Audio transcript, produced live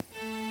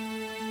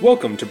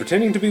Welcome to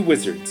Pretending to be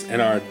Wizards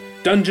and our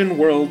Dungeon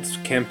Worlds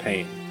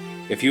campaign.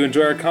 If you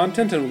enjoy our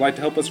content and would like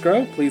to help us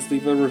grow, please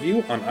leave a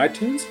review on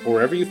iTunes or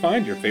wherever you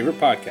find your favorite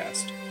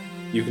podcast.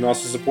 You can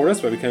also support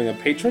us by becoming a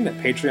patron at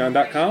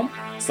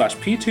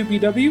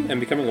patreon.com/p2bw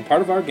and becoming a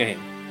part of our game.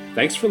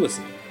 Thanks for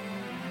listening.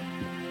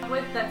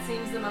 That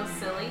seems the most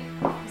silly.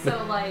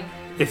 So, like...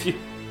 If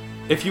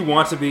you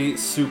want to be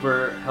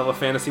super hella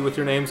fantasy with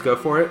your names, go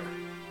for it.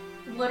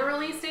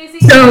 Literally, Stacey,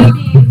 it would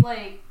be,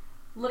 like...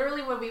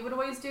 Literally what we would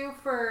always do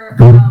for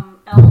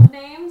elf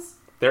names.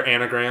 They're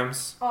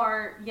anagrams.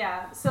 Are,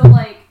 yeah. So,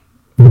 like,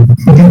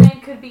 your name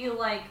could be,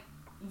 like,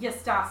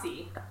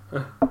 Yastasi.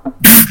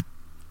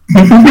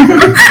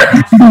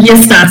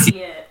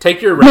 Yastasi.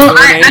 Take your regular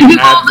name and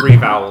add 3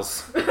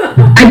 vowels.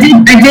 I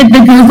did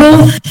the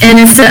Google, and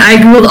it said I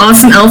googled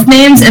awesome elf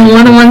names, and one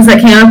of the ones that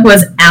came up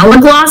was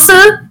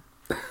Alaglossa.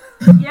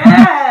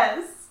 Yes!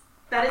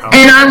 That is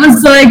and I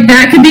was like,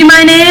 that could be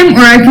my name,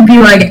 or I could be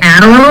like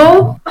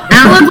Adderall.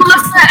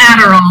 Alaglossa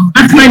Adderall.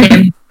 That's my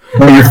name.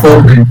 Your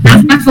full name.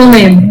 That's my full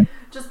name.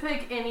 Just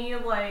pick any,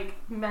 like,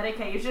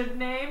 medication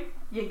name.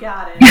 You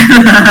got it.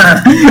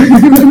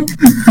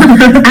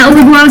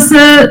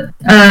 Alaglossa,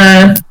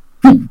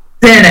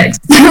 Xanax.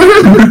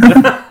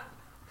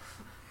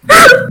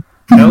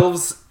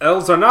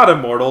 Elves are not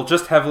immortal,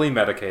 just heavily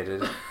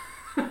medicated.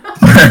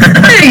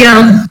 There you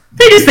go.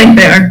 They just think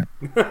they are.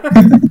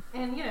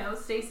 And, you know,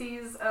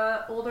 Stacey's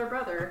older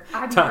brother,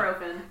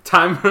 ibuprofen.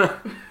 Time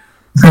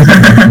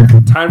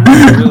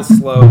runs real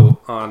slow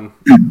on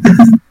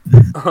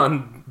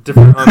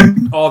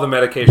all the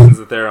medications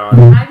that they're on.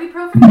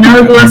 Ibuprofen?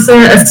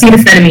 Alaglossa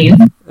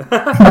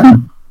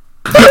acetaminophen.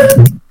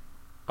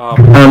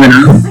 And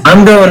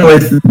I'm going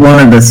with one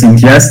of the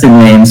suggested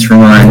names for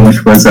mine,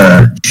 which was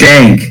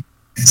Shank.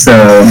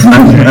 So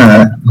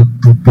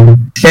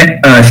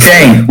Shank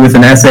with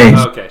an SH.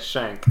 Okay,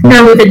 Shank.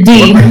 No, with a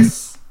D.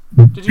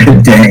 Did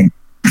you? Dang.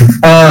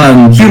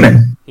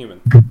 Human. Human.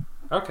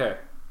 Okay.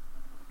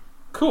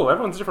 Cool.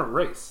 Everyone's a different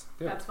race.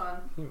 Good. That's fun.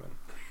 Human.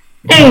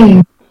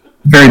 Hey.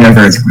 Very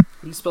diverse. How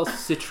do you spell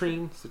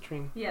citrine?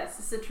 Citrine. Yes,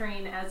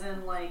 citrine as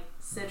in, like,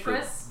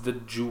 citrus, The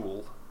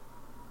jewel.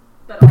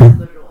 but also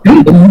the jewel.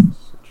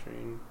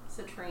 Citrine.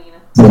 Citrine.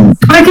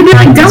 I could be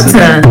like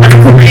Delta. That's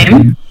a cool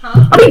name.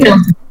 Huh? I'll be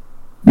Delta.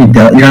 You're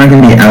not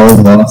going to be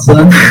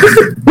Alaglossa?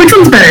 Which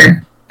one's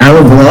better?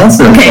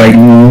 Alaglossa is like a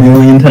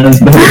million times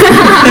better.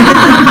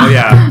 Oh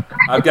yeah,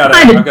 I've got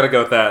to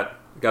go with that.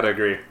 Got to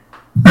agree.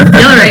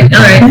 Alright.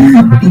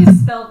 How do you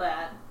spell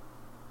that?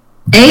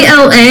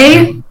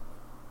 Alaglossa.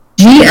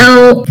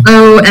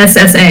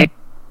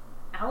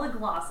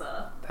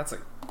 Alaglossa. That's a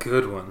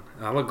good one.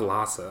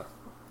 Alaglossa.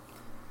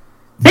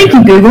 Thank you,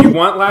 If Google. you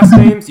want last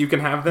names, you can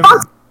have them.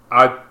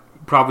 I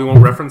probably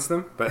won't reference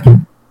them, but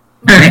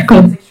Alright,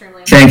 cool. It's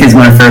extremely Shank is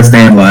my first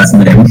and last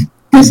name.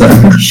 So,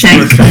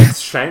 Shank.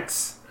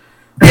 Shanks.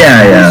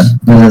 yeah.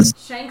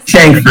 Shanks.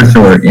 Shank for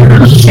short,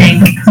 yeah.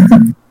 Shank.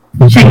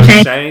 Shank.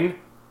 Shane.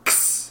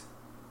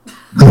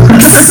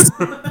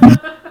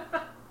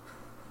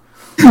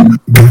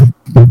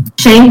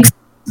 Shanks.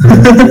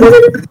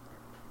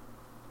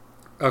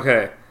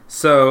 Okay,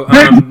 so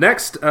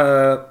next,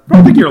 roll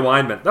pick your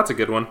alignment. That's a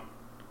good one.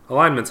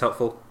 Alignment's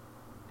helpful.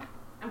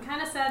 I'm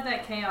kind of sad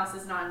that chaos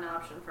is not an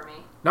option for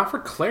me. Not for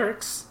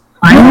clerics.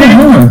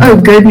 Oh,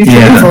 good. Neutral.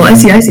 Yeah. I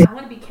see. I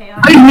want to be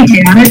chaotic. Oh, you mean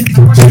chaotic? I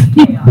want to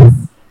be chaos.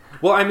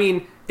 Well, I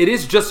mean, it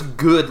is just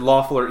good,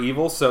 lawful, or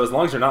evil, so as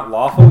long as you're not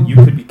lawful, you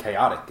could be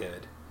chaotic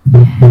good.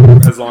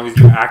 As long as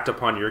you act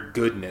upon your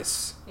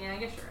goodness. Yeah, I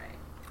guess you're right.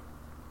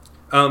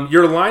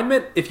 Your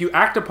alignment, if you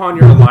act upon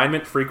your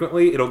alignment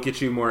frequently, it'll get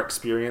you more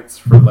experience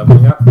for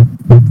leveling up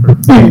for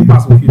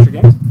possible future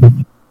games.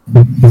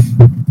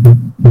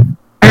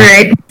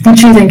 Alright.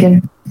 What you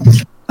thinking?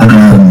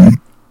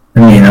 I'm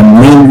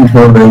leaning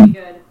toward. Pretty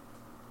good.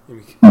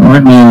 Pretty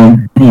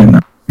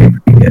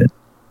good.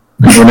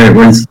 What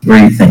are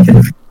you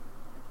thinking?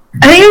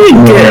 I think it would be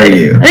Who good. are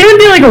you? I think it would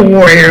be like a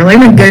warrior. Like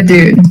a good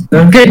dude.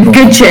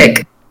 Good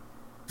chick.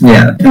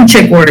 Yeah. Good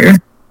chick warrior.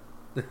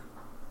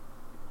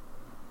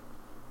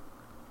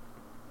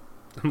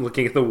 I'm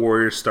looking at the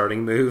warrior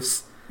starting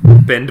moves.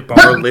 Bend,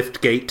 bar,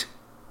 lift, gate.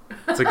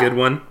 That's a good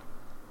one.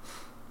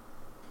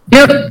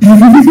 Yep.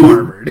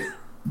 Armored.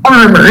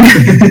 Armored.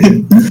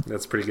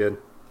 That's pretty good.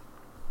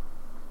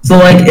 So,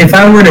 like, if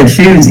I were to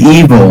choose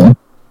evil,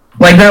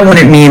 like, that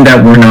wouldn't mean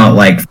that we're not,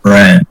 like,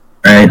 friends,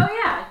 right? Oh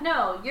yeah,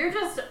 no, you're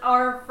just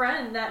our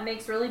friend that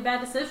makes really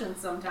bad decisions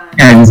sometimes.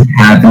 I just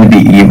happen to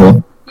be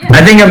evil. Yeah.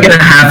 I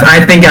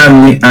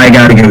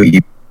gotta go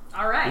evil.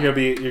 All right. You're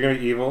gonna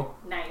be evil.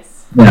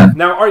 Nice. Yeah.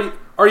 Now,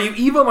 are you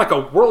evil in like a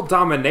world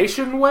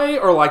domination way,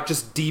 or like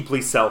just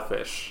deeply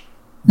selfish?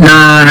 Nah,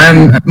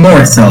 I'm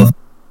more self.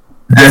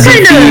 As a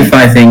thief,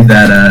 I think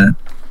that,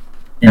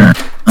 I'm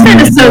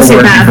Kinda still working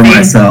for sociopathy.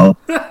 myself.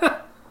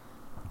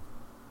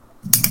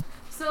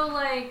 So,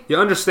 like, You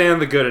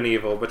understand the good and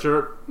evil, but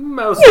you're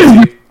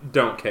mostly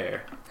don't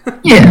care.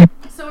 Yeah.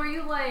 so are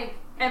you like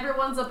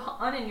everyone's a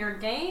pawn in your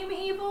game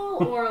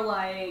evil, or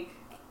like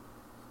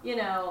you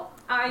know,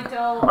 I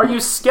don't. Are you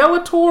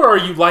Skeletor or are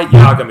you Light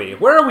Yagami?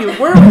 Where are we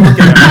looking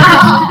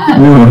at?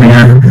 Ooh,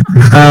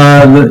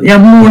 yeah,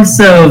 more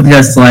so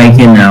just like,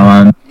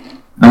 I'm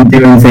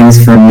doing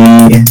things for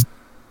me,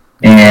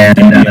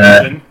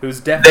 and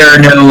Who's there are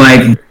no,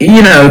 like,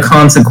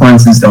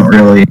 consequences don't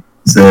really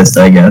exist,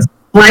 I guess.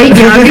 Light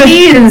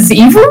Yagami is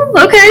evil?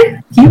 Okay.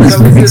 He was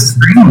So is this-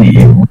 extremely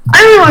evil.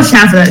 I only watched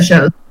half of that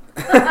show.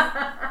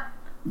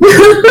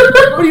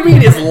 What do you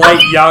mean is Light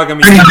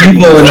Yagami? Pretty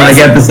evil in, like,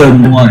 episode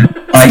 1.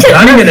 Like,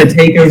 I'm gonna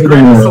take over the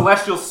Grabs a world.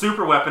 celestial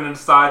super weapon and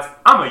decides,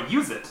 I'm gonna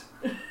use it.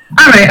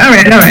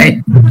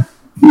 Alright.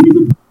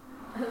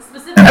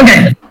 Specifically,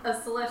 Okay. a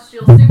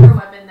celestial super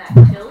weapon that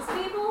kills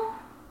people?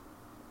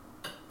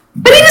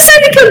 But he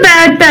decided to kill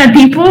bad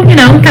people,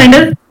 kind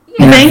of.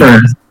 You At think?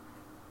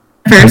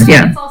 First,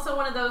 yeah. It's also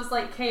one of those,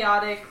 like,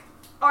 chaotic,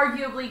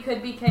 arguably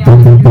could be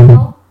chaotic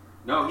neutral.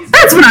 No, he's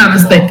That's what I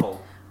was thinking. lawful.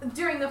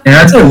 During the Yeah,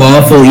 that's a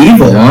lawful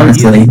evil,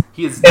 honestly.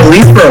 He is At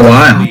least for a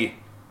while. definitely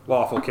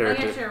lawful I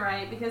character. guess you're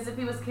right, because if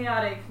he was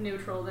chaotic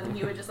neutral, then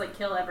he would just, like,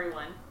 kill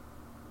everyone.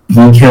 He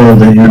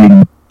killed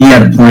him. He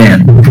had a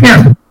plan.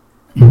 Yeah.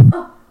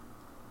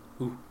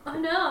 Oh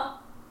no!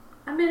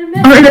 I'm in a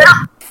mess. Oh,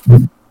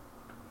 no.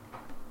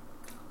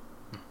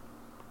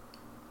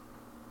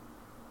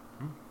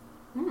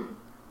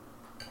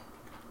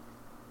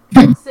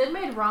 Sid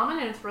made ramen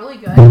and it's really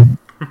good.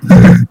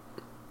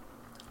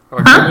 Oh,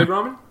 like homemade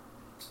ramen?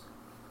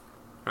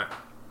 Right.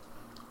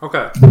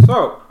 Okay,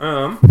 so,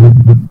 I'm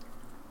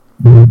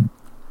gonna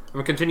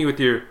continue with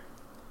your...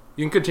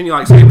 You can continue,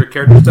 like, saying your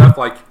character stuff,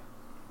 like,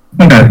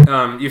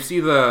 Okay. you see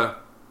the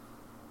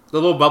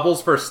little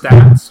bubbles for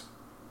stats.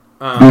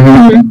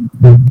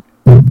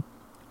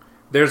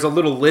 There's a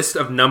little list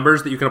of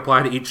numbers that you can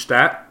apply to each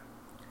stat.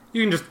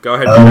 You can just go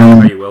ahead and do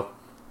that how you will.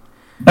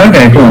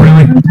 Okay, cool.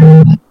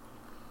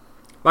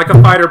 Like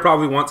a fighter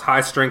probably wants high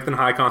strength and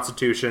high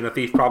constitution. A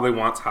thief probably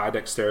wants high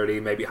dexterity,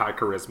 maybe high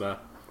charisma,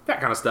 that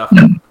kind of stuff.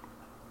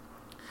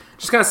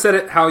 Just kind of set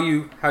it how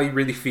you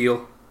really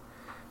feel.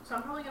 So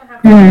I'm probably gonna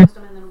have to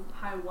wisdom and then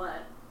high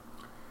what?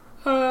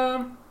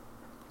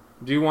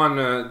 Do you want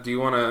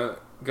to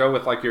go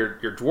with like your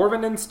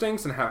dwarven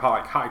instincts and have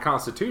like high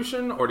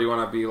constitution, or do you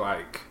want to be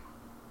like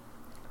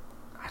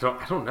I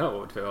don't know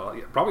what to feel.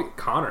 Yeah, probably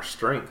con or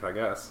strength, I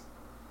guess.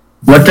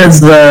 What does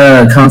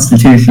the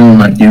Constitution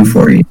do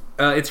for you?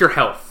 It's your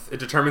health. It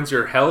determines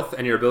your health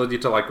and your ability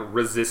to like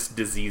resist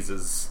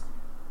diseases.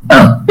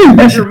 Oh,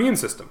 It's your immune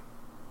system.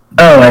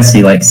 I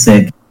see. Like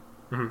sick.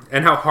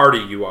 And how hardy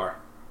you are.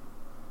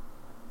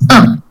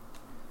 Oh.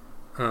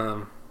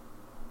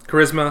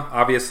 Charisma,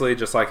 obviously,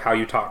 just like how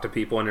you talk to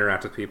people and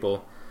interact with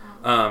people.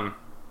 Was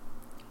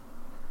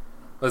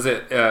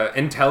it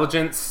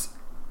intelligence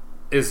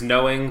is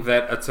knowing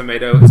that a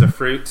tomato is a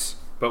fruit,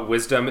 but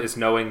wisdom is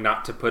knowing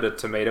not to put a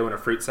tomato in a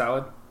fruit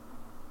salad?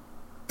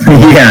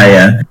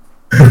 Yeah.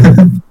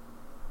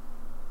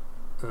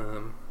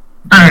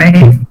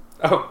 Alright.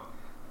 Oh,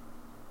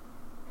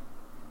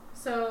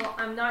 So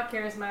I'm not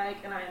charismatic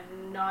and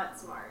I'm not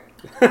smart.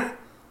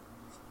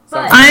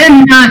 Sounds-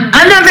 I'm not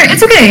very,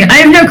 it's okay. I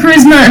have no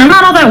charisma and I'm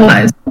not all that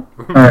wise.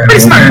 Alright, Pretty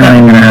smart, well,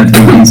 I'm gonna have to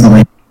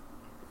easily.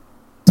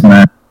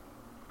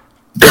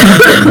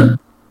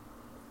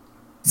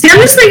 See, I'm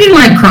just thinking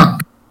like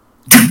Crump.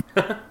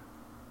 I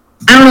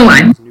don't know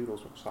why.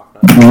 noodles will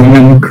soften up.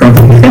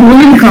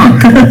 Woman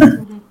Crump.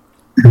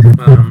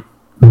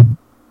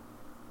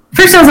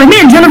 First I was like,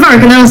 man, Joan of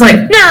Arc, and then I was like,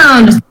 no,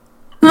 I'm just...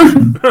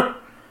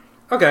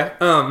 Okay,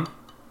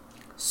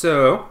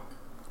 so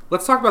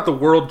let's talk about the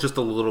world just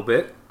a little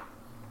bit.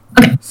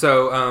 Okay.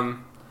 So,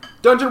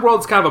 Dungeon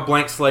World's kind of a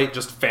blank slate,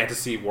 just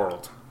fantasy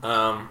world.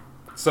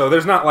 So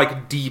there's not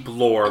like deep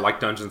lore like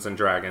Dungeons and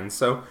Dragons.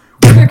 So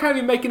we're gonna kind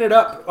of be making it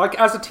up like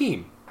as a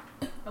team.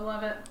 I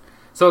love it.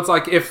 So it's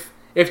like if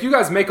you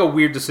guys make a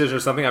weird decision or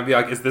something, I'd be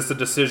like, is this a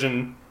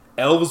decision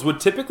elves would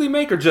typically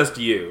make or just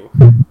you?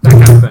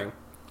 That kind of thing.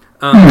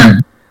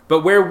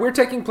 But where we're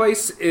taking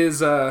place is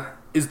the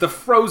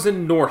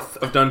frozen north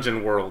of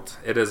Dungeon World.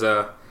 It is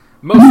a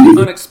mostly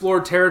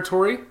unexplored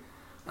territory.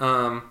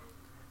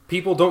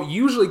 People don't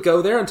usually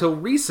go there until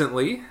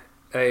recently.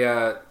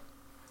 A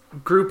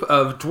group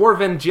of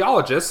dwarven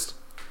geologists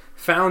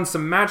found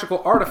some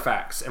magical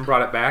artifacts and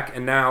brought it back,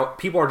 and now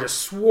people are just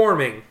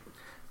swarming,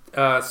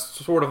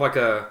 sort of like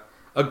a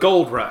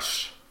gold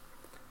rush.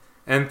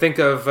 And think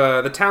of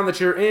the town that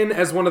you're in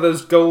as one of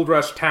those gold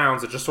rush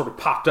towns that just sort of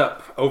popped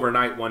up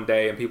overnight one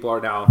day, and people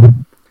are now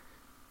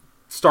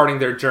starting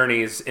their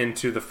journeys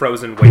into the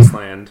frozen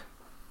wasteland.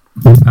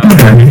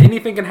 And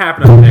anything can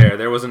happen up there.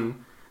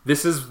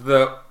 This is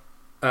where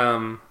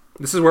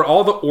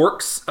all the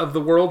orcs of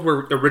the world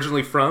were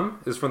originally from,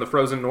 is from the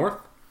frozen north.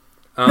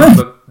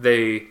 But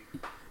they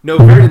know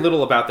very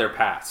little about their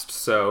past,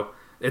 so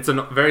it's a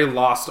very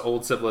lost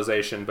old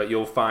civilization, but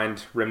you'll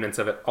find remnants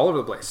of it all over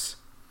the place.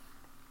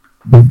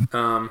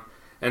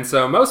 And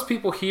so most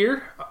people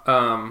here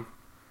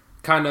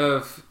kind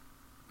of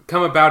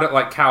come about it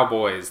like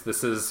cowboys.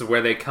 This is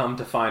where they come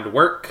to find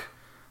work,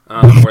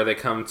 where they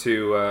come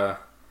to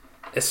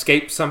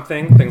escape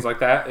something, things like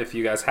that. If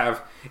you guys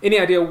have any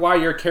idea why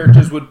your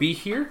characters would be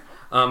here,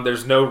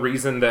 there's no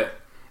reason that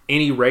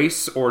any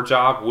race or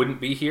job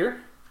wouldn't be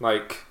here.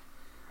 Like,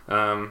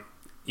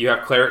 you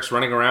have clerics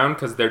running around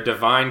because they're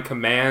divine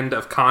command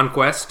of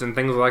conquest and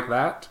things like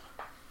that.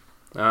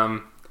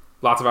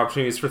 Lots of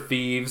opportunities for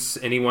thieves.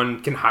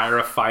 Anyone can hire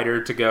a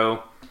fighter to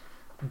go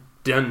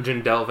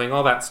dungeon delving,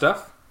 all that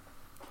stuff.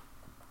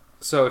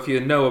 So if you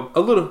know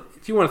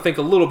if you want to think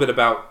a little bit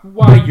about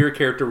why your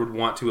character would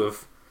want to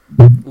have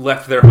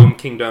left their home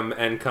kingdom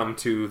and come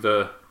to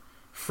the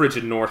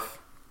frigid north.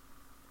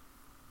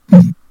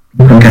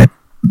 Okay.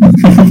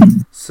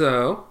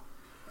 So,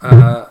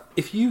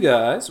 if you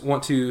guys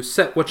want to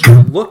set what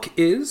your look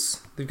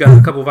is, they've got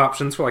a couple of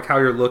options for like how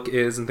your look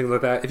is and things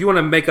like that. If you want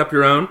to make up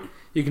your own,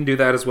 you can do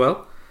that as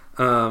well.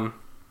 And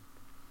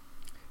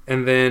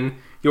then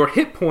your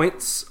hit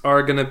points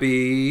are going to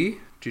be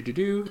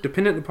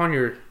dependent upon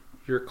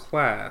your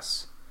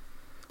class.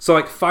 So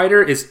like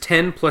fighter is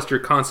 10 plus your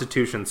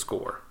constitution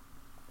score.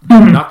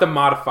 Not the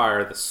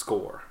modifier, the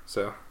score.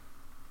 So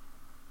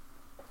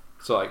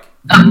like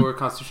your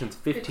constitution's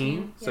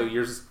 15, so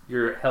yeah.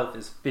 your health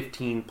is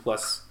 15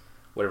 plus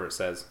whatever it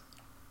says.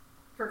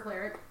 For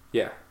cleric?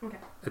 Yeah. Okay.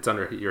 It's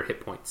under your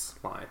hit points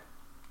line.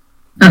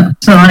 Oh,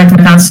 so like my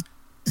counts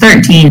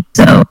 13,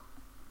 so.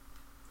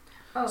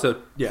 Oh,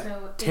 So, yeah,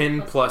 so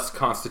 10 8 plus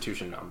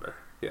constitution number.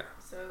 Yeah.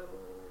 So,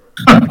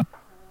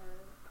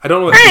 I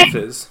don't know what health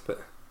is,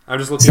 but I'm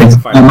just looking at the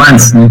fighter.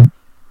 Mine's,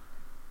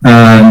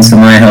 so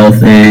my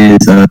health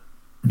is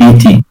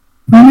 18.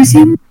 Where is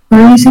he?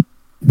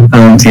 So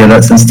yeah,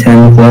 that says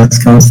 10 plus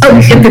Oh,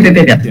 constitution.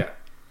 yep. Yeah.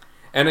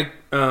 And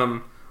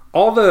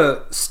all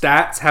the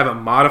stats have a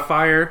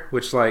modifier,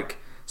 which like,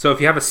 so if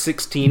you have a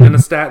 16 in a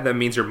stat, that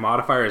means your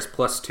modifier is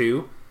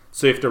 +2.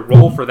 So you have to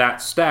roll for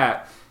that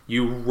stat,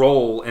 you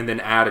roll and then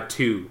add a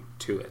 2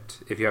 to it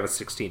if you have a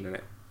 16 in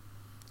it.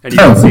 And you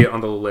can see it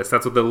on the little list.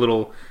 That's what the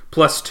little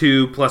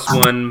 +2,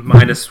 +1,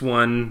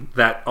 -1,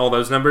 that all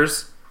those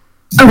numbers.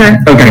 Okay.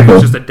 Okay, If cool.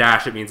 it's just a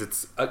dash, it means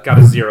it's got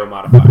a 0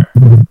 modifier.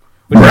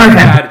 Which is Okay.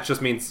 bad, it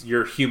just means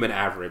you're human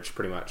average,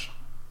 pretty much.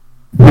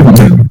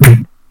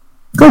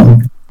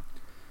 Cool.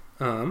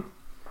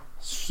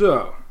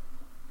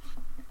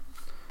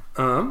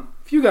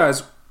 If you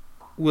guys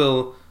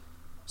will...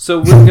 So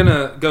we're going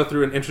to go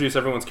through and introduce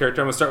everyone's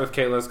character. I'm going to start with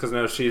Kayla's because I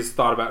know she's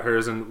thought about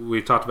hers and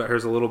we've talked about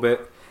hers a little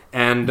bit.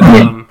 And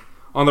on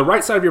the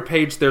right side of your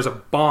page, there's a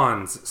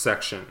bonds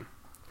section.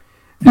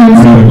 And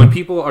so when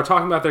people are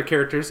talking about their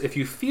characters, if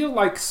you feel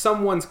like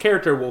someone's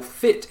character will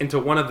fit into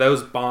one of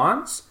those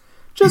bonds,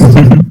 just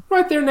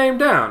write their name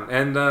down.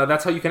 And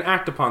that's how you can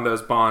act upon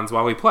those bonds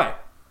while we play.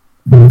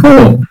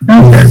 Cool.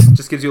 Okay.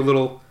 Just gives you a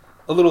little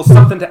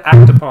something to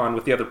act upon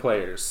with the other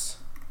players.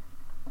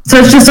 So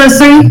it's just us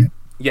three?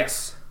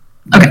 Yes.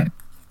 Okay.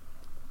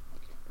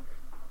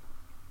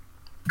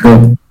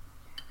 Cool.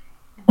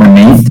 For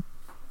me,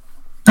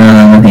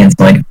 I think it's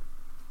like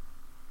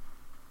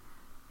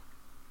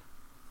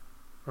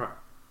Right.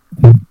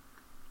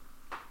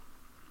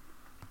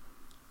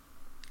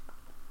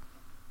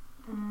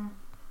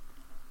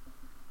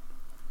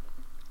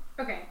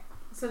 okay.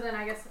 So then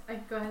I guess I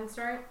go ahead and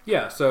start.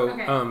 Yeah. So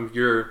Okay.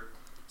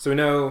 so we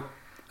know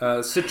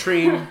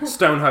Citrine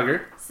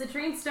Stonehugger.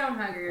 Citrine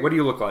Stonehugger. What do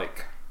you look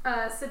like?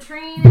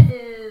 Citrine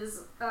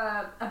is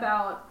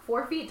about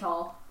 4 feet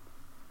tall.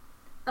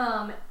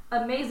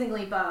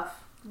 Amazingly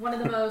buff. One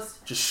of the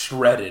most Just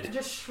shredded.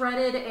 just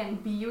shredded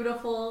and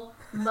beautiful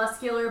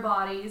muscular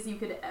bodies you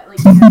could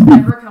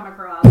ever come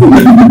across.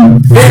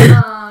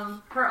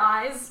 Her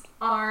eyes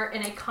are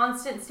in a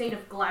constant state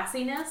of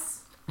glassiness.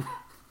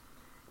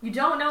 You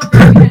don't know if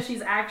it's because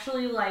she's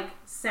actually like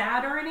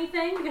sad or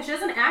anything, because she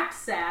doesn't act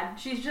sad.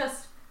 She's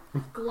just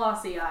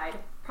glossy-eyed.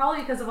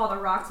 Probably because of all the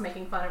rocks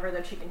making fun of her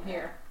that she can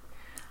hear.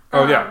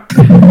 Oh yeah.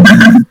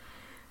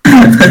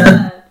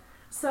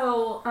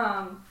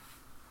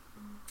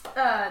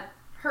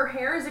 Her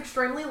hair is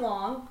extremely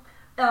long.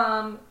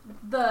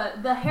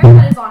 The hair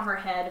that is on her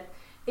head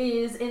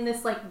is in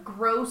this like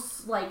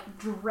gross, like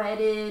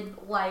dreaded,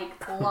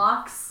 like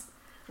locks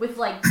with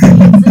like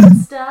beads and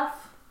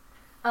stuff.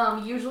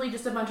 Usually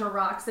just a bunch of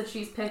rocks that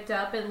she's picked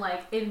up and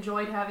like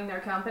enjoyed having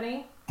their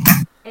company.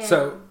 And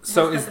So has is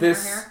stuff in her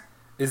this hair.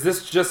 is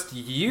this just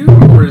you,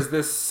 or is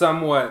this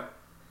sort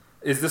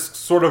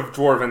of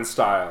dwarven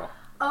style?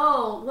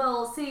 Oh,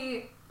 well,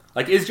 see,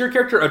 Like, is your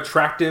character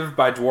attractive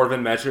by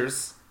dwarven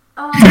measures?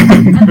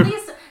 at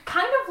least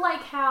kind of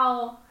like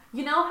how,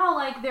 you know how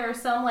like there are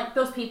some like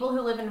those people who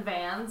live in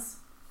vans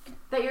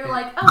that you're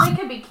like, oh, they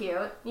could be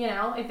cute, you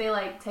know, if they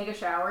like take a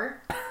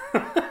shower.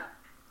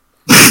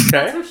 That's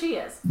Okay. who she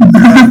is.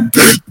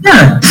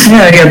 yeah,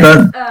 I get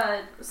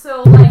that.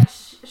 So like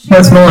she Post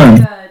wears,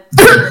 Malone.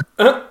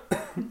 like,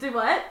 do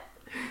what?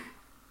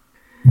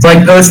 It's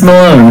like Post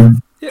Malone.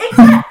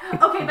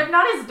 Okay, but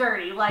not as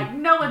dirty. Like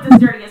no one's as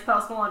dirty as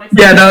Post Malone. Except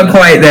Yeah, not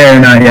quite there.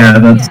 Not yeah.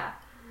 That's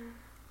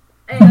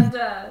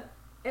Yeah.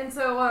 And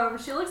so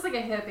she looks like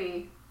a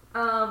hippie,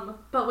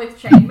 but with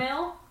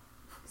chainmail.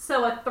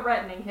 So a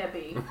threatening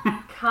hippie,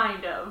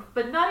 kind of,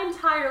 but not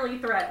entirely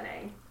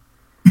threatening.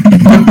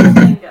 Whole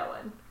thing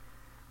going.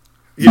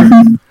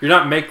 You're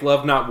not make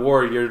love, not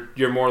war.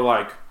 You're more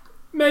like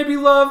maybe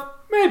love,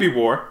 maybe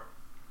war.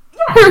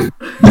 Yeah.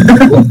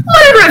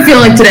 Whatever I feel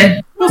like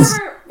today.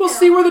 We'll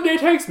see where the day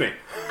takes me.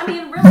 I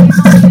mean, really,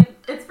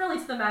 it's really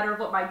to the matter of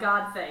what my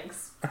God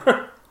thinks.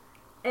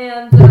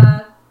 And,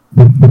 oh,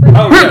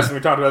 yes,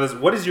 we talked about this.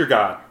 What is your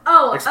God?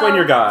 Explain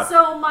your God.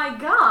 So my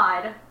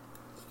God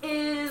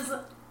is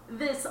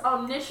this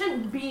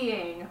omniscient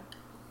being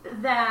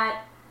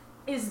that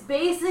is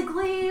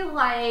basically,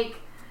 like,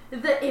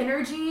 the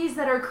energies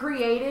that are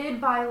created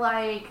by,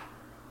 like,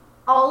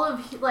 all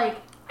of, like,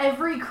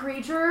 every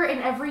creature and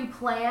every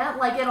plant.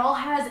 Like, it all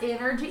has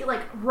energy,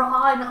 like,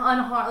 raw and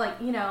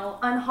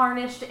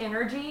unharnessed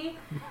energy.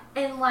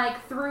 And,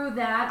 like, through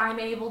that, I'm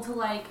able to,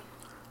 like,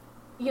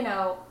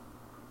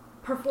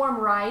 perform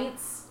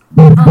rites,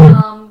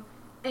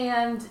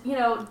 and,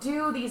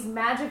 do these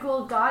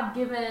magical,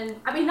 God-given...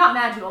 I mean, not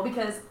magical,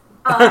 because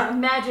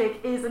magic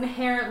is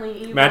inherently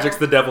evil. Magic's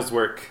the devil's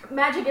work.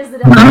 Magic is the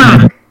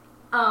devil's work.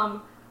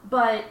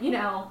 But,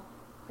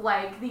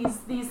 like, these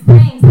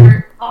things that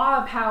are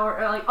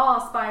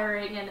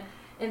awe-inspiring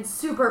and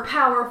super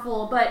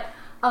powerful, but,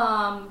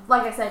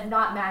 like I said,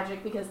 not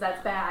magic, because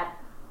that's bad.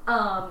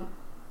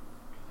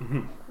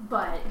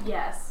 But,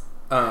 yes.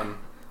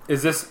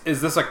 Is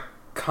this a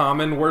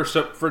common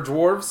worship for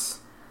dwarves?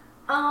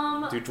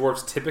 Do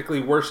dwarves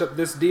typically worship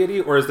this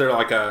deity, or is there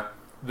like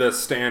the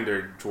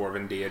standard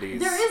dwarven deities?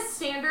 There is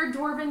standard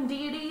dwarven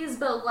deities,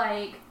 but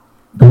like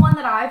the one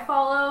that I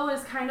follow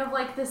is kind of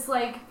like this,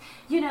 like,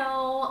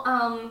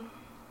 I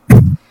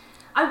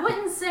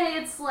wouldn't say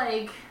it's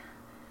like.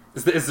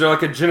 Is there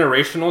like a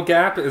generational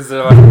gap? Is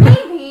there like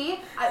maybe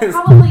it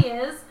probably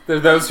is. There are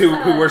those who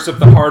worship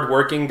the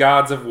hard-working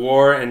gods of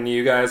war, and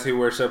you guys who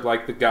worship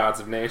like the gods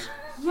of nation.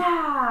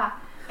 Yeah.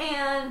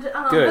 And,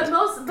 Good.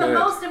 but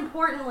most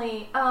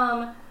importantly,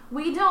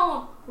 we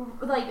don't,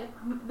 like,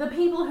 the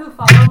people who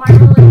follow my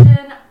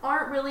religion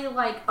aren't really,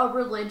 like, a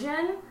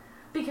religion,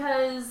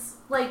 because,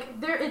 like,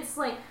 it's,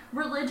 like,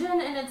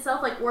 religion in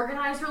itself, like,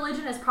 organized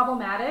religion is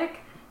problematic,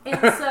 and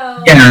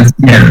so,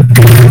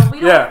 we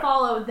don't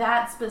follow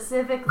that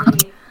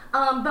specifically,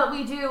 but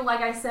we do,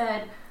 like I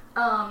said,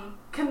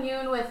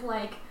 commune with,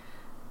 like,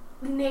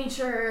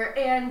 nature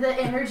and the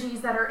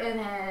energies that are in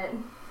it.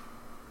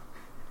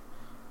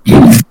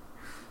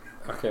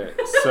 Okay,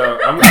 so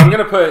I'm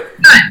gonna put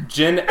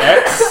Gen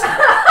X.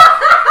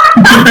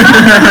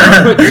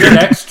 Gen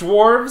X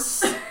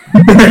dwarves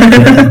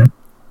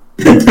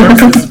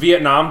versus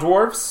Vietnam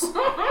dwarves.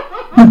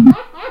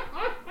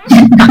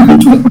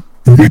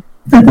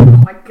 Oh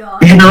my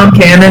god. Vietnam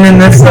canon in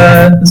this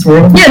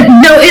world?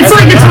 Yeah, no, it's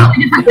like a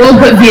totally different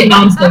world, but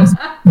Vietnam things.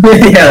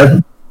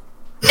 Yeah.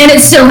 And it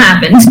still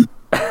happened.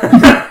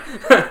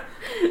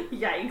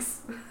 Yikes.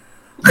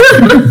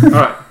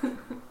 Alright.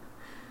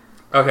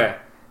 Okay.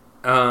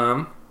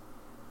 So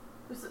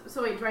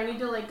wait, do I need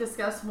to like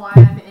discuss why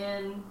I'm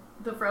in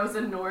the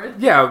frozen north?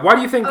 Yeah, why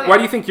do you think Okay. why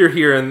do you think you're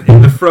here in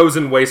the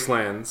frozen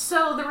wastelands?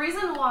 So the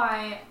reason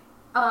why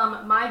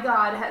my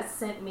God has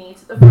sent me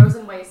to the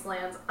frozen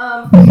wastelands,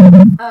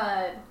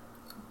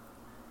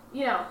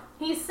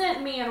 he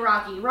sent me and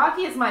Rocky.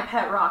 Rocky is my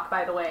pet rock,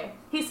 by the way.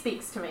 He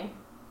speaks to me.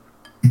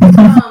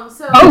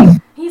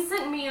 He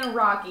sent me and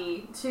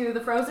Rocky to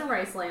the frozen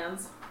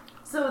wastelands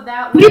so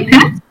that way,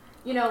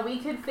 we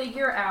could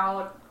figure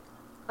out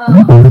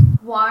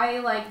why,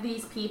 like,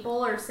 these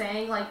people are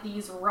saying, like,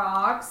 these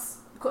rocks,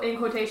 in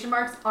quotation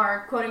marks,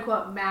 are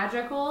quote-unquote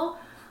magical,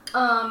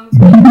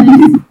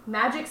 because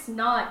magic's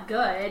not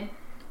good,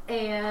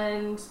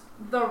 and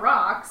the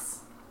rocks,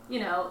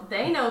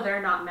 they know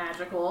they're not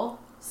magical,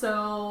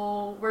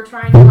 so we're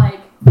trying to, like,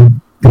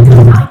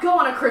 not go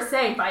on a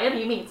crusade by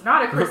any means,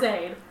 not a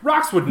crusade.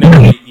 Rocks would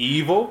never be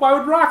evil. Why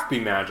would rocks be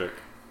magic?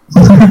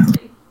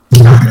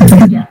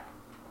 Yeah.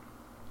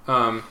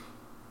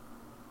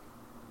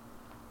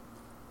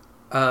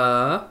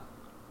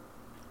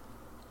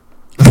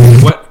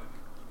 What?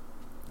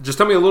 Just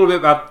tell me a little bit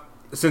about,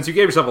 since you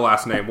gave yourself a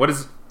last name,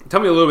 tell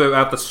me a little bit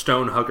about the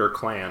Stonehugger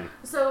clan.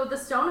 So the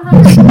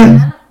Stonehugger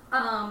clan,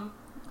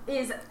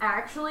 is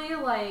actually,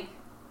 like,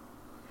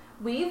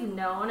 we've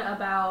known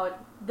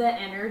about the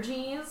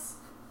energies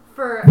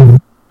for,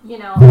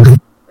 the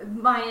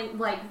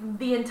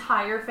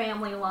entire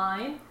family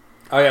line.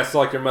 Oh yeah, so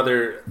like your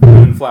mother,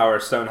 Moonflower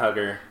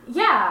Stonehugger.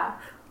 Yeah,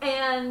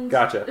 and...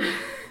 Gotcha.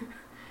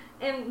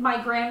 And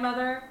my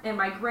grandmother and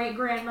my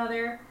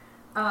great-grandmother,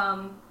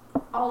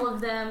 all of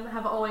them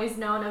have always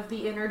known of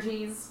the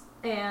energies,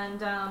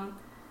 and, one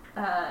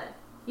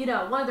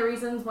of the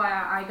reasons why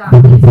I got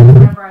these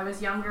whenever I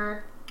was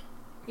younger,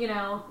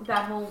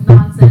 that whole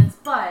nonsense,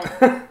 but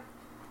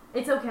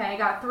it's okay, I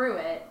got through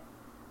it.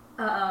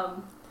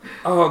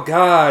 Oh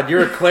god,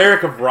 you're a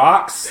cleric of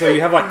rocks, so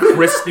you have like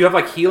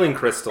healing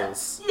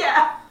crystals.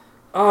 Yeah.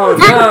 Oh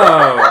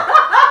no.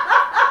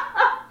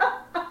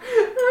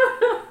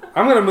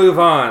 I'm gonna move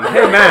on.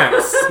 Hey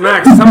Max,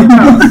 tell me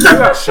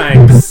about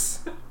Shanks.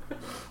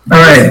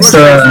 Alright, What so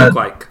does Shanks look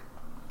like?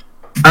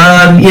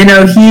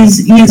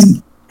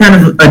 He's kind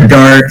of a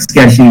dark,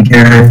 sketchy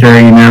character.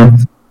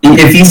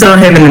 If you saw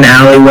him in an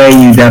alleyway,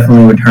 you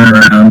definitely would turn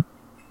around.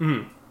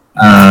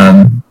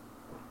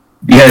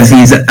 Because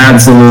he's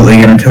absolutely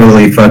gonna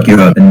totally fuck you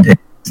up and take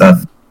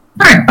stuff.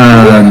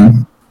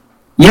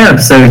 Yeah,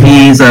 so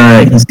he's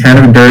kind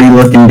of a dirty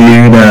looking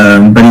dude,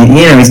 but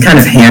he's kind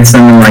of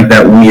handsome in like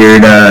that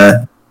weird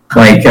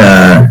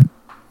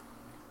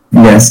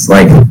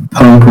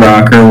punk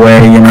rocker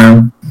way,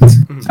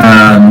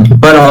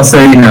 but also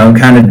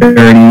kind of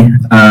dirty.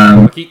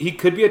 He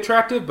could be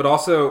attractive, but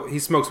also he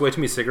smokes way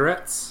too many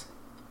cigarettes.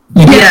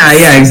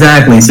 Yeah,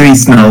 exactly. So he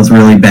smells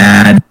really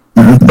bad.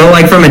 But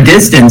like from a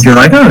distance, you're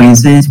like, oh,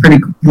 he's pretty.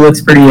 He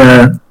looks pretty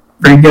good.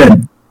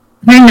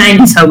 You're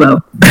 90s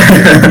hobo.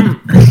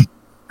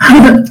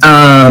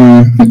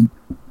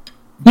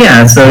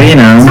 Yeah, so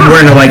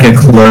wearing like a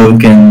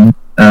cloak and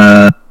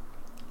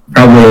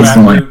probably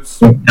some like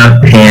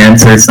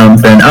pants or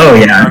something. Oh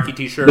yeah, Nike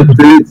t-shirt. The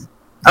boots.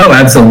 Oh,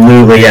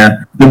 absolutely,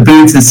 yeah. The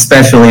boots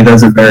especially;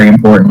 those are very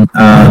important.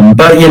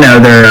 But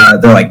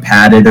they're like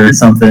padded or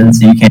something,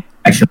 so you can't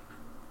actually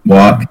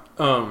walk.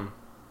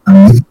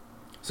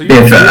 So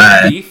you're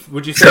a thief?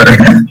 Would you say? Sure.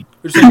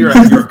 Would you say you're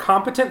a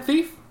competent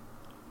thief?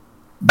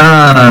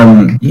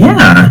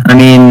 Yeah. I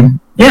mean,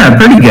 yeah,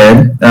 pretty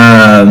good.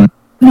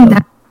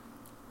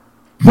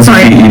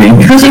 Sorry,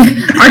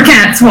 our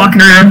cat's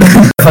walking around.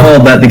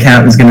 Called that the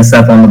cat was gonna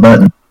step on the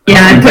button.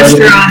 Yeah, I pushed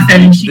her off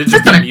and she. Did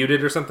you get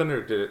muted or something,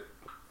 or did it?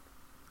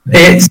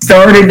 It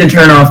started to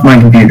turn off my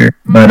computer,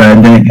 but I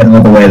didn't get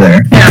all the way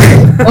there.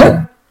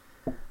 Yeah.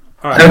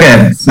 All right.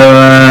 Okay, so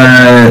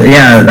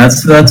yeah,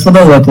 that's what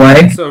they look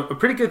like. So a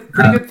pretty good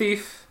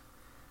thief.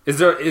 Is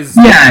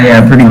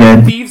Yeah, pretty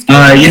good. Thieves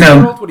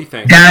world? What do you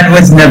think? Dad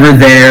was never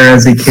there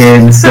as a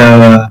kid,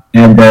 so I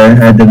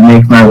had to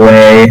make my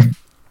way.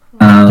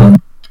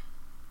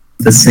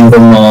 The single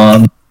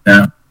mom.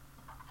 No.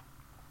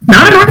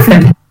 Not an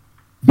orphan.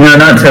 No,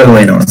 not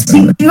totally an orphan.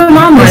 Single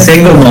mom. A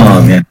single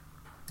mom, yeah.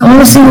 All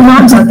the single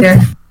moms out there.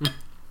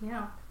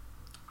 Yeah.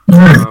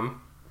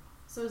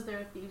 So is there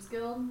a thieves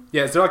guild?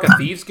 Yeah, is there like a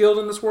thieves guild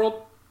in this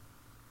world?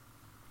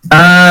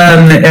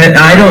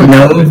 I don't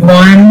know of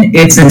one.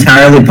 It's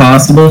entirely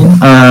possible,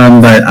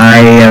 but I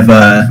have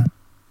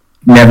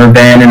never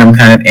been, and I'm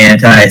kind of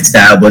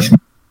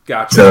anti-establishment.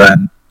 Gotcha. So that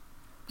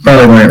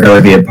probably wouldn't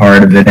really be a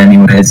part of it,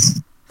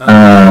 anyways.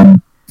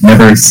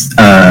 Never.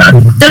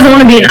 Doesn't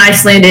want to be an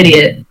Iceland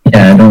idiot.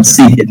 Yeah, don't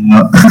seek it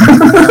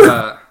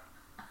out.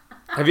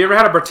 Have you ever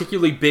had a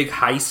particularly big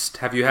heist?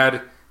 Have you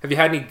had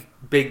any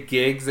big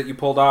gigs that you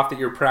pulled off that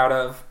you're proud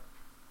of?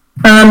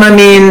 I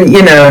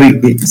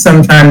mean,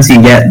 sometimes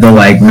you get the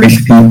like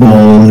rich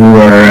people who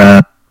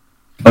are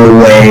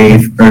away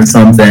or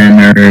something,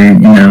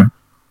 or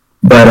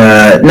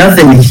but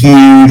nothing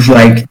huge,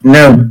 like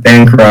no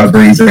bank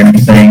robberies or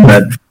anything.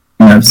 But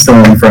I've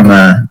stolen from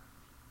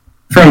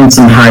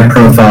some high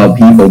profile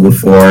people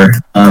before.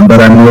 But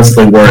I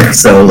mostly work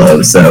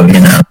solo, so I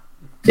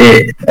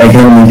can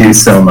only do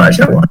so much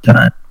at one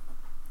time.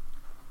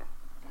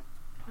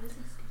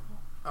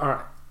 All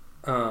right.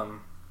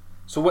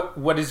 So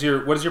what is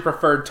your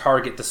preferred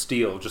target to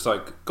steal? Just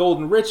like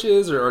golden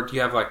riches, or do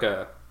you have like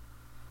a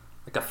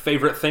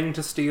favorite thing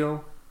to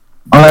steal?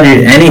 I'll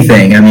do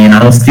anything. I mean,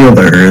 I'll steal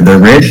their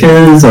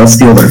riches. I'll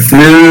steal their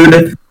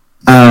food.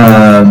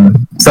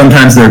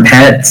 Sometimes their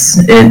pets.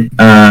 It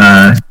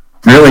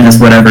really just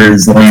whatever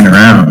is laying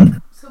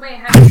around. So wait,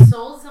 have you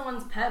sold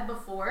someone's pet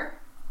before?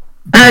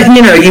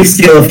 You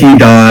steal a few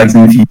dogs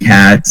and a few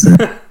cats,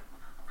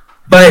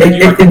 but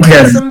it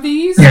just some of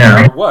these,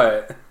 or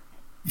what?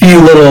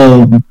 Few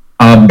little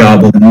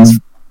hobgoblins.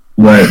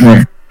 You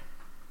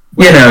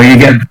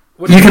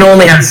can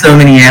only have so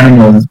many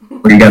animals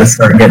before you got to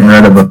start getting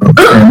rid of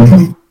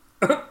them.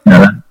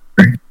 And,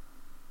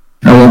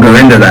 I won't go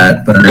into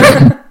that, but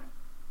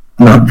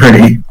not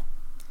pretty.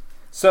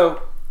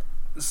 So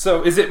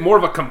is it more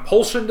of a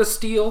compulsion to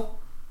steal,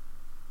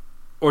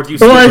 or do you?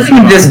 Well, I think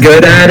I'm just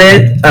good at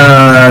it,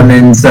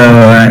 and so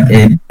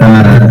it's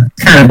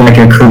kind of like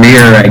a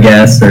career, I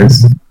guess.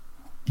 There's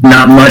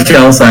not much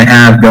else I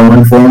have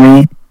going for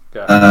me.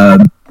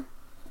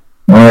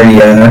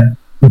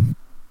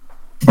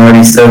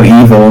 Already so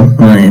evil.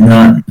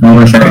 Not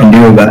much I can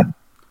do about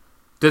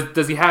it.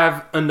 Does he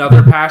have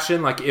another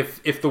passion? Like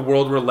if the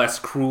world were less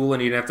cruel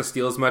and he didn't have to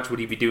steal as much, would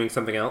he be doing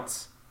something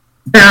else?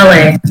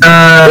 Ballet.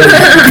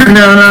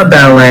 No, not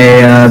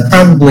ballet.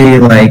 Probably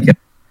like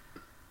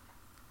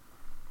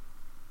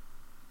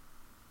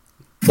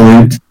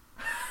flute.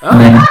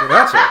 Oh,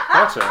 gotcha.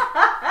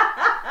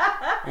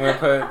 I'm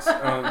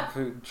gonna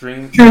put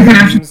dreams. You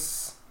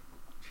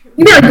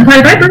be like the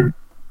Pied Piper.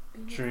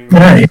 Dreams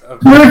Right.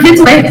 of Well,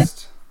 kids like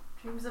it.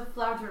 Dreams of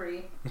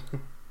floutery.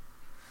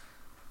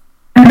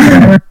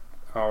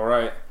 All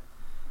right.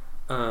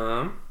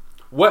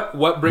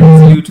 What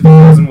brings you to the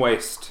frozen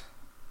waste?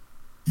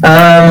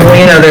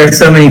 There's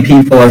so many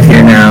people up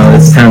here now.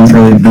 This town's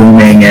really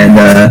booming, and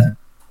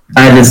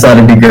I just thought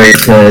it'd be great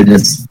to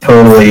just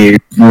totally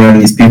ruin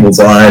these people's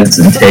lives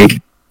and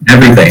take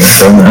everything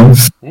from them.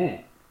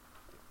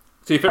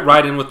 So So you fit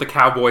right in with the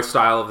cowboy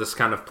style of this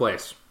kind of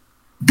place.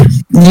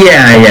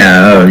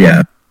 Yeah, oh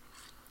yeah.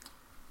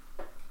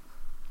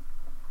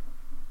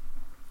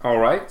 All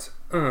right.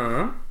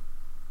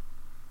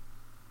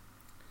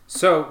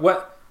 So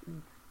what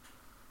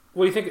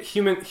do you think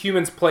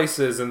humans'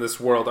 places in this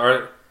world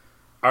are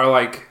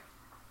like?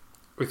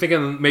 We're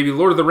thinking maybe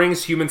Lord of the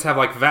Rings. Humans have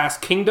like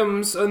vast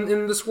kingdoms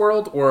in this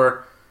world,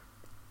 or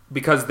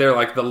because they're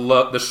like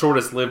the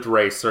shortest lived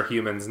race, are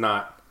humans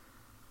not?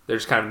 They're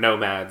just kind of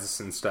nomads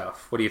and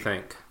stuff. What do you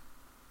think?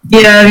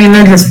 Yeah, I mean,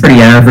 they're just pretty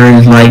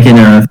average. Like,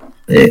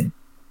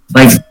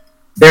 like,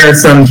 there are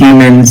some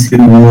humans who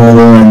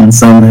rule and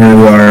some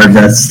who are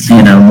just,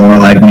 more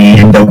like me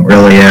and don't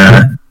really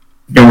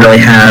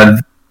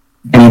have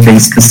anything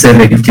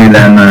specific to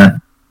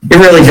them. It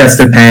really just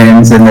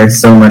depends, and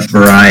there's so much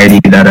variety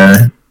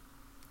that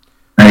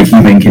a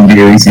human can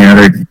do.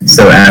 They're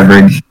so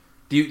average.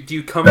 Do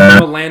you come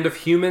from a land of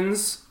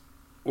humans?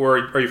 Or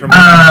are you from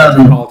a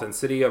metropolitan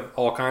city of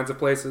all kinds of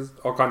places,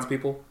 all kinds of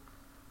people?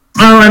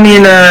 Oh, I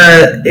mean,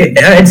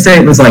 I'd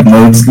say it was like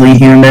mostly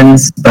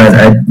humans, but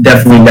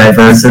definitely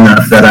diverse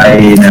enough that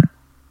I,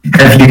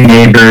 had a few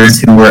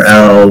neighbors who were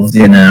elves,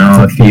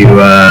 a few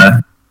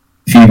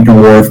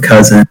dwarf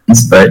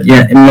cousins, but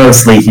yeah,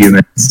 mostly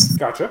humans.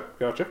 Gotcha.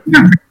 Yeah,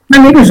 my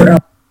neighbors are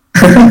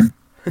elves.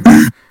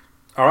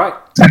 All right.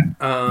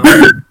 All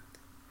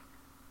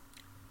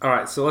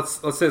right. So let's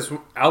say it's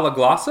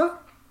Alaglossa.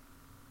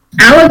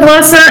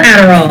 Alaglossa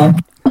Adderall.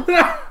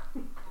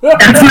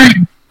 That's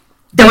mine.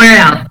 Don't wear it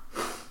out.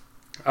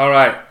 All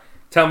right.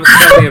 Tell me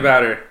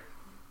about her.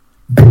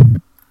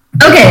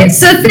 Okay,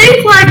 so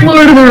think like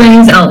Lord of the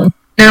Rings elf,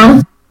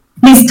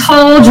 These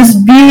tall,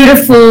 just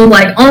beautiful,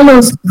 like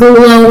almost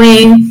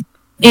glowing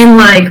in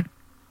like,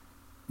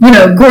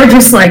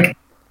 gorgeous, like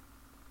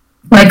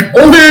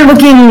older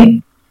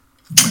looking,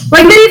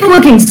 like medieval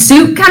looking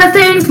suit kind of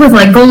things with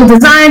like gold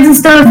designs and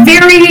stuff.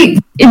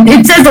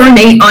 It says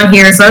ornate on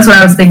here, so that's what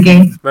I was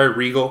thinking. Very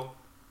regal.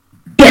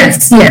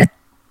 Yes.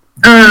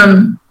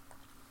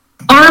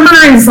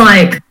 Armor is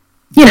like,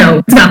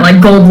 it's got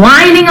like gold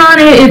lining on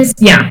it. It's,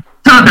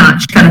 top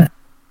notch kind of.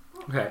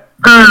 Okay.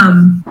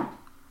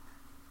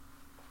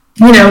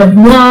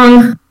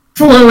 Long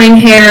flowing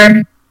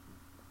hair.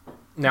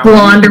 Now,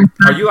 blonde.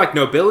 Are you like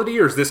nobility,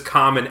 or is this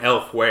common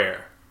elf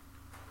wear?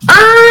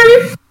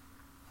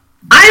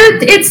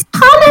 It's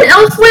common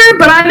elsewhere,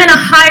 but I'm in a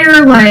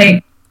higher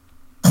like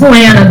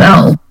clan of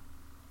elf.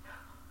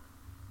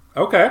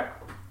 Okay.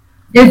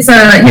 It's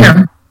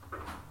kind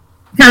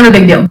of a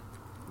big deal.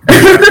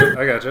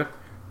 I gotcha.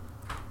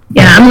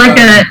 Yeah, I'm like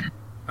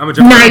I'm a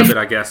jump around a bit,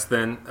 I guess.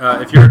 Then,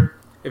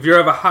 if you're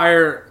of a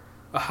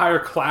higher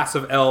class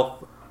of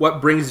elf,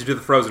 what brings you to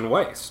the frozen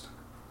waste?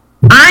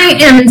 I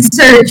am in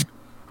search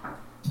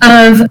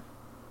of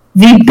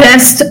the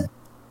best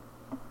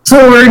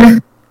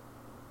sword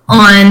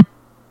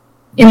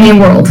in the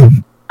world.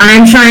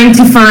 I'm trying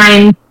to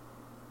find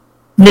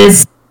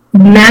this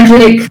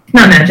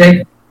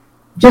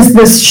just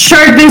this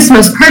sharpest,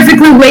 most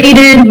perfectly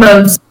weighted,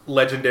 most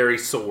legendary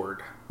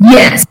sword.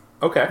 Yes.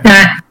 Okay.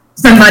 That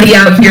somebody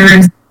out here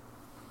is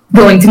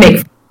going to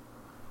make.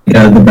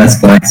 Yeah, the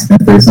best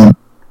blacksmith or something.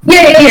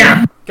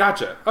 Yeah.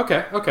 Gotcha.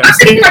 Okay. I was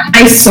thinking like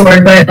ice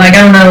sword, but like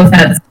I don't know if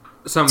that's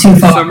too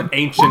far. Some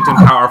ancient and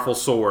powerful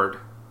sword.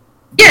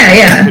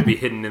 Yeah. Could be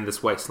hidden in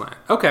this wasteland.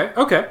 Okay.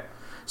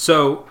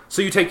 So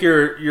you take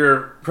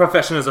your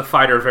profession as a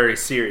fighter very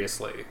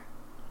seriously.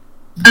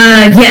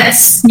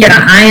 Yes.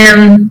 Yeah, I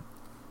am.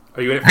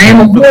 Are you? I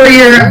am a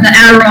warrior of the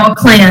Adderall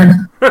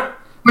clan. We're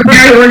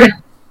very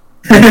organized.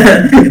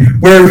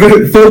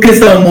 We're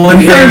focused on one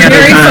thing at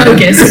a time.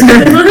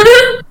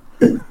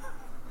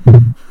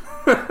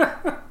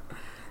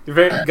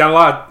 Very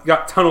focused.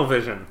 Got tunnel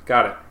vision.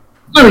 Got it.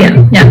 Oh yeah.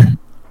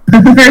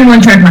 Very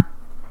one track.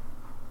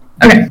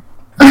 Okay.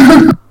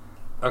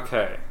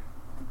 Okay.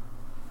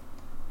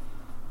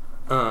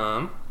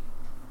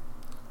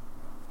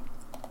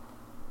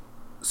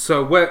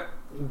 So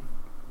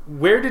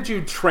where did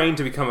you train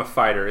to become a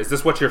fighter? Is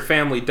this what your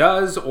family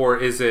does, or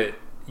is it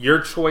your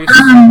choice?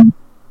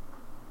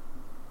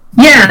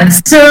 Yeah,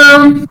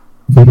 so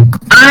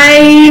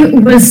I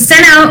was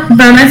sent out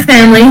by my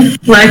family,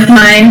 like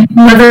my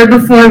mother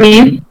before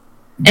me,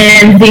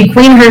 and the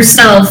queen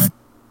herself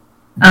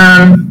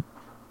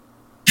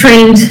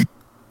trained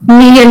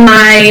me and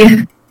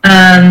my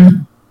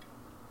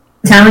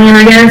Italian,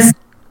 I guess,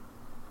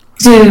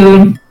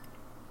 to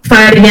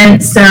fight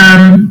against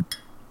the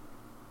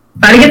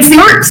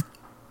orcs.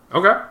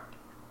 Okay.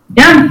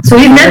 Yeah, so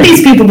we've met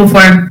these people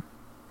before.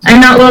 I'm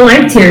not well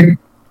liked here.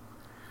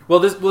 Well,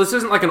 this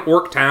isn't like an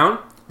orc town.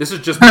 This is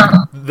just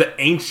the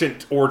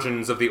ancient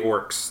origins of the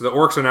orcs. The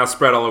orcs are now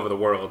spread all over the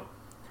world.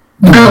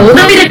 Oh,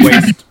 well, the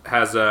waste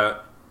has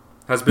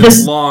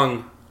been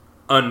long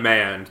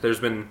unmanned. It's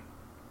been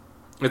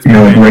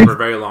manned for a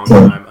very long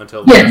time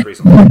until just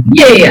recently.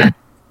 Yeah.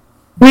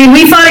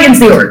 We fought against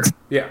the orcs.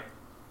 Yeah.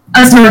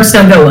 Us orcs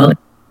don't go well.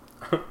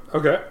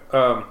 Okay.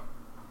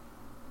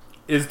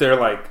 Is there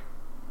like...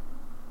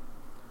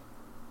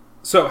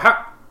 So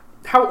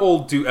how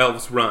old do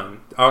elves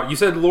run? You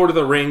said Lord of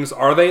the Rings.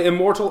 Are they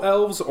immortal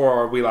elves, or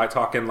are we like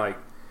talking like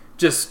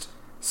just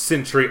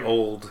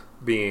century-old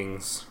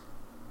beings?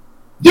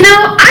 You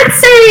know, I'd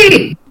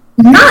say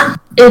not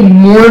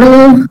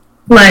immortal,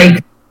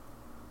 like,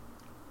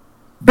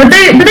 but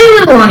they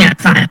live a long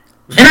ass time.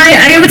 And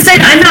I would say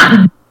I'm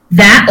not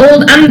that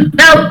old. I'm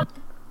about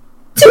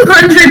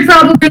 200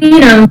 probably, you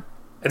know.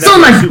 And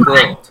still that's my super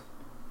prime. old.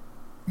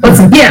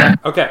 Yeah.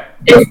 Okay.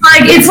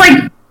 It's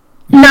like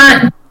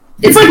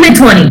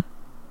mid-20.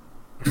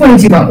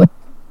 22 probably.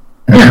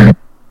 Yeah.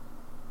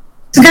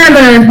 It's kind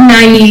of a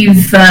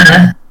naive,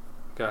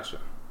 Gotcha.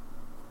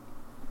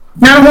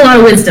 not a whole lot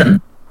of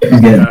wisdom.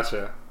 Yeah.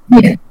 Gotcha.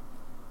 Yeah.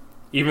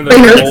 Even though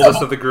you're the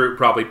oldest of the group,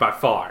 probably by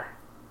far.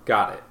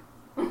 Got it.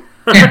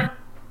 Yeah.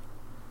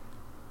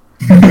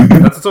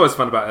 That's what's always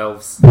fun about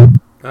elves.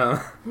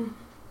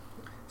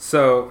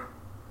 So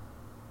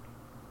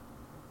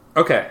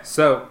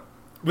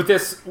with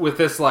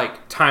this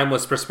like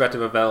timeless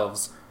perspective of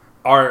elves,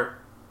 are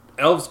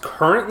elves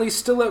currently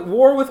still at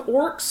war with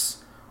orcs,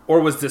 or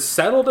was this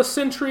settled a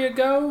century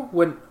ago?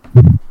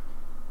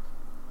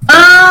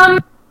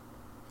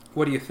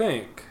 What do you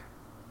think?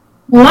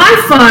 Well, I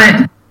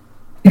fought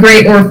the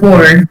Great Orc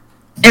War,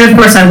 and of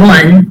course I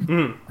won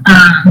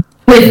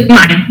with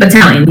my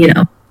battalion, you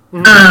know,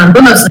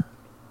 but mostly.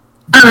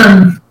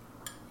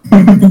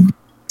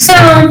 So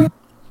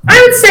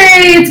I would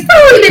say it's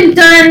probably been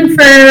done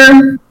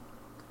for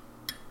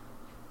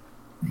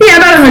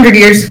about 100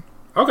 years.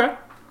 Okay.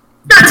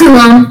 Not too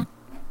long.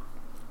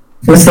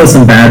 There's still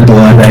some bad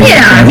blood.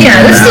 Yeah,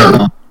 they're still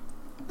a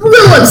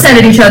little upset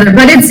at each other,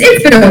 but it's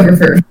been over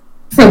for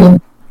a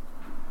little.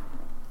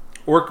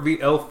 Orc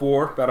v Elf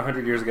War about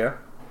 100 years ago.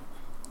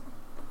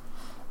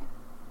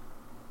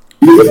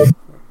 Very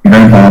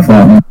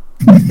powerful.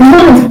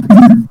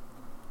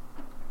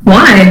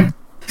 Why?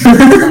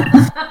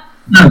 I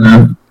don't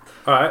know.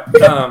 All right.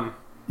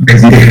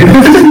 Crazy.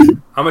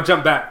 I'm gonna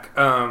jump back.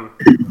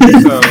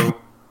 So,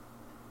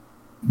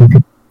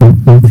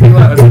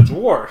 Tila, as a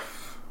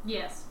dwarf,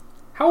 Yes.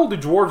 how old do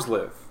dwarves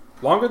live?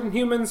 Longer than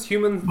humans?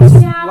 Humans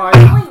Yeah, life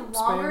probably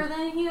longer span?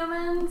 than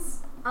humans.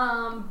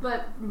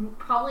 But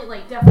probably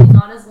like definitely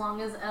not as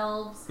long as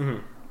elves.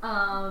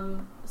 Mhm.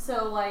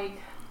 So like,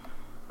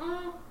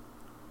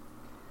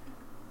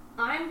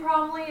 I'm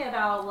probably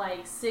about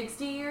like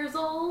 60 years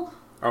old,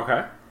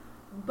 Okay.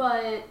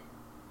 but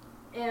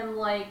am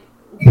like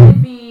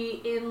would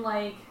be in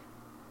like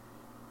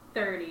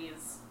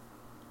 30s.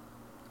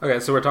 Okay,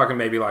 so we're talking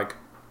maybe like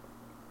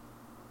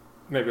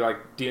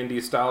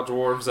D&D style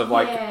dwarves of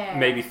like Yeah.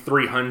 maybe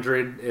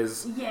 300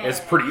 is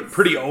Yes.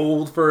 pretty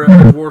old for a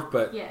dwarf,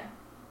 but Yeah.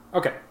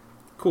 okay,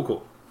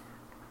 cool.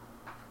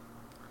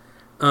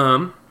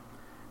 And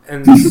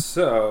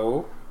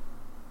so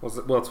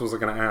what else was I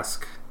gonna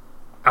ask?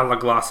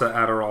 Alaglassa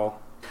Adderall.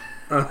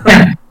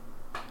 Yeah.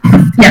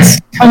 Yes.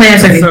 Only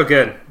answer. It's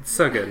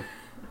so good.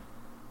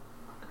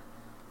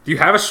 Do you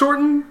have a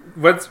shortened?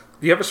 Do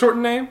you have a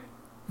shortened name?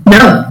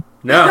 No.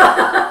 No.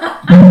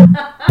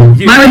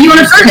 Why would you want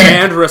to shorten it?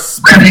 And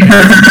respect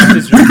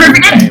is your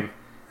name.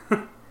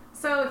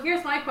 So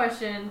here's my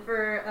question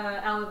for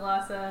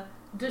Alaglassa.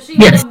 Does she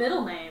Yes. have a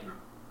middle name?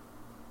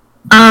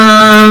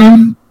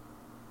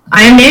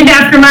 I am named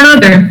after my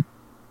mother,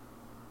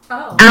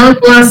 Oh.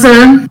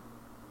 Alaglassa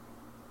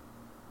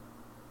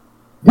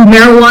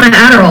Marijuana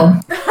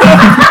Adderall.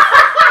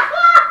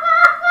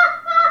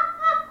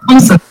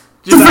 Awesome.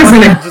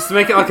 Just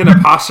make it like an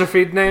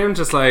apostrophe name,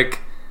 just like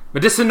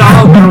medicinal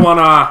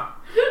marijuana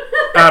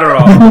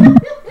Adderall.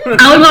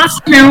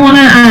 Alaglassa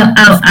Marijuana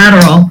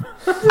Adderall.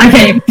 I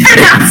can't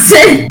pronounce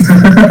it.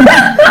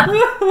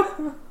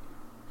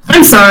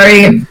 I'm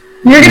sorry.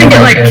 You're gonna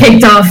get like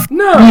kicked off.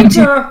 No,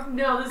 YouTube.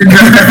 No,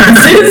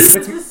 It's-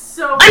 this is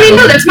so. I mean,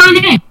 no, that's my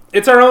name.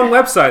 it's our own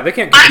website. They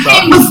can't I kick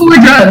came us off. before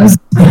drugs.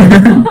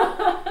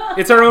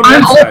 It's our own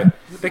I'm website.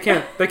 They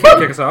can't kick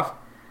us off.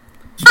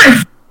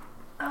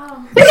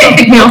 They can't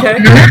kick me off. Okay.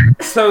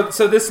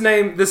 So this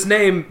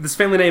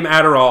family name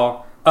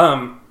Adderall,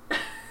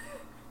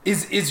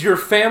 is your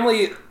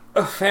family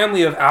a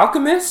family of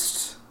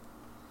alchemists?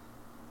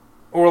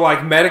 Or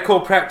like medical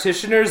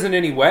practitioners in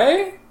any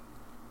way?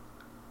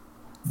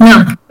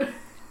 No.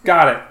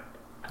 Got it.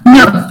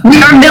 No.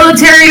 We are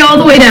military all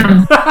the way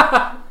down.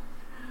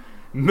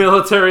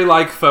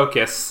 Military-like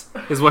focus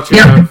is what you're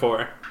Yep. known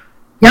for.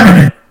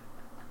 Yep.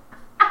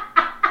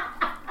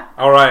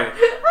 All right.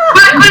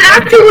 But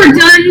after we're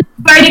done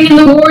fighting in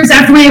the wars,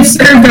 after we have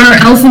served our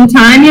elfin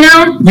time, you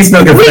know? You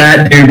smoke a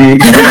fat doobie.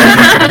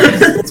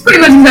 That's pretty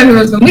much exactly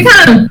what's going on. We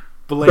kind of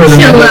Blaze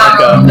Chill it out.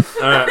 up.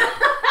 All right.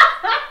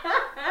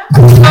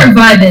 start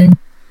vibing.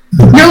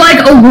 You're like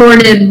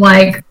awarded,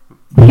 like,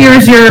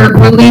 here's your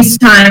release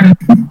time.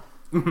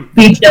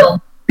 Be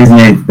chill. His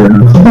name's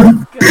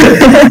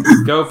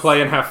Go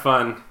play and have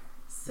fun.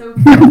 So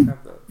Pretty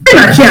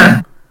much,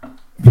 yeah.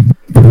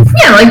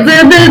 Yeah, like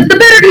the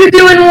better you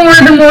do in war,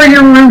 the more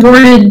you're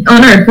rewarded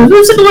on Earth. Because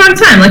we've spent a long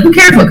time. Like, who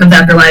cares what comes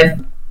after life?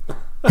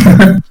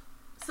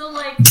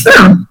 like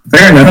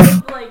Fair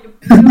enough. like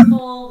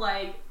beautiful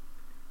like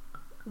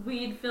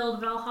weed-filled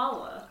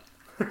Valhalla.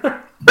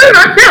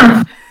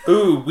 Yeah.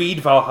 Ooh, weed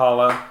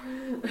Valhalla.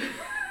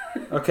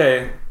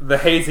 Okay, the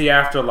hazy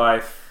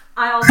afterlife.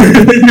 I also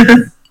believe in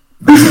this.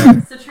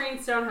 Citrine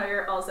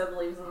Stonehugger also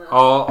believes in this.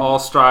 All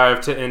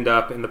strive to end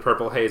up in the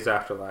purple haze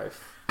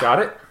afterlife. Got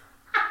it?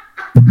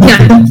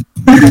 Yeah.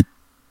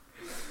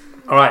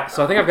 All right,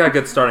 so I think I've got a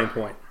good starting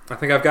point. I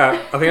think I've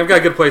got a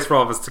good place for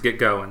all of us to get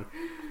going.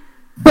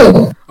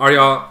 Cool. Are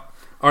y'all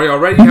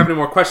ready? Do you have any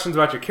more questions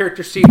about your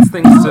character sheets?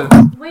 Things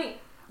to. Wait.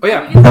 Oh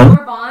yeah. Can we get some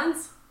more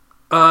bonds?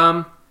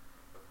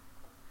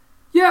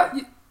 Yeah.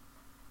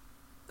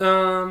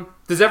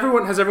 Has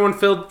everyone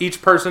filled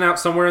each person out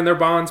somewhere in their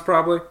bonds?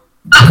 Probably.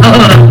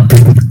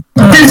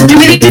 Do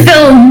we need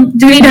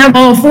to have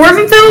all 4 of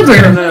them filled?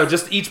 Or? No.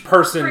 Just each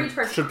person, For each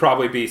person. should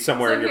probably be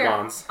somewhere So in your here,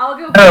 bonds. I'll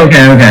go Oh, first.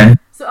 okay.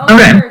 So I'll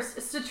Okay. go first.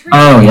 Citrine,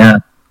 Oh, yeah.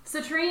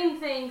 Citrine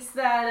thinks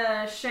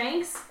that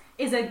Shanks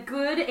is a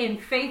good and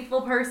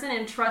faithful person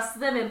and trusts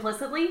them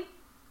implicitly.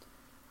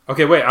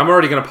 Okay, wait. I'm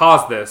already gonna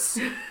pause this.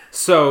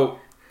 So,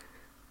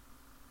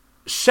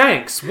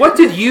 Shanks, what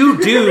did you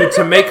do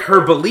to make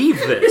her believe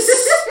this?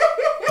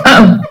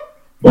 Uh-oh.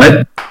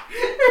 What?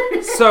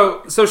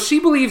 So she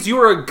believes you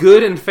are a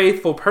good and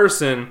faithful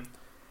person.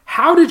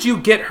 How did you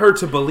get her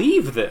to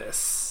believe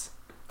this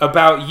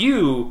about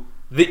you,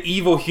 the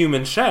evil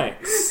human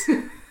Shanks?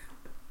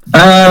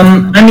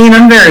 I mean,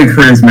 I'm very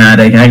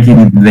charismatic. I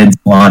can convince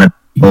a lot of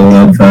people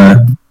of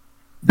that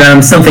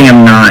I'm something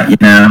I'm not, you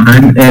know.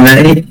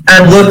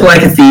 I look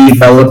like a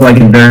thief. I look like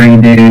a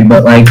dirty dude,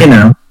 but like, you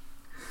know,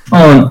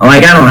 I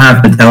don't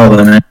have to tell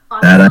them that.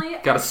 Honestly,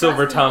 Got a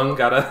silver tongue.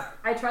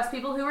 I trust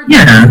people who are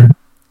Yeah.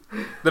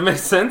 That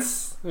makes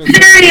sense.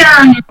 Very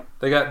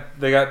They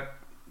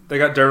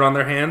got dirt on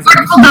their hands.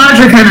 Artful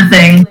Dodger kind of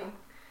thing.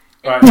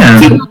 Right.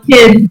 Yeah.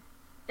 Kid.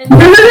 And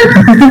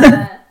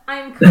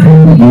I'm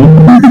currently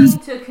working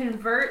to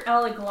convert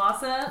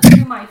Elaglossa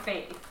to my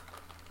faith.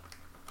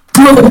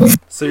 Oh,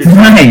 So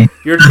Right.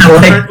 you're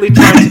currently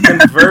trying to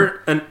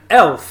convert an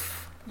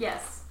elf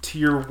Yes. to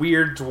your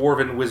weird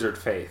dwarven wizard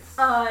faith.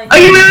 oh,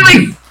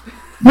 wait.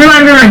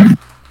 Rewind.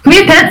 Can we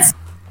have pets?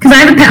 Because I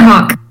have a pet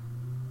hawk.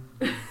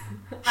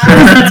 I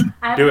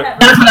have Do a it. pet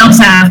That's rock. what elves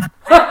have.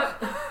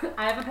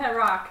 I have a pet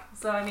rock,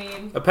 so I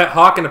mean, A pet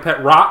hawk and a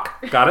pet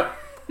rock. Got it.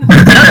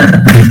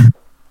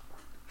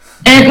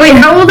 And wait,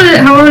 how old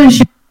is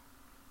she?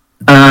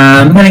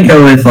 I'm gonna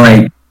go with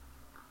like.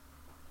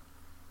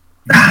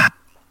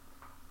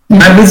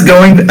 I was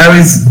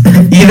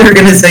either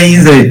gonna say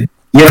he's a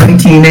young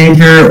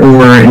teenager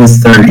or in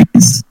his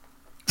 30s.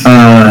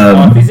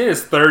 Well, if he's in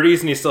his 30s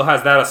and he still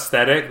has that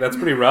aesthetic, that's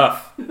pretty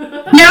rough. Yeah,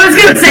 I was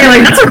gonna say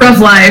like that's a rough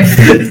life.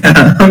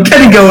 I'm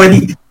gonna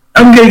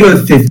go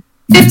with 50.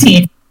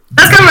 15.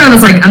 That's kind of around. I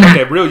was like, I'm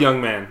Okay, real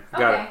young man.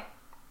 Got okay. it.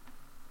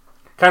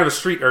 Kind of a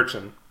street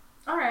urchin.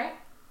 All right.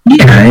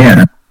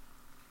 Yeah.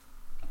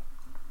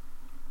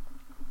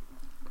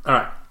 All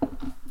right.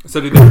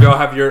 So do y'all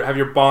have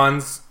your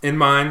bonds in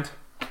mind?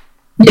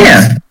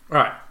 Yeah. All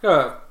right.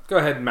 Go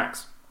ahead,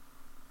 Max.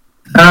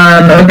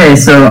 Okay,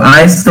 so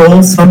I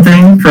stole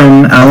something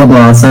from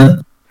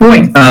Alablasa.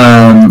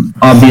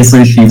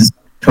 Obviously she's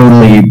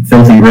totally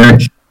filthy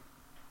rich.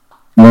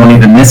 Won't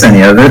even miss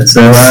any of it,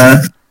 so,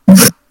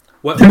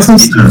 What There's some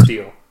did you stuff.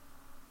 steal?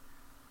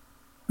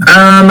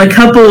 a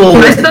couple,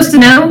 Am I supposed to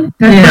know?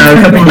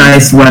 a couple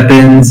nice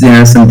weapons,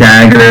 some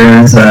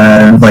daggers,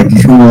 like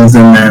tools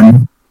in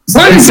them.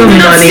 Why did you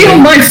not steal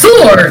my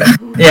sword?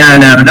 Yeah,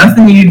 no,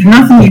 nothing you'd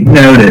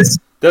notice.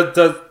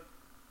 Does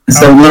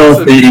It's a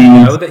little do you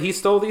thing. know that he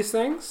stole these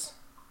things?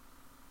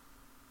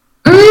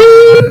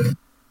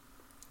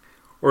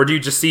 Or do you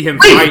just see him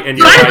Wait, fight and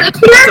you're do I like, live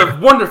here? that's a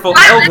wonderful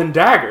elven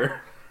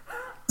dagger?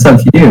 It's up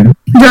to you.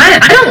 I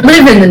don't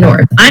live in the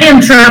north. I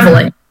am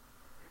traveling.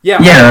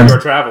 Yeah, Yeah. you're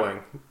traveling.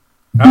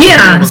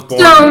 Yeah, Was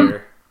born so-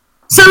 here.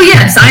 So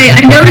yes, I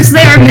noticed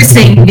they are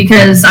missing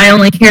because I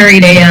only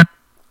carried the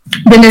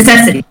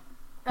necessity.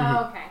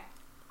 Oh, okay.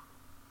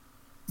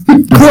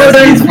 Quote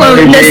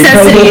unquote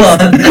necessities.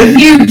 A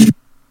huge,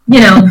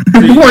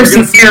 horse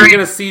You're and carry.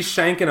 gonna see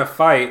Shank in a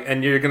fight,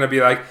 and you're gonna be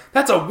like,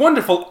 "That's a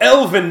wonderful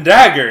elven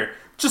dagger,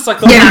 just like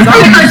the Yeah, ones I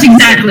pretty used much to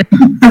exactly.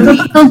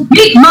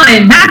 Complete my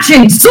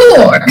matching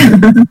sword.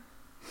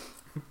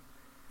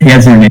 He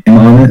has your name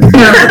on it.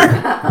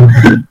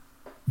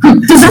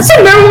 Does that say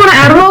marijuana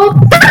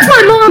Adderall? That's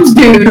my mom's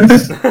dude.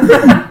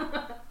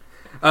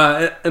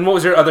 And what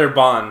was your other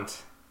bond?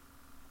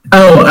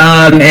 Oh,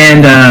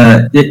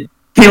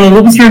 Caleb,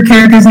 what was your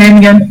character's name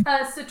again?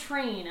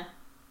 Citrine.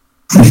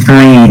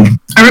 Green.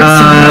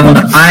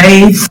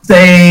 I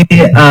say,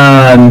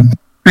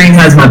 Green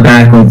has my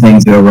back when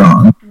things go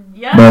wrong.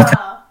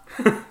 Yeah.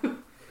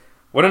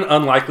 What an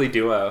unlikely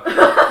duo.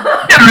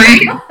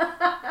 Right?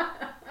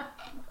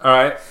 All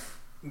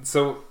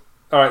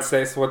right,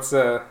 Stace, what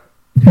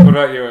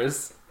about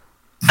yours?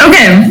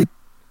 Okay.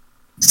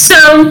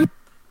 So,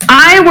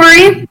 I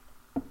worry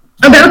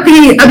about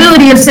the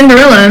ability of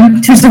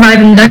Cinderella to survive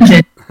in the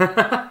dungeon.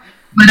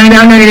 But I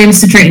now know your name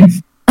is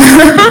Citrine.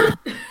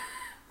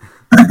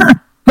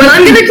 But But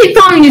I'm gonna keep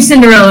calling you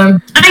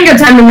Cinderella. I ain't got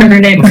time to remember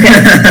your name.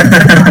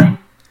 Okay?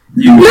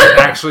 You would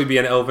actually be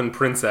an elven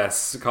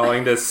princess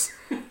calling this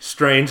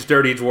strange,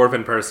 dirty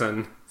dwarven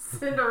person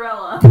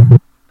Cinderella.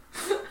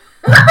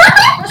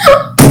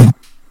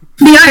 The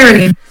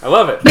irony. I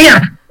love it. But yeah,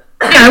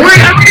 I worry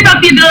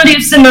about the ability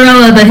of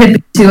Cinderella the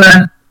hippie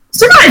to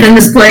survive in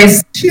this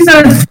place. She's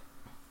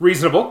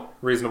Reasonable.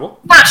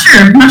 not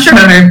sure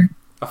about her.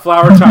 A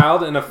flower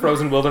child in a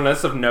frozen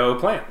wilderness of no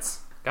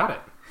plants. Got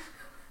it.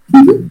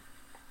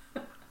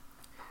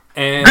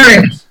 And All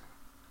right.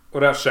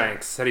 what about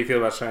Shanks? How do you feel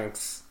about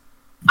Shanks?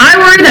 I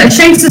worry that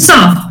Shanks is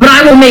soft, but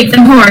I will make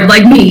them hard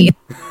like me.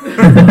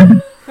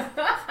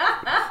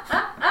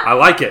 I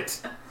like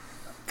it.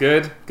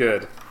 Good.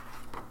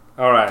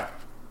 All right.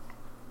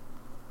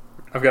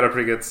 I've got a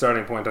pretty good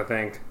starting point, I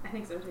think. I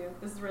think so too.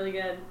 This is really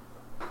good.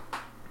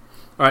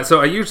 All right,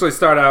 so I usually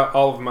start out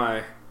all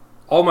my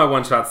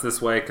one shots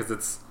this way because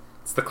it's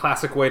the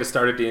classic way to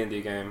start a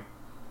D&D game.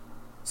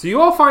 So you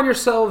all find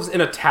yourselves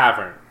in a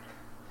tavern,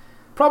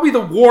 probably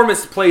the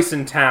warmest place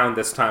in town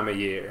this time of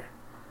year.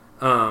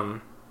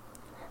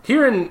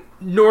 Here in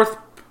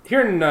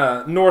Northport,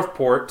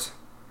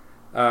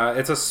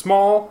 it's a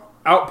small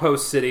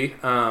outpost city,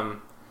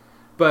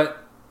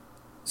 but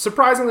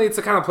surprisingly, it's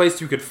the kind of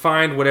place you could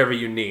find whatever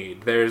you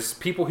need. There's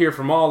people here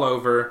from all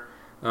over.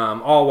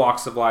 All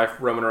walks of life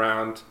roaming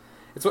around.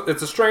 It's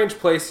a strange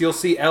place. You'll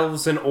see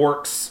elves and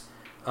orcs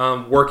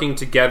working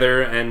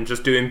together and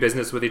just doing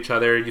business with each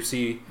other. You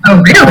see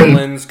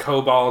goblins,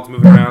 kobolds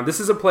moving around. This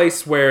is a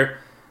place where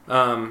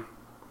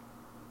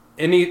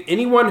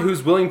anyone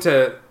who's willing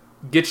to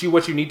get you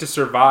what you need to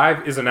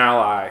survive is an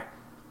ally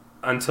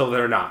until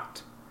they're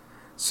not.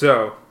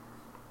 So,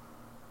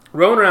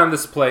 roaming around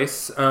this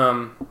place,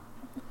 you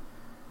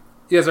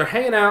guys are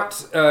hanging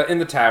out in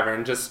the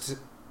tavern, just...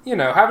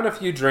 having a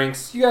few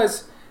drinks. You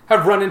guys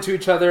have run into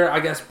each other,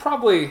 I guess,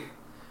 probably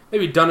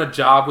maybe done a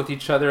job with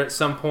each other at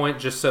some point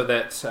just so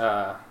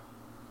that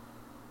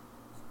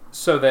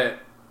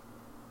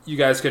you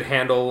guys could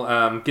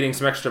handle getting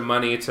some extra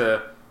money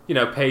to,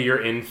 pay your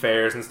inn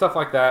fares and stuff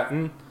like that.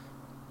 And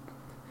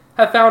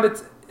have found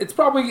it's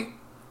probably,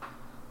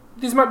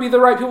 these might be the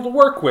right people to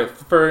work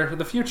with for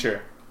the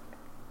future.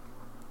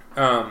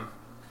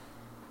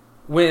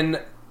 When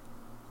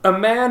a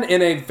man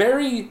in a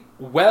very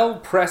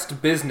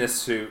well-pressed business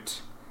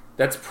suit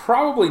that's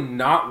probably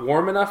not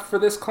warm enough for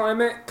this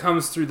climate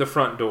comes through the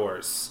front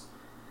doors.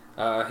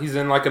 He's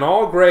in like an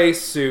all-gray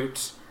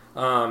suit,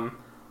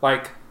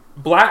 like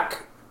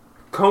black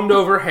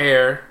combed-over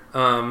hair,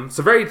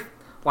 so very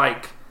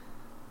like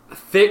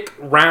thick,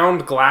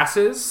 round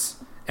glasses,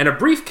 and a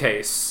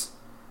briefcase,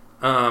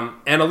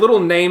 and a little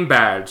name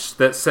badge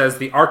that says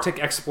the Arctic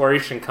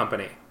Exploration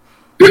Company.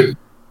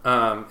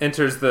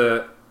 Enters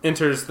the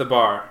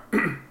bar.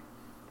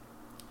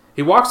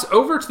 He walks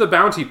over to the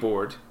bounty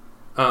board,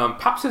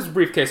 pops his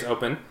briefcase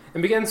open,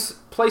 and begins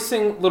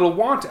placing little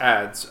want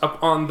ads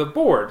up on the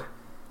board.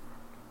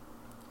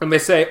 And they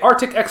say,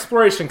 Arctic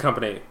Exploration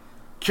Company,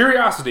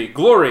 curiosity,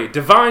 glory,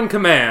 divine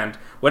command,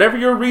 whatever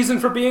your reason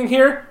for being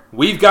here,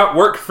 we've got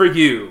work for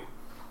you.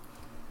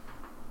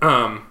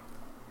 And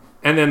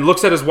then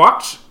looks at his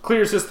watch,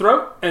 clears his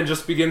throat, and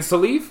just begins to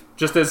leave,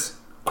 just as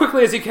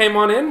quickly as he came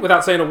on in,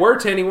 without saying a word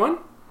to anyone.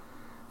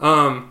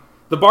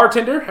 The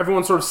bartender,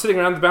 everyone sort of sitting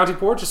around the bounty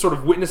board, just sort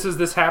of witnesses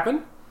this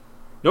happen.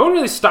 No one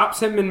really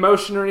stops him in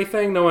motion or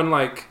anything. No one,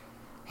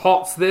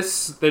 halts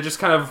this. They just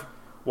kind of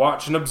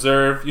watch and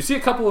observe. You see a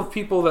couple of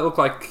people that look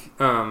like,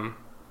 that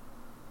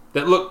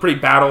look pretty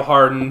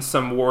battle-hardened,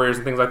 some warriors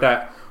and things like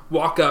that,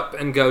 walk up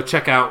and go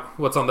check out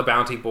what's on the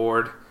bounty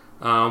board,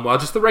 while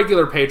just the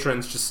regular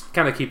patrons just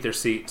kind of keep their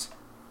seat.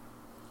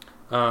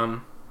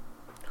 What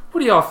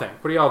do y'all think?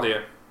 What do y'all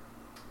do?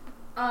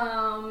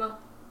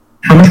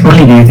 How much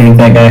money do you think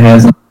that guy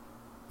has?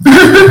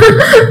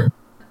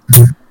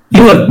 He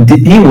looked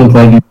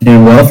like he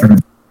did well for him.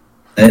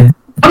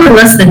 Probably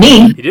less than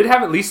me. He did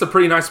have at least a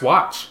pretty nice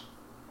watch.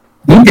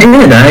 He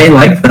did. I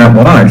liked that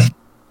watch.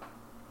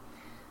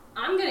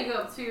 I'm gonna go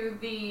up to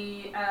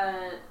the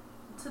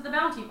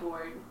bounty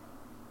board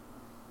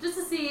just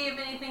to see if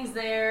anything's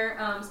there,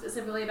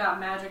 specifically about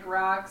magic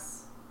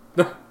rocks.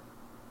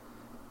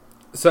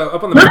 So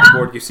up on the bounty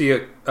board, you see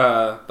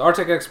the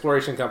Arctic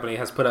Exploration Company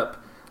has put up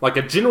like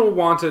a general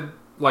want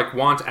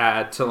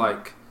ad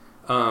to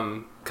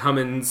come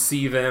and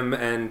see them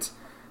and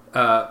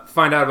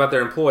find out about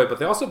their employee, but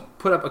they also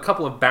put up a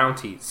couple of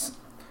bounties.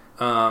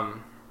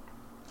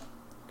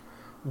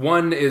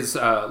 One is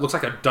looks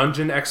like a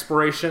dungeon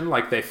exploration,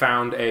 like they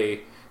found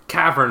a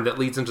cavern that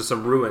leads into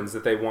some ruins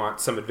that they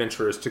want some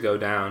adventurers to go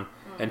down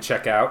and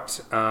check out.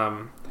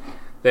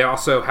 They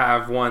also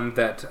have one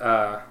that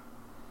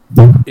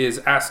is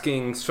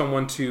asking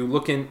someone to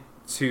look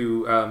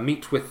into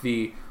meet with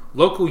the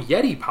local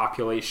Yeti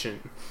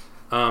population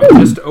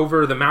just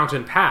over the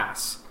mountain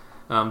pass.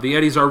 The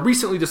Yetis are a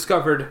recently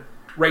discovered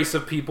race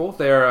of people.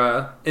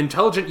 They're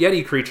intelligent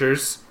Yeti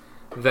creatures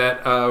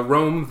that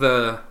roam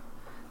the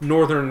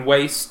northern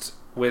waste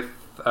with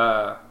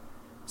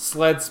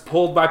sleds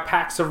pulled by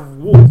packs of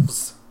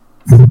wolves.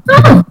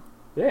 Oh,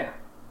 Yeah.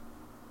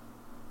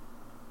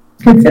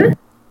 good for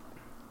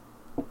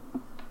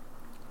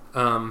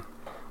that.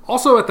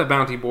 Also at the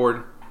bounty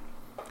board,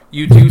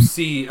 you do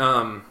see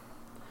a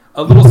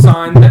little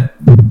sign that,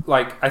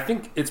 like, I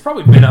think it's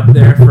probably been up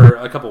there for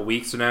a couple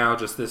weeks now.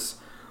 Just this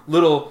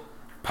little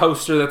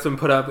poster that's been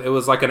put up. It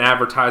was like an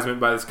advertisement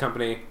by this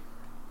company,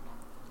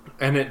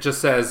 and it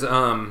just says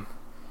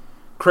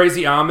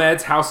Crazy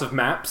Ahmed's House of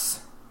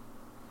Maps.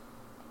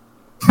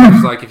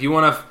 It's like, if you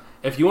want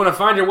to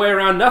find your way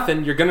around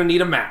nothing, you're gonna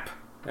need a map.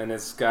 And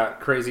it's got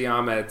Crazy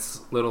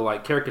Ahmed's little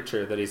like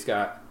caricature that he's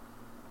got.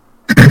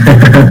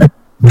 Good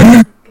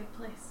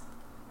place.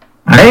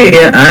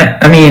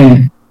 I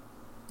mean,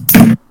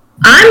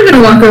 I'm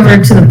gonna walk over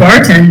to the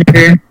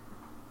bartender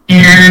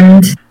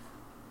and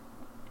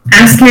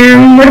ask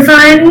him where to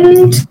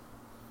find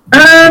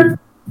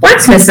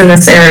blacksmiths in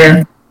this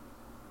area.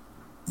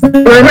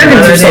 Where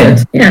weapons are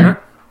sold. Yeah.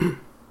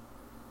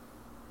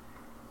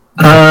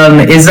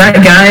 is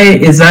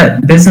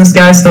that business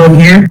guy still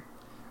here?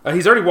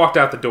 He's already walked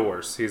out the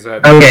doors. He's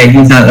at. Okay,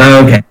 he's not.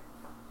 Oh, okay.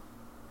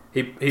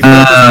 He put his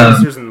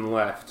posters and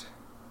left.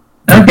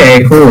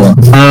 Okay, cool.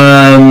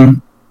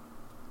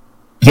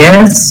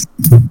 Yes.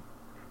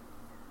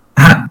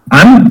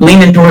 I'm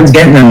leaning towards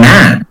getting a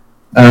map.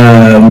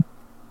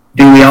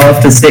 Do we all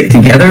have to stick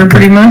together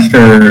pretty much,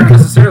 or? Not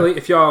necessarily.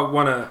 If y'all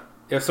wanna,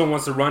 if someone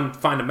wants to run,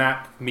 find a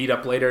map, meet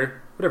up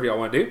later, whatever y'all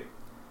want to do.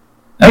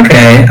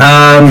 Okay.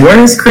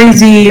 Where's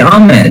Crazy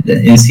Ahmed?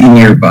 Is he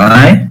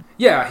nearby?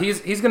 Yeah,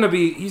 he's gonna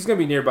be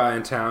nearby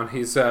in town.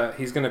 He's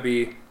gonna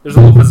be. There's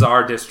a little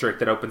bazaar district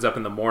that opens up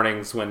in the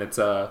mornings when it's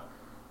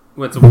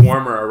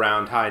warmer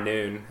around high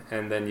noon,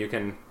 and then you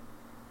can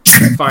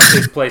find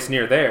his place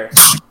near there.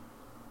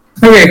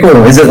 Okay,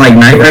 cool. Is it like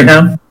night right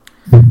now?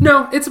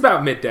 No, it's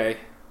about midday.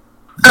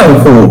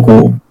 Oh,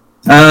 cool.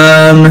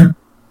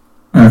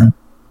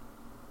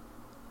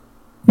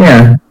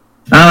 Yeah.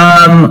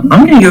 I'm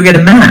gonna go get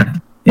a map.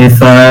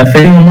 If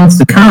anyone wants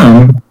to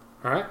come,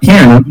 All right.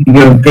 yeah, we can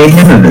go pay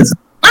him a visit.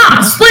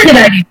 Ah, splendid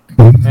idea.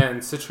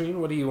 And Citrine,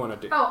 what do you want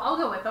to do? Oh, I'll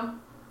go with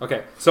them.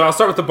 Okay, so I'll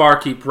start with the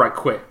barkeep right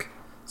quick.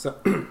 So,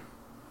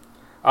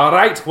 all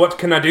right, what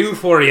can I do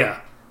for you?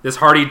 This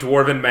hardy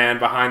dwarven man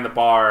behind the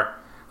bar,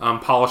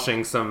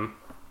 polishing some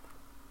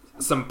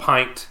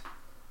pint,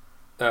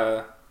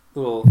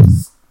 little,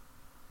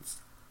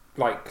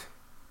 like,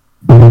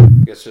 I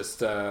guess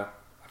just I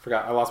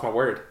forgot, I lost my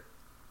word.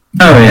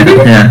 Oh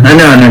yeah. I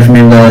know what you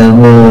mean.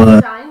 Little,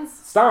 Steins?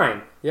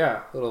 Stein,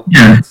 yeah, little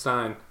Yeah.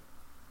 Stein.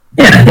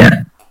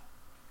 yeah.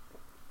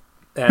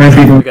 And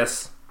I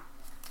guess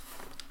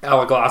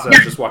Alaglaza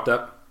just walked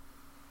up.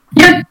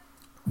 Yep.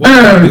 What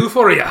can I do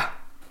for you?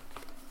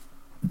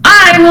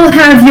 I will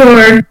have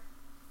your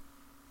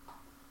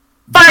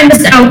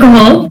finest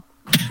alcohol,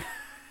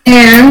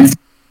 and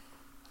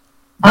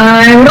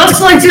I would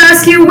also like to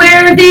ask you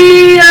where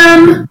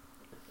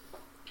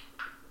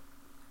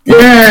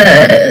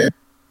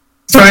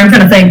sorry, I'm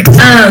trying to think.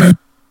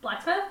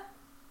 Blacksmith?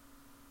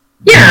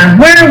 Yeah,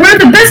 where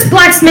the best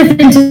blacksmith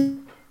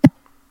in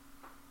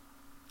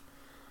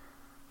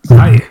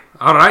Hi.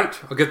 All right,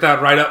 I'll get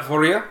that right up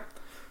for you.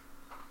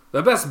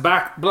 The best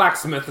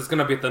blacksmith is going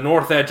to be at the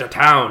north edge of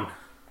town.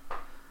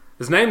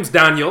 His name's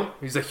Daniel.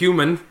 He's a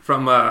human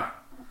from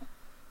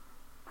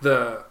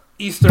the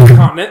eastern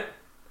continent.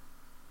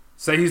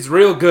 Say he's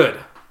real good.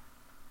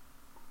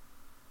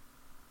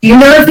 Do you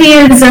know if he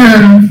is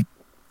an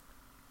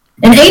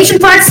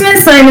ancient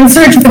blacksmith? I'm in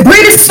search of the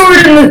greatest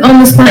sword on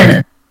this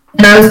planet,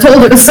 and I was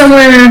told it was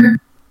somewhere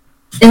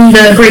in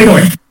the Great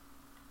North.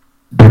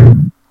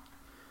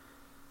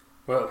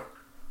 Well,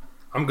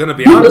 I'm going to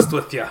be honest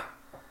with you.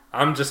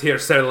 I'm just here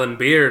selling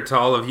beer to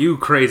all of you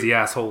crazy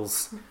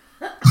assholes.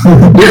 But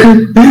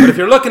if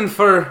you're looking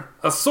for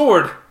a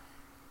sword,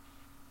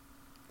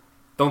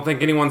 don't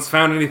think anyone's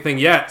found anything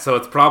yet, so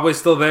it's probably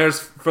still theirs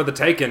for the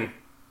taking.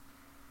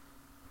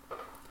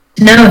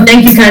 No,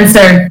 thank you, kind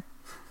sir.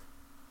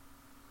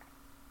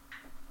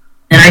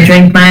 And I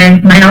drink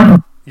my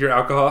alcohol. Your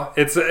alcohol?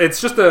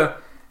 It's just a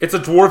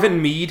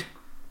dwarven mead.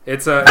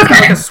 It's got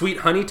like a sweet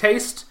honey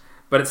taste,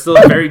 but it's still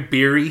very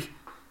beery.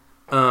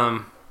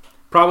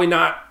 Probably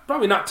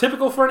not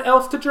typical for an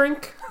elf to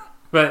drink,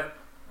 but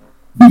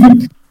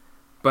you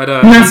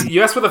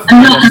asked for the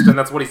finest, and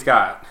that's what he's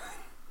got.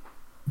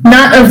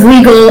 Not of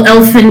legal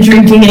elfin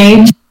drinking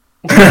age,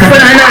 but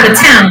I'm out of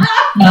town.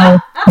 No.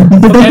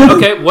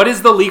 Okay, what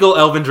is the legal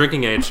elven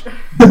drinking age?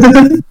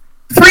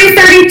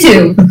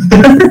 332.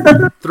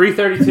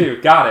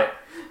 332. Got it.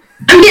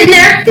 I'm getting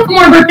there. Couple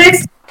more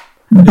birthdays.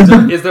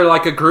 Is there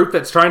like a group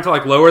that's trying to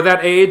like lower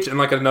that age, and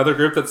like another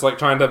group that's like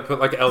trying to put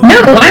like elven?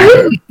 No, I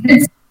wouldn't.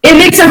 It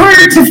makes it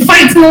harder to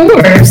fight some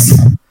wars.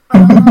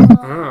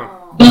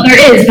 Oh. Well,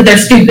 there is, but they're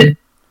stupid.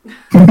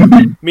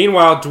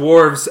 Meanwhile,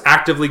 dwarves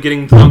actively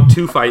getting drunk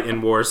to fight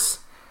in wars.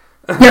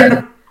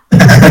 Yep.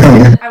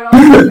 I would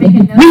also make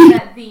a note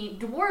that the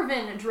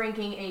dwarven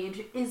drinking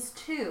age is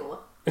 2.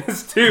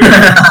 It's 2.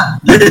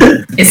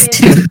 It's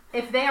 2.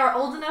 If they are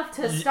old enough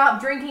enough to stop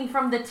drinking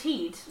from the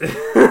teat,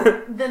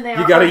 then they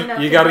are You old enough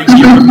to gotta drink. eat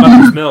your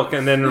mother's milk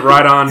and then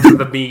right on to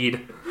the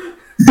mead.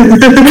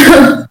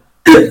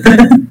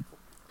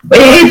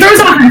 It throws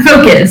off my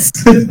focus.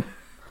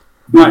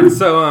 Alright,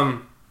 so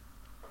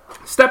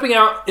stepping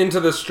out into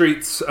the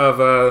streets of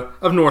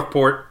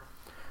Northport,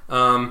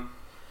 the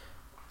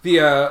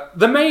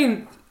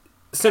main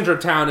center of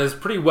town is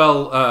pretty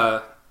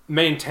well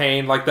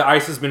maintained. Like, the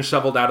ice has been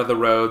shoveled out of the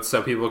road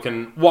so people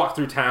can walk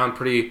through town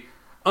pretty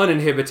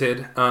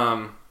uninhibited.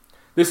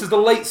 This is the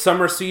late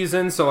summer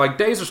season, so like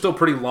days are still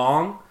pretty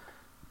long.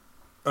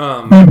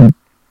 But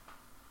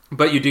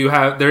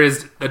there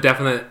is a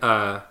definite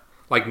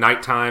like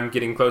nighttime,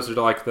 getting closer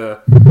to like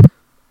the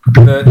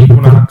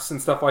equinox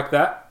and stuff like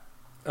that.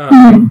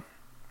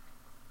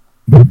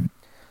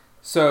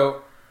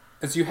 So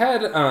as you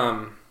head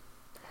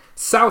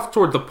south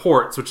toward the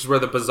ports, which is where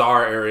the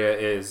bazaar area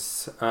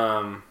is,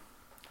 walking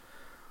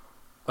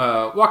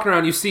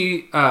around, you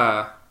see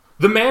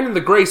the man in the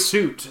gray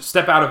suit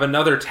step out of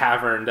another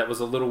tavern that was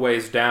a little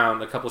ways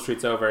down, a couple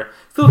streets over,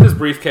 filled his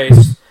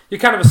briefcase. You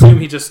kind of assume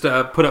he just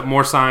put up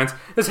more signs.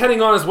 Is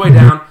heading on his way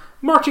down,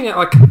 marching at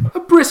like a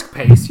brisk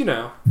pace,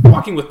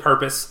 walking with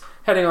purpose,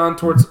 heading on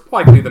towards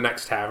likely the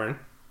next tavern.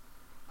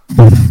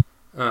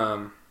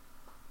 Y'all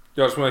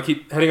just want to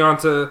keep heading on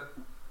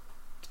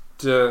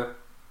to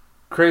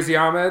Crazy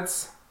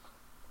Ahmed's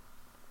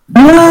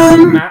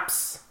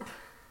maps?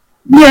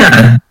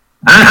 Yeah.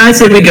 I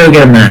say we go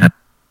get a map.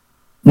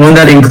 One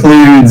that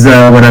includes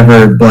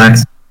whatever black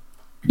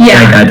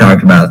guy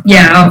talked about.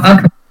 Yeah,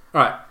 I'll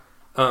Alright.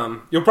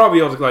 You'll probably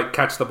be able to like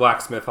catch the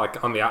blacksmith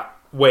like on the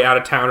way out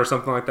of town or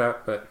something like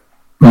that, but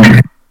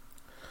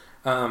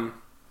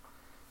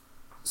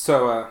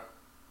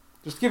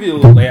just to give you a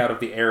little layout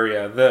of the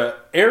area. The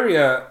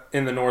area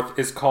in the north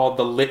is called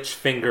the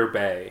Litchfinger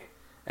Bay,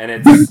 and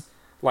it's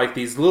like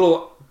these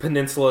little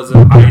peninsulas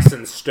of ice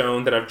and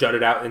stone that have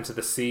jutted out into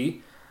the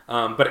sea.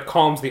 But it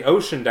calms the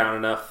ocean down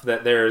enough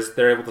that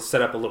they're able to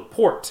set up a little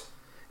port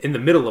in the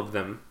middle of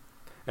them,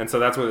 and so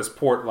that's where this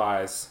port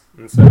lies.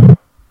 And so,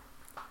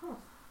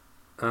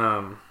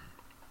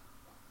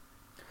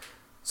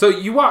 so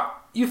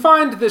you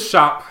find this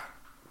shop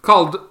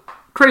called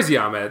Crazy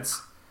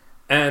Ahmed's,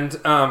 and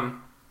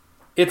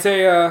it's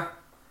in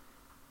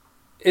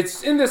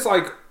this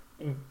like,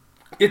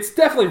 it's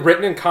definitely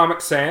written in Comic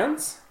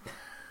Sans.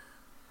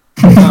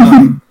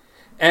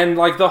 And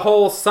like the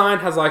whole sign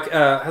has like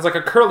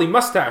a curly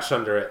mustache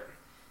under it.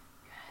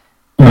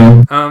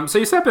 So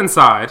you step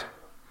inside.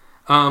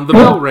 The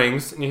bell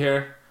rings and you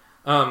hear,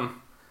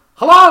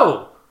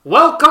 "Hello,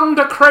 welcome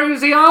to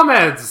Crazy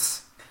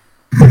Ahmed's.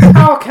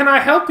 How can I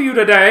help you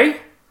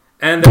today?"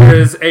 And there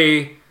is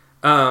a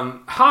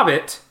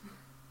hobbit,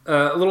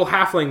 a little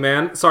halfling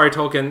man. Sorry,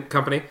 Tolkien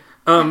Company.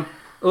 A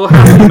little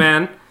halfling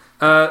man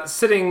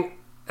sitting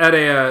at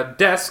a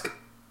desk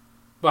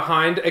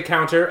behind a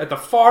counter at the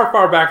far,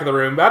 far back of the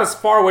room, about as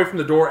far away from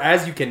the door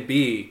as you can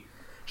be,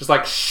 just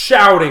like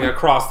shouting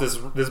across this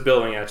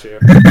building at you.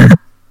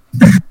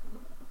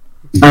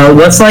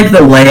 What's like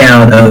the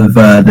layout of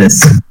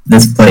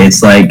this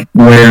place? Like,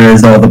 where are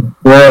all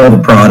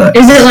the products?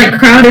 Is it like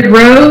crowded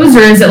rows,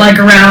 or is it like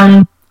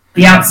around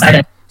the outside of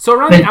it? So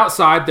around the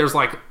outside, there's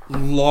like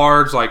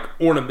large like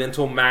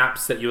ornamental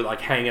maps that you would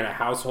like hang in a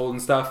household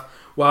and stuff,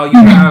 while you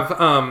have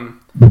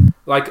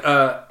like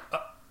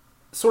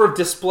sort of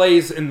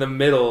displays in the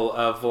middle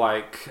of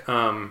like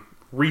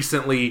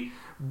recently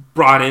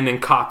brought in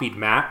and copied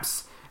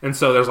maps. And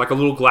so there's like a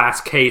little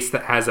glass case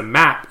that has a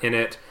map in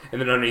it,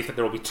 and then underneath it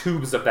there will be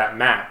tubes of that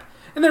map.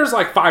 And there's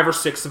like 5 or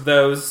 6 of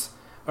those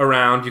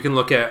around. You can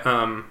look at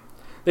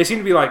they seem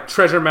to be like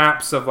treasure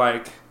maps of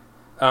like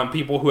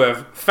people who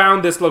have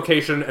found this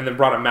location and then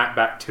brought a map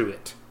back to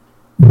it.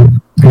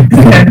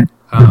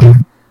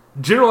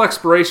 General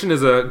exploration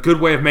is a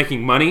good way of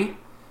making money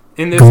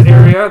in this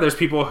area. There's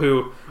people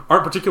who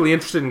aren't particularly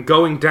interested in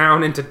going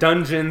down into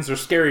dungeons or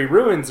scary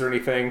ruins or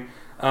anything,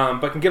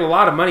 but can get a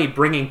lot of money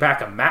bringing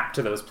back a map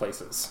to those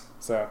places.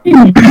 So,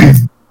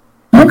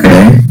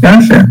 okay,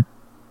 gotcha.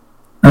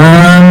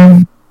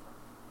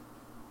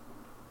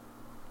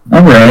 All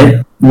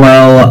right.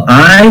 Well,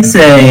 I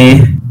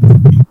say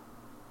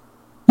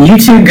you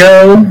two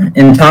go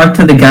and talk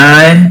to the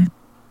guy,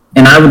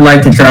 and I would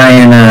like to try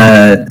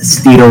and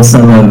steal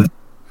some of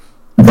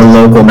the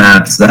local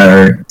maps that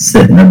are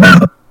sitting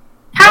about.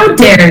 How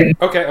dare you?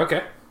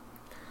 Okay.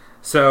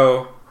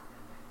 So,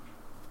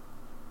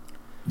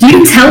 Do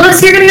you tell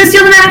us you're gonna go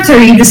steal the maps, or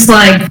are you just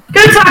like,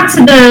 go talk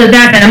to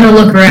that guy, I'm gonna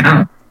look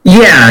around?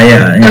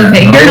 Yeah.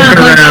 Okay, you're not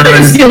like, I'm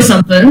gonna steal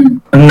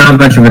something. I'm not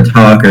much of a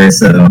talker,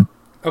 so...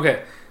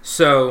 okay.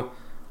 So,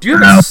 do you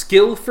have a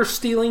skill for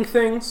stealing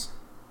things?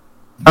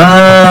 Do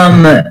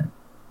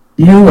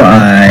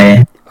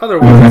I?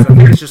 Otherwise, I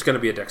think it's just going to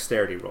be a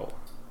dexterity roll.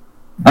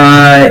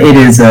 It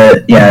is.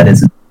 Or,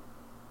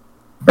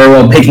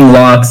 well, picking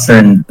locks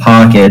and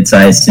pockets,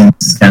 I assume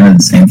is kind of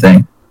the same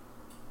thing.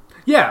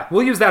 Yeah,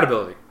 we'll use that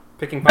ability.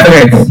 Picking pockets.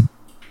 Okay,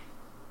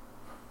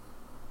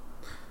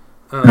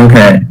 cool.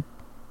 Okay.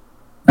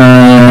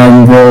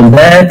 Roll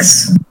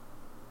Dex.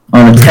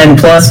 On a 10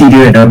 plus, you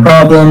do it no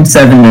problem.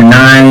 7 to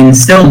 9,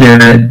 still do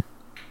it.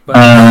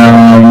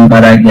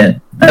 But I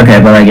get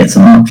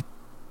some options.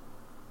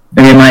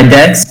 Okay, my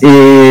dex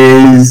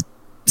is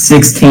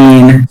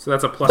 16. So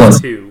that's a plus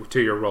 2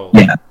 to your roll.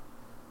 Yeah.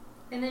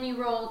 And then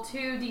you roll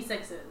 2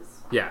 d6s.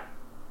 Yeah.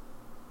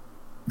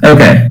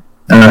 Okay.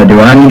 Do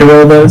I need to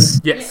roll those?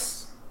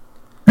 Yes.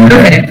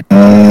 Okay.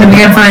 Then we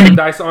gotta find it.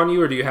 Dice on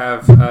you, or do you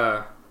have?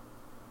 No,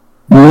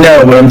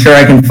 but I'm sure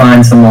I can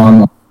find some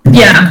online.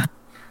 Yeah.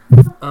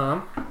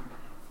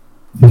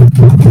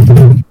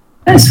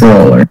 Nice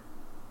roller.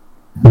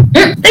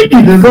 Thank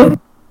you,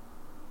 Google.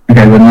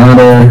 Okay, but not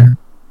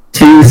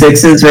 2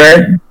 6s,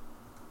 right?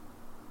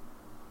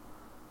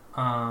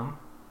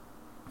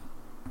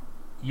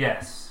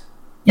 Yes.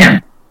 Yeah.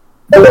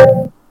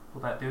 Will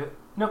that do it?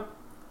 Nope.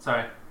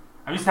 Sorry.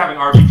 I'm just having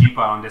RPG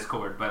Pod on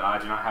Discord, but I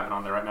do not have it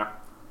on there right now.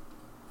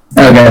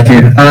 Oh, got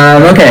you.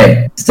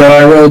 Okay, so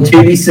I rolled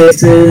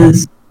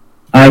 2d6s.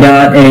 I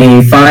got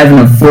a 5 and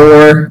a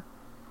 4.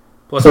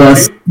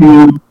 Plus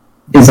 2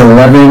 is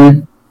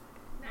 11.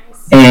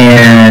 Nice.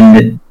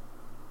 And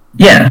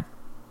yeah.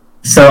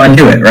 So I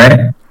do it,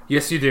 right?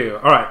 Yes, you do.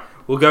 All right.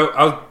 We'll go.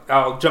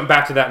 I'll jump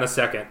back to that in a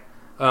second.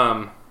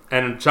 And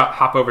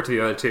hop over to the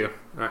other two.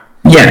 All right.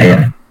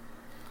 Yeah.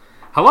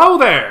 Hello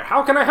there.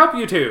 How can I help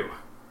you two?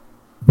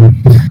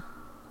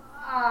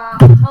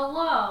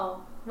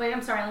 Hello. Wait,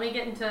 I'm sorry. Let me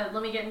get into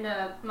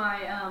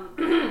my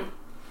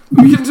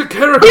We get into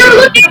character.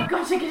 I've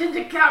got to get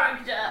into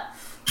character.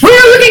 We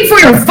are looking for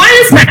your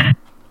finest map.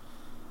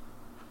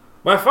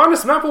 My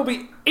finest map will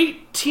be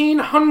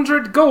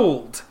 1,800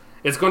 gold.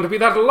 It's going to be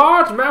that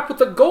large map with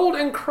the gold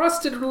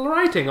encrusted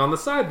writing on the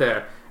side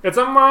there. It's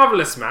a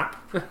marvelous map.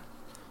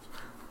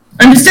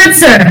 Understood,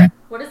 sir.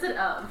 What is it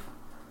of?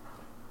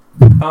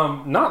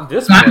 Not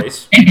this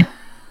place.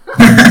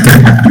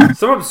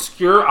 Some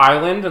obscure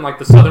island in like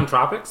the southern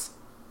tropics.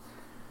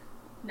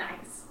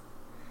 Nice.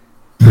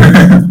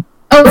 Oh,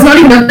 it's not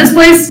even up this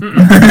place?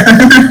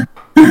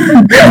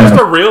 It's just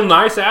a real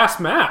nice ass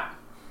map.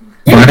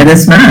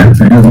 Finest map.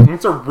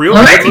 It's a real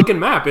All right. good looking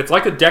map. It's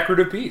like a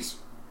decorative piece.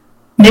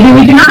 Maybe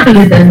we can not do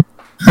it then.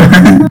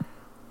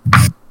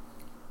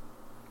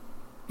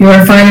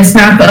 Your finest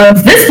map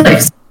of this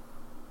place.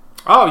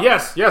 Oh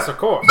yes, of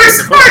course.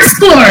 We're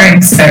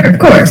exploring, sir, of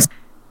course.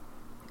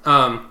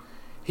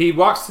 He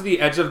walks to the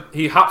edge of.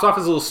 He hops off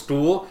his little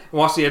stool and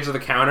walks to the edge of the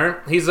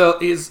counter.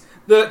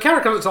 The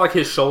counter comes up to like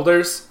his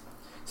shoulders,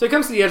 so he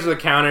comes to the edge of the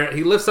counter.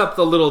 He lifts up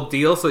the little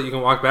deal so that you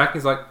can walk back.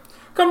 He's like,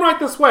 "Come right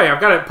this way. I've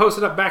got it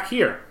posted up back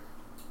here."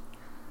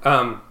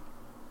 And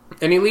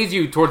he leads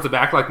you towards the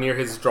back, like near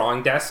his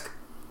drawing desk.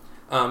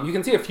 You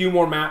can see a few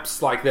more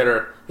maps like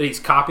that he's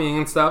copying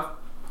and stuff.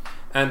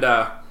 And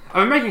I've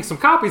been making some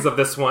copies of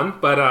this one,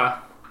 but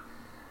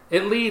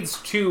it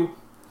leads to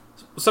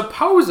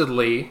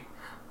supposedly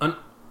an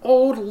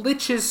old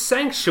lich's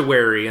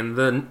sanctuary in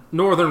the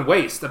northern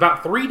waste,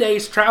 about 3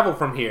 days' travel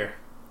from here.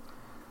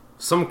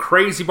 Some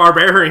crazy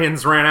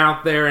barbarians ran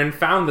out there and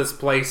found this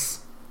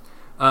place.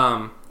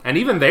 And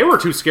even they were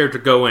too scared to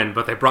go in,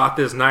 but they brought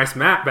this nice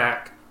map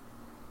back.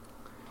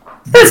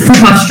 That's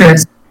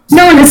preposterous.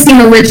 No one has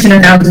seen a lich in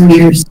 1,000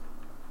 years.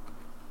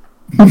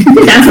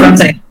 That's what I'm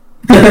saying.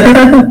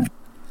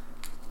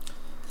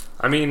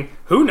 I mean,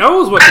 who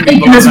knows what I can be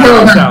think below it's the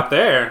well ice done. out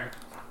there?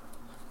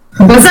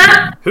 What's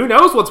that? Who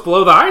knows what's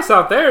below the ice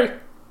out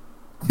there?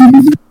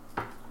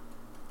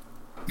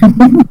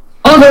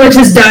 All the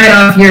liches died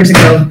off years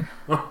ago.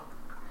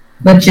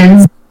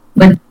 Lichens.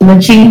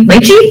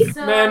 Lychee?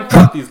 So, Man,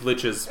 fuck these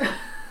liches.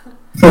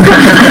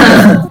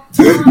 Mohammed,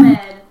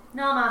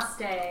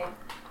 namaste.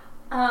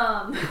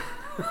 I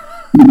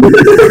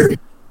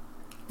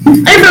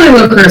really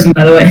love cursing,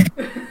 by the way.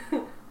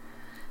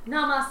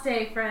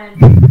 Namaste,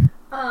 friend.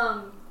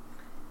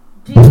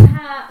 Do you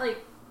have,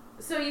 like,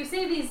 so you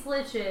say these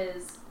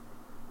liches,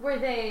 were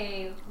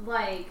they,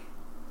 like,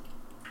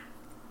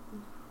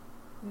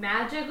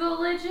 magical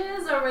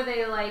liches, or were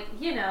they, like,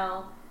 you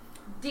know,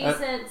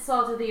 decent,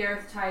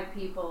 salt-of-the-earth type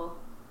people?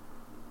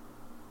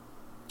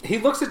 He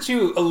looks at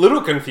you a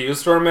little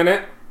confused for a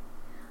minute.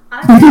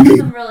 I've had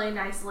some really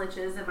nice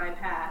liches in my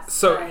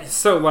past. but-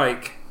 So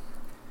like,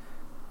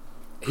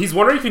 he's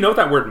wondering if you know what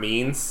that word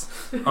means,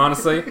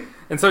 honestly.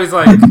 And so he's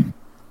like,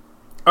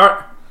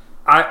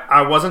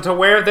 I wasn't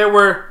aware there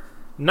were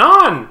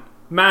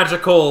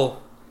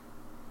non-magical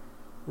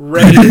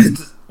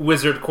raised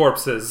wizard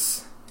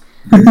corpses.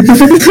 They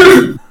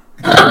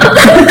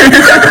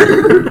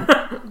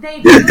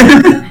do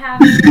end up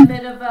having a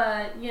bit of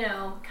a, you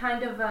know,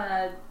 kind of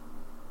a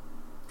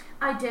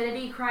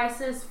identity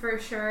crisis for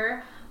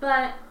sure.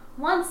 But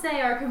once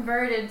they are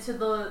converted to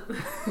the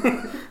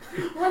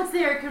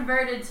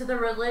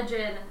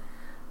religion,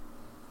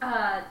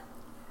 I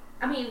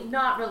mean,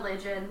 not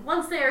religion.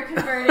 Once they are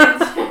converted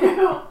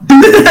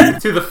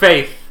To the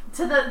faith.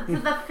 to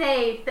the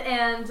faith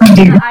and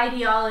the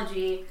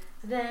ideology,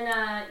 then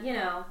you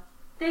know,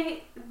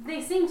 they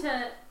seem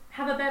to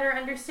have a better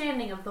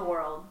understanding of the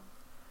world.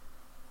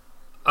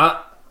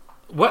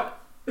 What?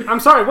 I'm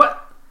sorry,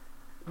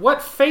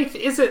 what faith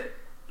is it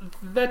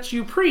that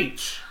you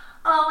preach?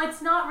 Oh,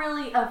 it's not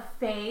really a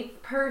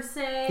faith per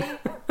se,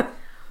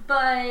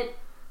 but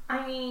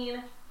I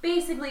mean,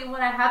 basically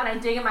what I have, and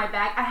I dig in my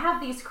bag, I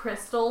have these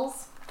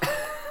crystals,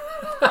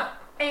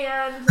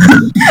 and...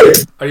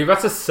 Are you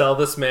about to sell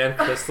this man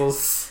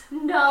crystals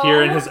No.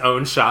 here in his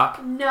own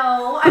shop?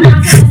 No, I'm not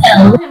going to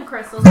sell him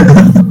crystals. I'm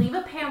going to leave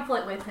a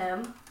pamphlet with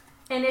him,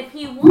 and if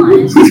he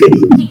wants,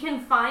 he can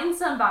find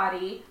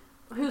somebody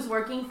who's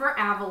working for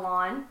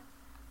Avalon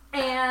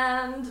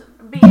and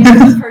be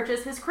able to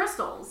purchase his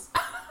crystals.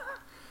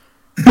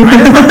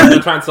 I'm going to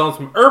try and sell him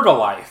some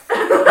Herbalife.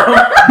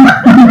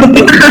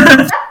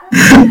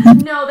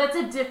 No, that's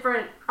a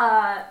different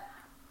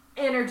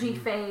energy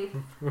faith,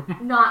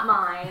 not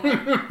mine.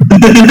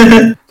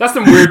 That's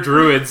some weird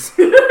druids.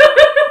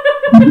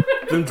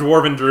 Them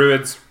dwarven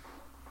druids.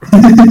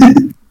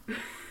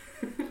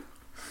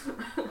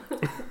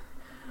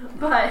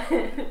 But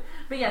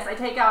yes, I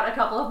take out a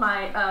couple of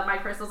my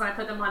crystals and I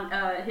put them on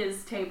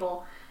his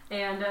table,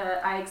 and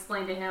I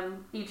explain to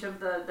him each of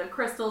the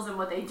crystals and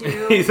what they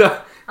do.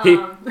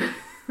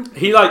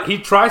 He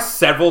tries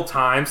several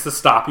times to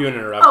stop you and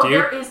interrupt you.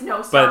 There is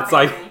no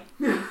stopping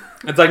but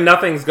it's like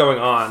nothing's going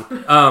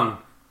on.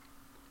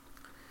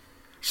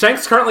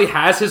 Shanks currently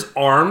has his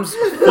arms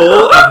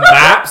full of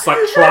maps, like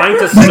trying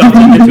to stuff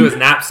them into his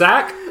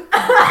knapsack.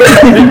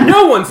 And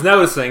no one's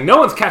noticing. No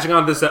one's catching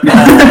on to this at all.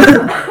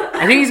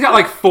 I think he's got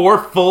like 4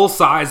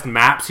 full-sized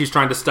maps he's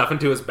trying to stuff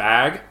into his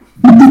bag.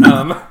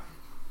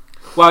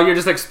 While you're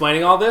just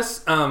explaining all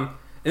this, and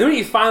then when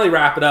you finally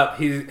wrap it up,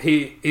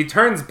 he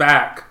turns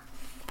back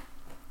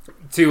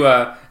to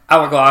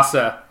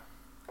Alaglasa,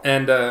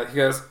 and he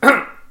goes,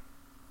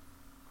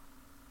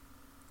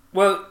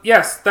 "Well,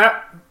 yes,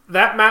 that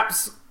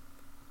map's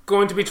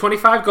going to be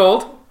 25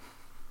 gold.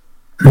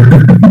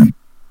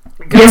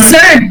 Yes,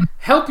 sir.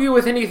 Help you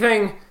with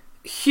anything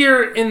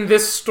here in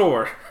this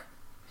store?"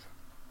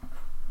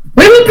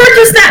 When we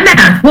purchase that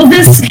map, will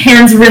this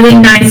hands really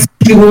nice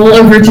jewel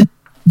over to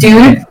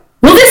dude?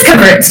 Will this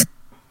cover it?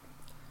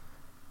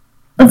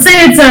 Let's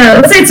say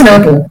it's an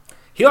opal.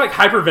 He like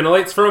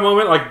hyperventilates for a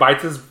moment, like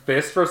bites his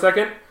fist for a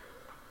second,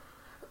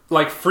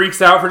 like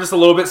freaks out for just a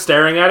little bit,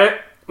 staring at it.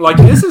 Like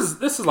this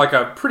is like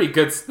a pretty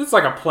good. This is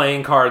like a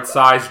playing card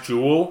sized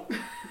jewel.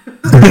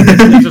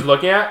 He's just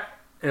looking at.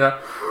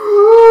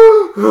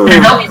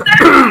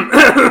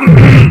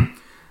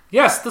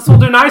 Yes, this will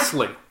do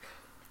nicely.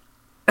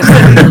 And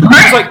then he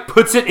just like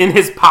puts it in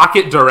his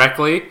pocket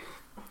directly.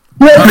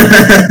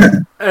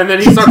 And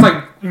then he starts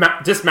like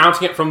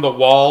dismounting it from the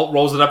wall,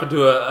 rolls it up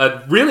into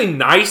a really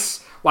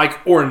nice,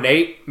 like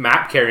ornate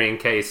map carrying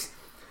case,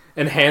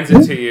 and hands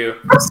it to you.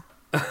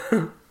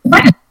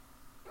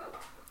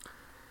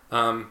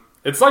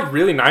 It's like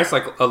really nice,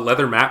 like a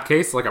leather map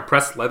case, like a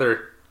pressed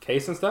leather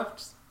case and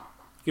stuff.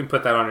 You can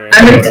put that on your.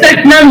 I would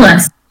expect none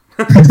less.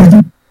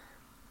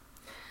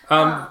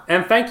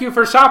 And thank you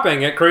for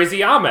shopping at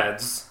Crazy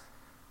Ahmed's.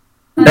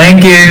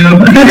 Thank you.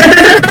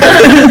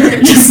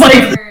 Just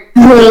like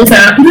rolls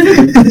out.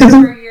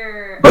 For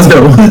your Let's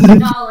go.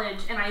 knowledge,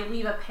 and I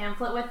leave a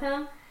pamphlet with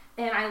him,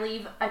 and I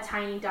leave a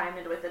tiny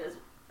diamond with it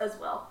as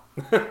well.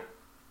 Is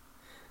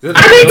it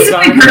I a basically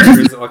diamond, or purchased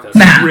is it like a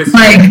map. crystal?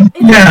 Like,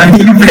 Yeah,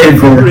 you paid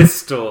for it.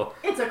 Crystal.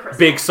 It's a crystal.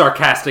 Big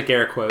sarcastic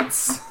air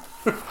quotes.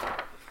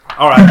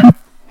 Alright.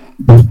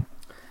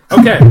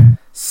 Okay,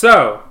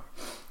 so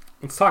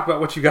let's talk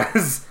about what you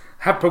guys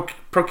have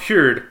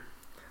procured.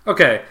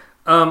 Okay,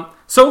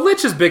 so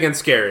Lich is big and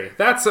scary.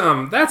 That's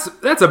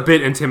a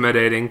bit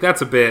intimidating.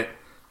 That's a bit,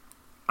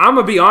 I'm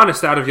gonna be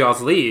honest, out of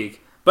y'all's league.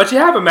 But you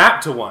have a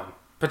map to one,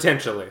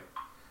 potentially,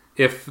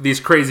 if these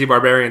crazy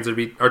barbarians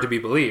are to be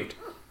believed.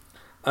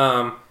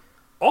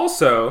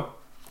 Also,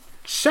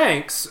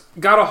 Shanks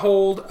got a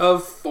hold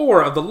of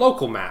 4 of the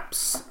local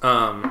maps.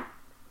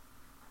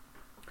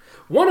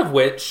 One of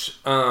which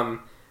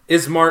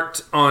is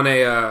marked on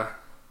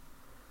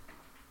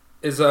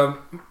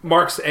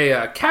marks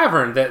a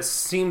cavern that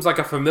seems like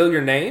a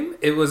familiar name.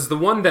 It was the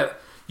one that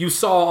you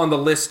saw on the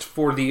list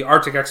for the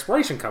Arctic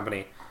Exploration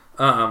Company,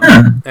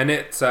 and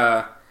it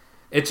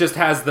just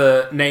has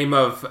the name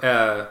of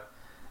a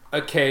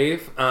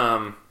cave,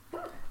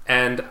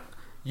 and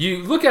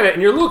you look at it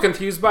and you're a little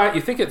confused by it.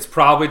 You think it's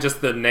probably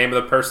just the name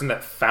of the person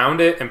that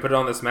found it and put it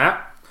on this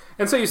map,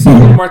 and so you see a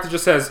little mark that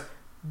just says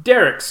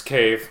Derek's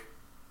Cave.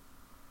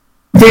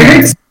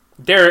 Derek's?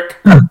 Derek.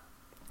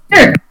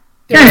 Derek.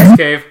 Derek's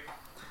Cave.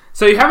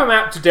 So you have a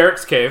map to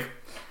Derek's Cave.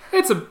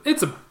 It's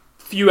a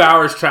few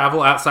hours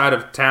travel outside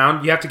of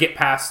town. You have to get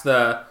past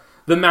the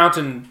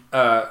mountain.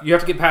 You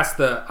have to get past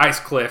the ice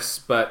cliffs,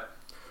 but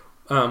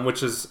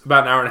which is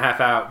about an hour and a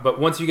half out. But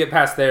once you get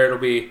past there, it'll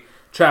be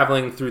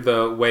traveling through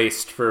the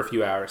waste for a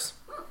few hours.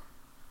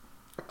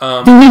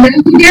 Do we know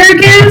who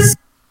Derek is?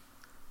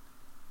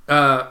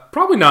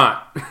 Probably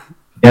not.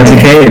 Yeah, it's a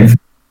cave.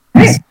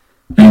 Right.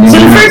 So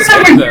the first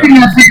time we're hearing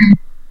of him.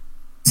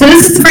 So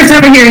this is the first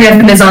time we're hearing of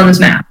him is on this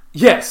map.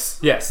 Yes,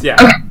 yeah.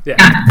 Okay.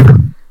 Yeah.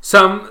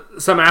 Some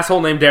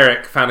asshole named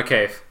Derek found a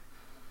cave.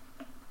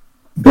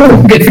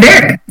 Cool. Good for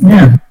Derek.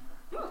 Yeah.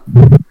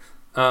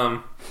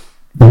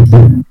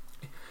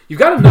 you've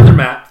got another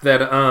map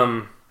that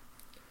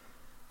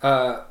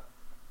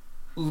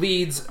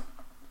leads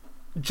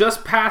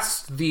just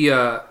past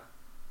the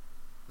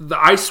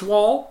ice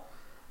wall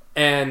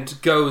and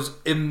goes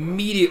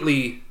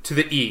immediately to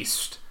the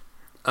east.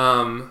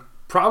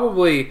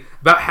 Probably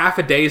about half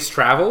a day's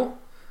travel.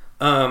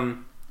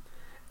 And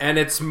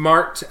it's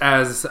marked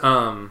as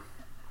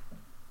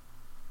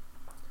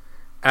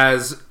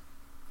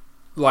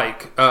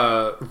like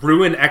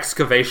ruin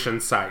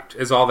excavation site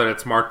is all that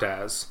it's marked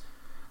as.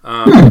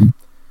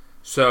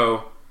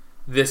 So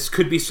this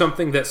could be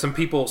something that some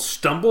people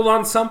stumbled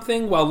on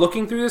something while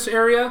looking through this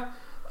area,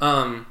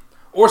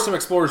 or some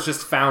explorers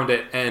just found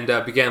it and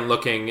began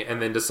looking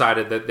and then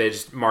decided that they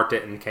just marked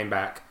it and came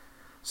back.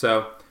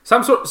 So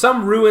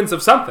some ruins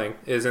of something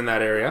is in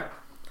that area.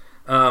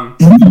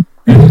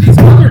 These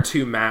other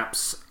two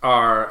maps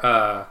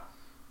are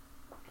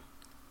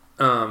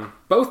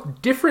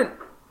both different.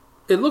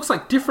 It looks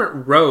like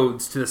different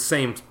roads to the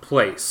same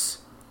place,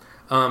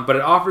 but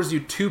it offers you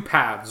two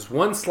paths.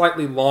 One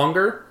slightly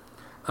longer.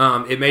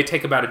 It may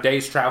take about a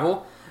day's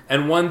travel,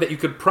 and one that you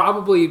could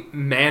probably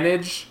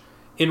manage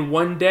in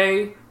one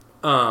day.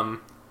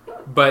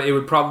 But it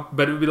would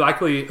be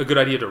likely a good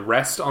idea to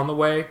rest on the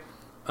way.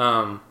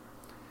 And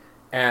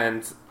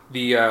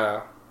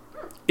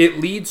it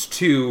leads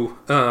to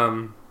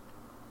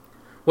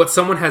what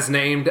someone has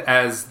named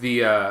as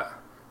the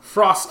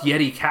Frost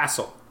Yeti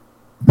Castle.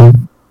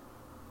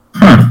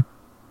 Huh.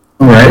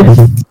 Alright.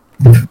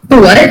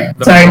 What?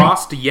 The Sorry.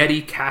 Frost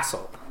Yeti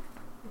Castle.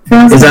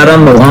 Is that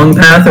on the long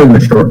path or the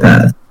short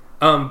path?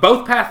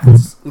 Both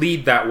paths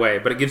lead that way,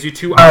 but it gives you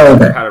two Oh, options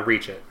okay. of how to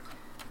reach it.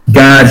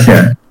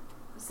 Gotcha.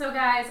 So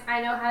guys,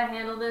 I know how to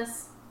handle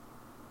this.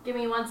 Give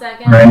me 1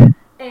 second. Right.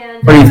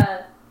 And What do you-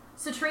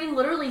 Citrine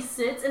literally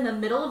sits in the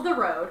middle of the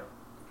road.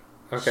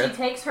 Okay. She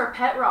takes her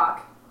pet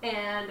rock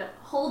and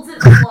holds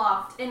it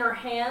aloft in her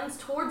hands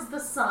towards the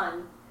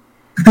sun.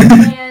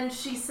 And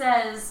she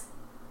says,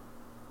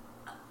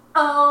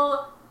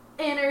 "Oh,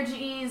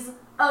 energies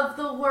of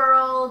the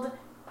world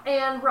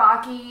and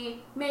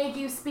Rocky, may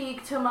you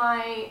speak to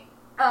my,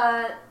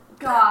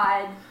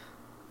 God.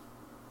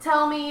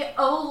 Tell me,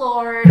 oh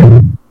Lord,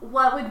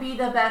 what would be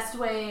the best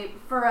way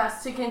for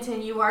us to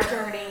continue our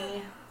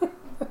journey?"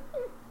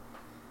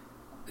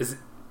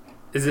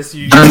 Is this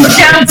you?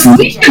 Shouts,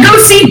 we should go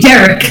see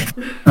Derek.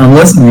 I'm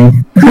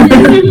listening.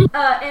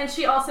 And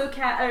she also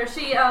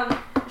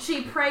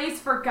she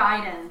prays for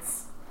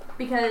guidance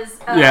because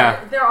Yeah.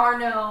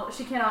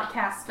 she cannot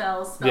cast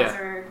spells. Spells Yeah.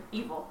 are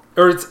evil.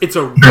 Or it's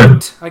a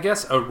rote, I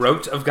guess, a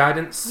rote of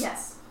guidance.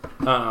 Yes.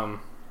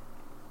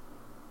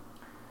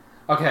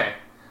 Okay,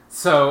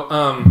 so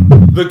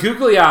the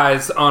googly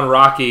eyes on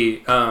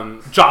Rocky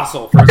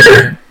jostle for a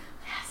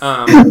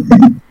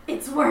second.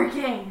 It's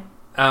working.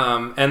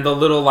 And the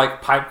little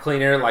like pipe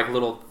cleaner, like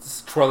little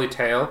twirly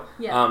tail,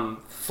 Yeah.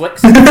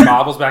 flicks and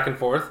bobbles back and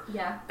forth.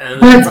 Yeah.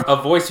 And then a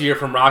voice you hear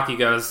from Rocky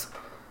goes,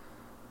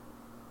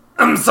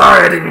 "I'm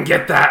sorry I didn't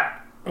get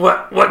that.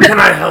 What can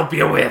I help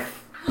you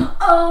with?"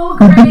 Oh,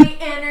 great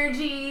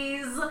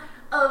energies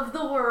of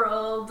the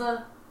world.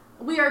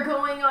 We are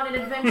going on an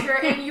adventure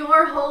in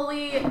your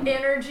holy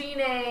energy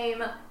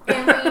name,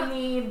 and we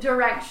need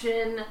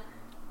direction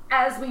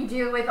as we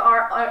do with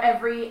our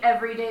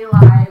everyday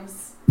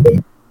lives.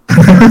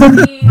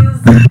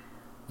 Please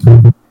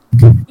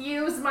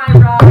use my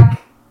rock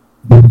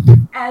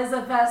as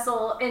a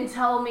vessel and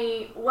tell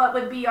me what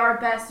would be our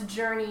best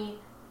journey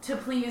to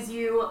please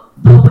you,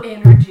 oh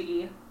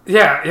energy.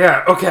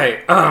 Yeah,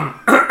 okay.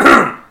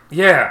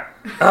 Yeah.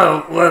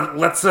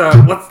 Let's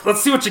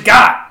see what you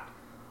got.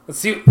 Let's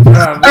see.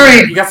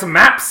 right. You got some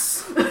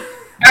maps?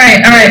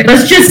 Alright.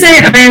 Let's just say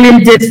I am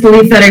in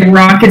disbelief that a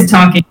rock is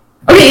talking.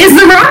 Okay, is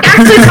the rock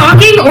actually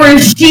talking, or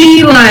is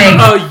she like...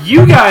 Oh,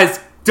 you guys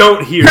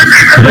don't hear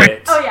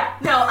shit. Oh yeah,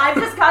 no, I've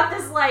just got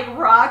this like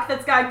rock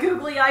that's got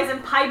googly eyes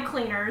and pipe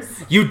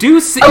cleaners. You do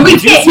see, Oh, we you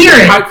do can't see hear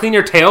the it. pipe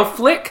cleaner tail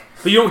flick,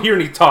 but you don't hear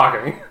any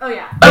talking. Oh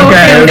yeah,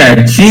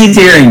 Okay. She's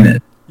hearing this.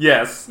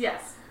 Yes.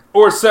 yes.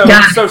 Or so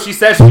Got it. so she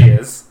says she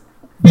is.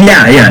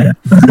 Yeah.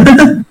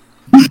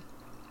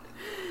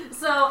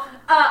 So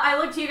I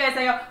look to you guys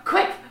and I go,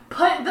 quick,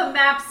 put the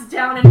maps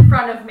down in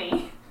front of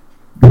me.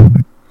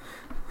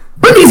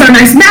 Well, these are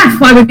nice maps.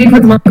 Why would we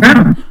put them on the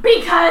ground?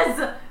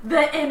 Because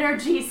the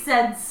energy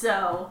said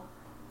so.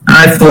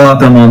 I flop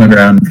them on the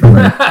ground.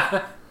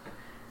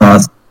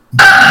 Awesome.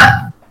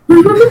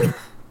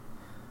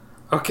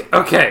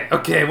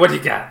 Okay, what do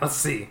you got? Let's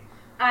see.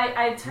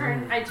 I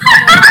turn the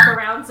rock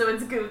around so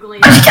it's googly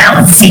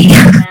Let's see.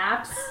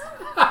 maps.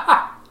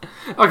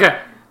 Okay.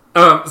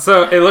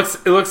 So it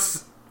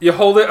looks you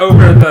hold it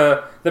over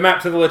the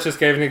map to the Lich's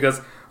cave and he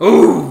goes,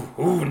 Ooh,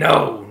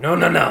 no.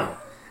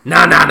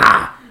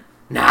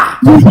 Nah.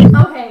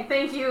 Okay,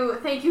 thank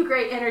you,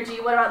 great energy.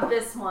 What about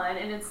this one?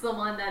 And it's the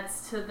one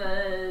that's to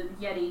the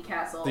Yeti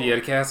Castle. The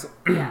Yeti Castle?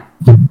 Yeah.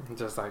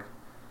 Just like,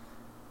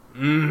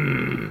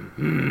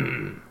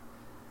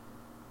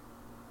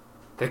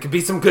 there could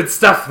be some good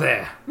stuff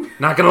there.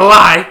 Not gonna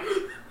lie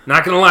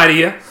to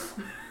you.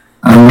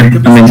 I'm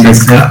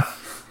interested.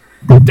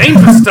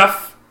 Dangerous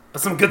stuff.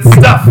 but some good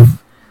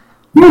stuff.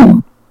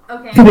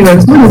 Okay. Could be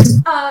those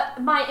ones.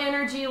 My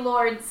energy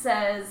lord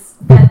says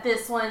that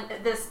this to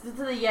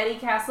the Yeti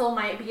Castle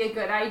might be a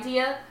good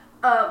idea.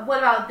 What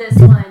about this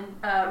one,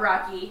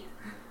 Rocky?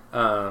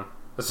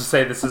 Let's just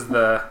say this is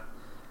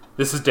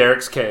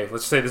Derek's cave.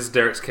 Let's just say this is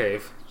Derek's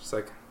cave. Just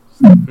like,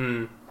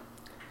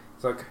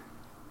 it's like,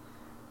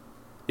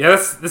 yeah,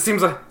 this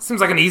seems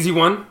like an easy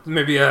one.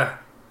 Maybe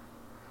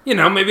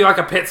maybe like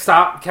a pit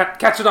stop,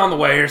 catch it on the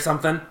way or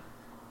something.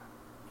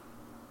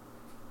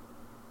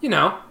 You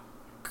know,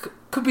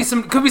 could be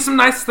some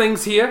nice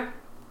things here.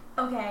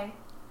 Okay.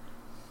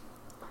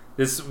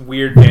 This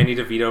weird Danny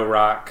DeVito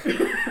rock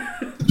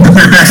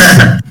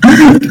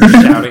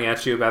shouting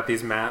at you about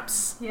these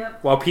maps.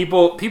 Yep. While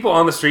people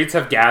on the streets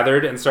have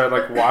gathered and started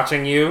like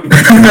watching you do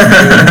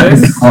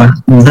this.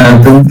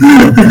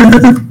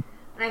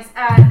 Nice.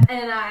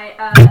 And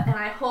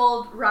I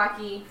hold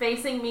Rocky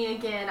facing me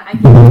again. I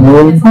give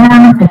him his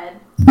little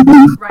head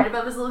right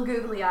above his little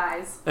googly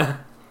eyes.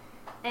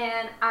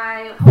 And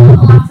I hold him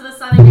off to the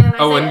sun again. And I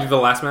say, and the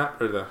last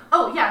map or the?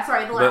 Oh yeah,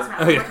 sorry, the last map.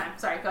 One more time.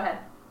 Sorry, go ahead.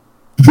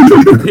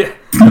 Yeah,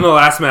 and the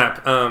last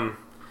map.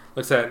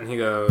 Looks at it and he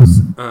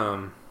goes,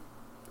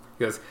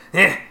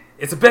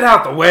 it's a bit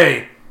out the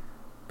way,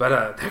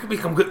 but there could be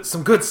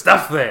some good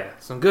stuff there.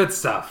 Some good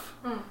stuff.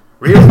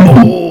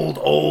 Real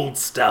old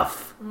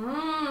stuff.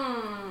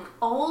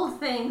 Old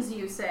things,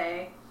 you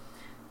say.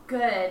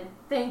 Good,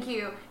 thank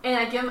you. And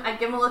I give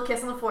him a little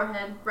kiss on the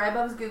forehead, right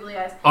above his googly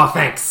eyes. Oh,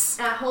 thanks.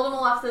 And I hold him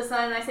off to the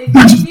side and I say,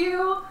 thank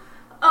you,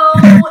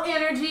 oh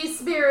energy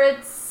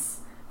spirits,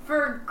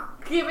 for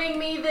giving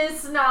me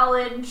this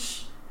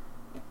knowledge.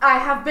 I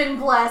have been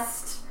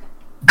blessed.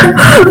 And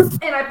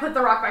I put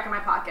the rock back in my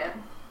pocket.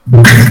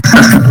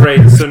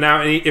 Great. So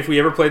now, if we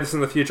ever play this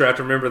in the future, I have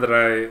to remember that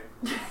I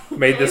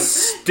made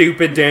this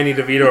stupid Danny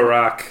DeVito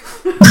rock.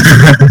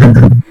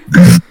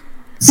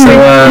 So,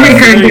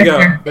 there you go.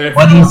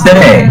 What do you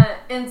say?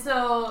 And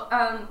so,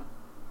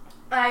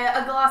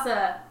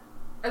 Aglassa,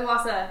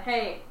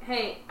 hey,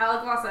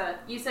 Alaglassa,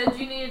 you said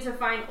you needed to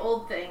find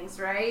old things,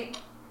 right?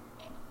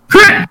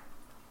 Correct.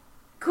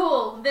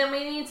 Cool, then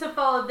we need to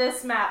follow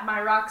this map.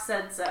 My rock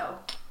said so.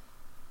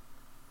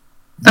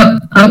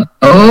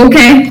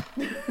 Okay.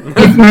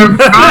 If your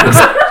rocks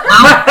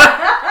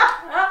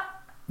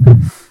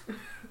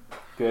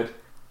Good.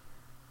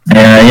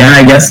 Yeah,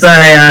 I guess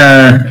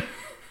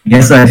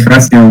I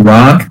trust your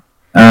rock.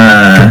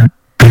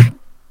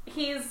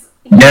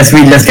 Guess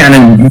we just kind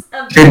of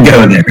should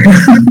go there.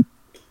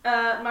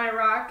 My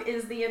rock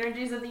is the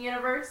energies of the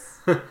universe,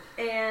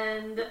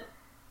 and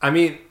I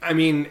mean,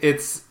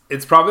 it's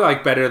probably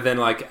like better than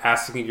like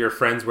asking your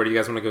friends where do you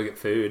guys want to go get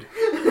food.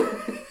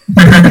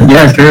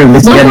 Yeah, true.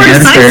 Let's get an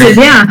answer.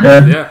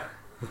 Yeah. Yeah.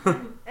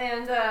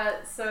 and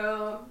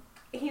so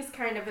he's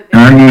kind of a bit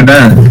You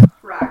bet.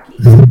 rocky.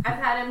 I've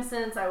had him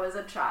since I was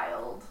a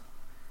child.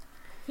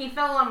 He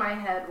fell on my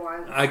head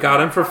once. I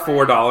got him for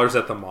 $4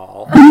 at the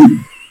mall.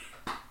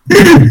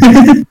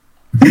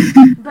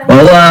 But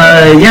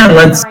Yeah,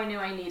 let's I knew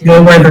I needed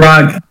go where the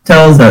rock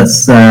tells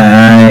us.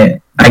 I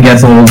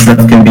guess old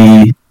stuff can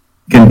be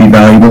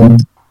valuable.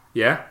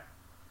 Yeah.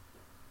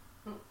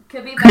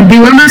 Could be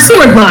where my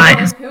sword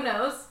lies. Who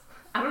knows?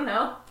 I don't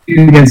know.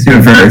 You gets to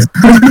it first.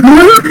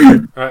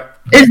 All right.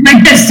 It's my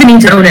destiny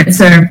to own it,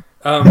 sir.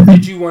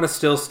 Did you want to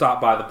still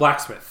stop by the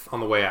blacksmith on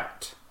the way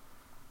out?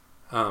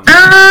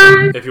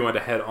 If you want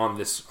to head on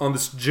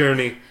this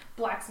journey,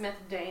 Blacksmith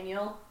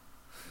Daniel.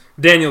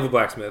 Daniel the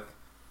blacksmith.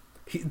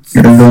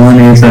 The one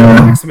who's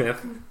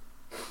Blacksmith.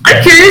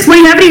 I'm curious. Will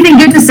you have anything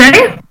good to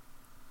say?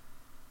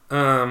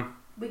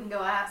 We can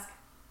go ask.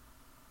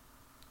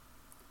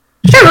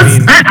 Sure.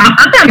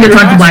 I'm down to go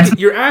talk to Blacksmith.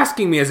 You're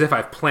asking me as if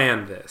I've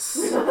planned this.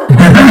 All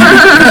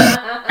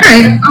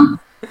right.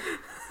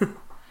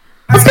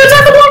 Let's go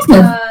talk to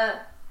Blacksmith.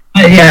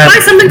 yeah,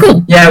 Find something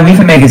cool. yeah, we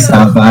can make a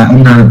stop.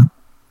 I'm not.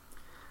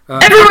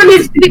 Everyone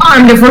needs to be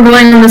armed if we're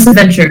going on this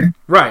adventure.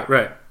 Right.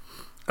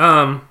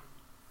 I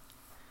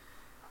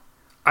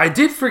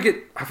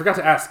forgot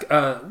to ask,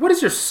 what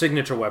is your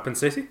signature weapon,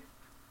 Stacey?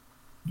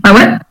 My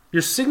what?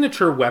 Your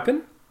signature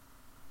weapon?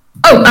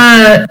 Oh,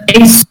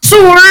 a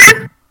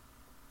sword.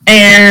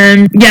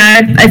 And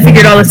yeah, I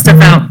figured all this stuff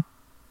out.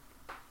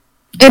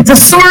 It's a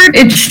sword,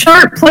 it's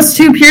sharp plus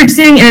 2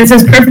 piercing, and it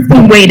says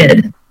perfectly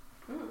weighted.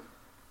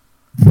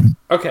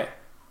 Okay.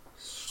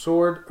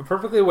 Sword, a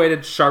perfectly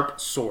weighted,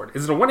 sharp sword.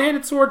 Is it a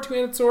one-handed sword,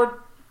 two-handed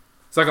sword?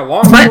 It's like a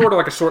long sword or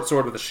like a short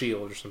sword with a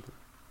shield or something?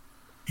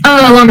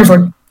 Longer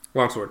sword.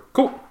 Long sword.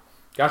 Cool.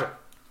 Gotcha.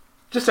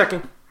 Just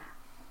checking.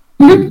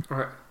 Mm-hmm. All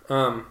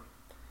right.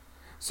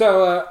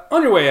 So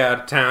on your way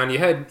out of town,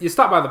 you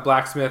stop by the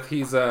blacksmith.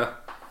 He's set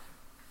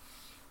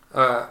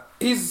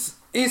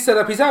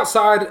up. He's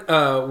outside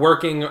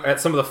working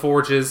at some of the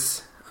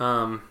forges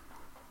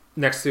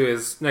next to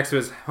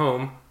his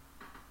home.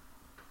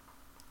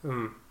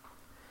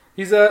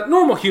 He's a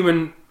normal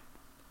human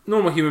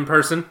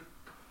person.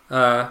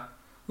 A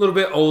little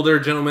bit older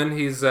gentleman.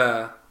 He's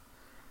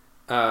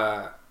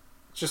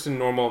just in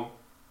normal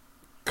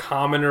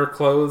commoner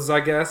clothes, I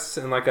guess,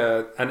 and like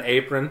an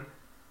apron.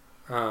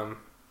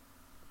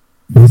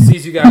 He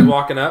sees you guys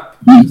walking up.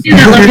 You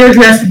know, like you're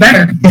dressed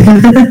better.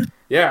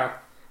 Yeah.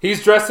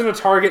 He's dressed in a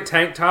Target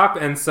tank top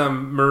and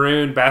some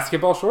maroon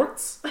basketball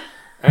shorts.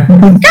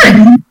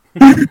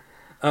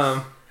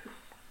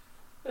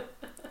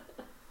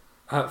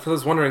 For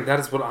those wondering, that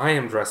is what I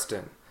am dressed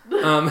in.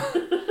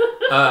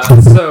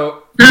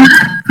 So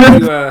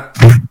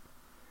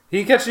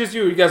he catches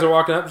you. You guys are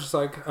walking up, just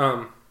like,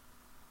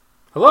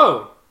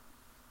 hello.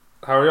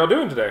 How are y'all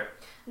doing today?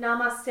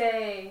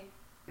 Namaste.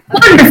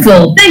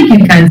 Wonderful. Thank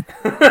you, guys.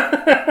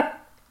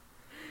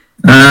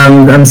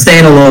 I'm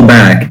staying a little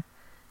back.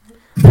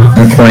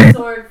 Namaste, Quite.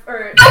 sword,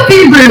 or, Don't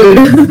be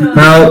rude.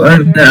 Oh,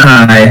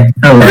 hi.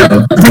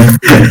 Hello.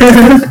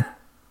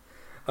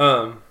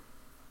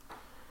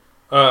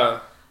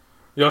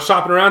 Y'all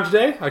shopping around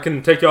today? I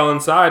can take y'all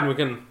inside and we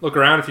can look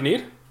around if you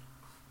need.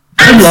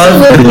 I'd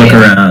love to look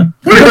around.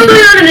 We're going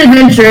on an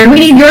adventure, and we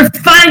need your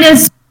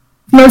finest,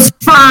 most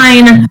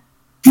finest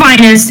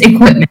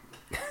equipment.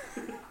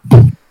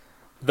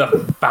 The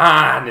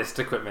finest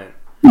equipment.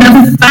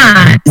 The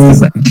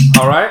finest.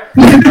 All right.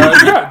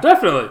 Yeah,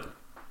 definitely.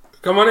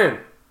 Come on in.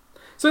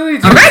 So he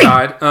leads you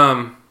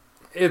inside.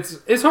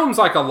 His home's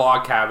like a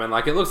log cabin.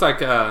 Like it looks like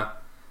he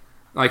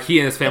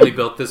and his family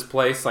built this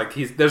place. Like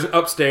there's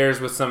upstairs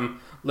with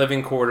some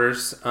living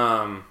quarters.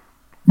 More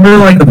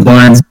like the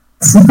blinds.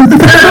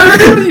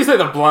 What do you say?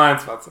 The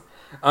blind spots.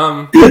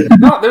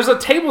 No, there's a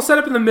table set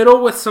up in the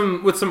middle with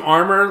some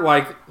armor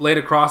like laid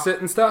across it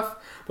and stuff.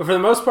 But for the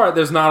most part,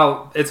 there's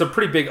not it's a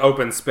pretty big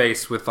open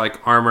space with like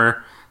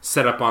armor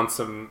set up on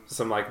some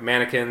like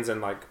mannequins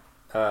and like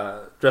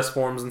dress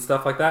forms and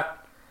stuff like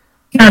that.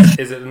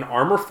 Is it an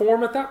armor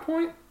form at that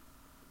point,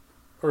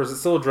 or is it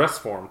still a dress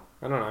form?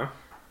 I don't know.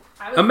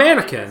 A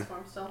mannequin.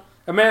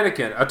 A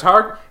mannequin.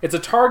 It's a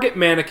Target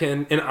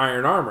mannequin in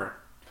iron armor.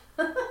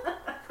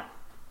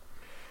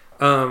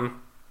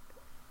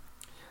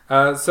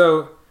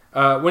 So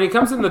when he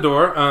comes in the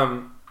door,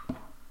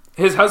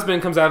 his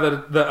husband comes out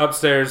of the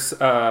upstairs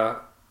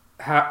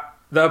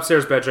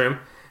bedroom,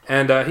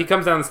 and he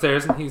comes down the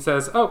stairs and he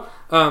says, "Oh,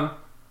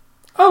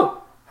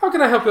 how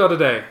can I help you all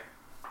today?"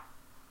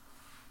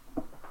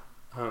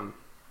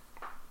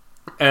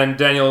 And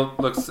Daniel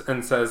looks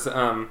and says,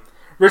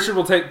 "Richard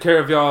will take care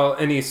of y'all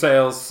any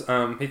sales.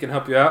 He can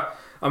help you out.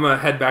 I'm gonna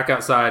head back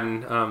outside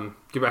and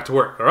get back to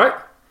work. All right?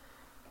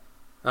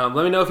 Let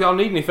me know if y'all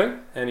need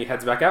anything." And he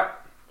heads back out.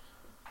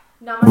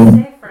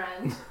 Namaste,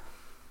 friend.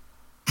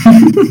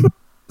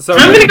 So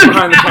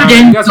behind the counter,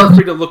 you guys are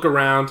free to look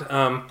around.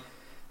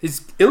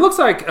 It looks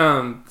like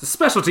the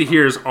specialty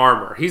here is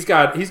armor. He's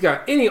got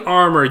any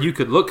armor you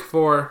could look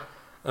for.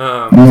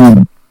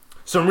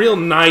 Some real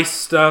nice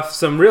stuff.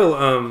 Some real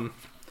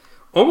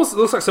almost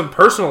looks like some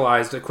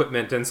personalized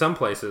equipment in some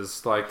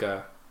places. Like,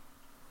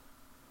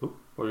 what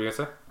were you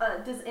gonna say?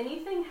 Does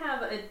anything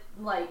have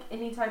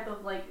any type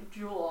of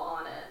jewel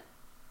on it?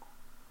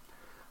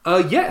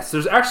 Yes.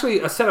 There's actually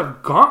a set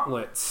of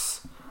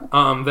gauntlets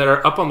that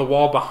are up on the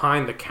wall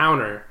behind the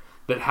counter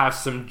that have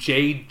some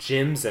jade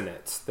gems in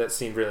it that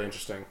seem really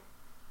interesting.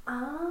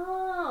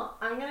 Oh,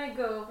 I'm gonna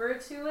go over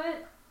to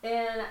it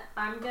and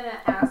I'm gonna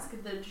ask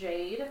the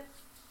jade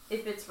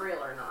if it's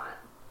real or not.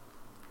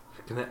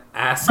 You're gonna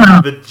ask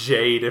the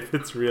jade if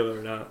it's real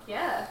or not.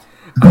 Yeah.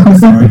 I'm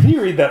sorry. Can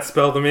you read that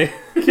spell to me?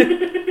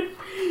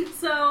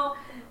 So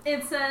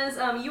it says,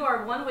 "You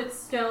are one with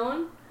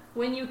stone.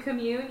 When you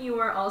commune, you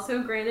are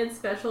also granted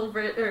special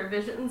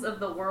visions of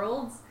the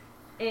worlds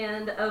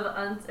and of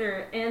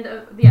the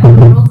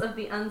worlds of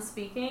the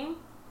unspeaking,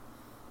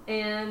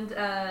 and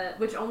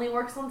which only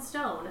works on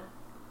stone."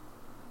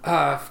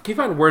 Can you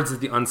find words of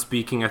the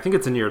unspeaking? I think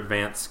it's in your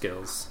advanced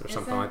skills or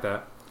something like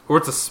that, or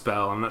it's a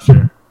spell. I'm not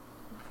sure.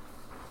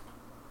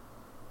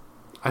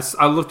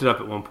 I looked it up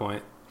at one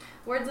point.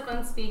 Words of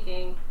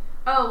unspeaking.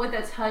 Oh, with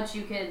a touch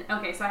you can.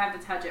 Okay, so I have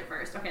to touch it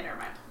first. Okay, never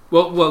mind.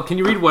 Well, can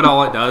you read what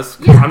all it does?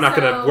 Because I'm not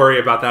going to worry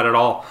about that at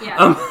all.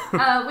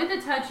 Yeah. With a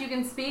touch, you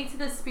can speak to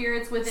the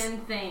spirits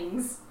within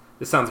things.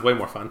 This sounds way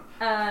more fun.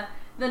 The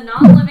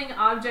non-living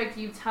object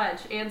you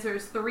touch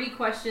answers 3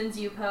 questions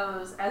you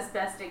pose as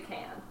best it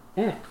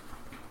can.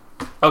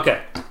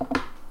 Okay.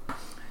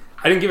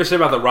 I didn't give a shit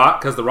about the rock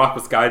because the rock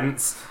was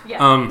guidance.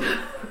 Yeah.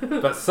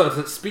 But so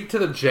to speak to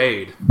the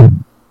jade.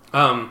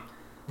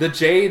 The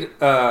jade.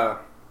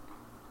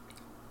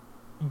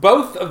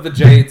 Both of the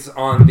jades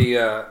on the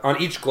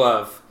on each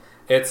glove,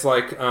 it's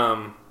like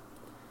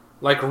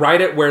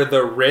right at where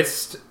the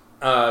wrist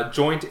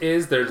joint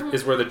is. There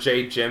is where the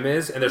jade gem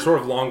is, and they're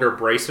sort of longer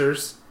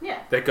bracers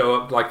that go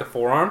up like the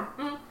forearm.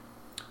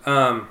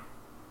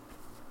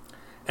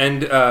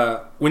 And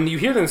when you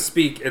hear them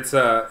speak, it's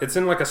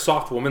in like a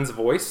soft woman's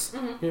voice.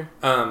 Here.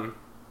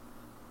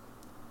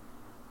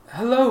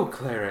 Hello,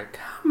 cleric.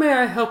 How may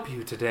I help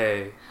you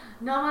today?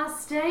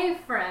 Namaste,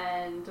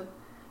 friend.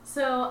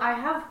 So, I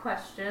have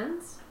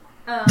questions.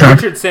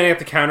 Richard, standing at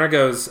the counter,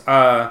 goes,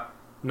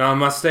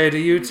 Namaste to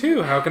you,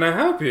 too. How can I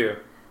help you?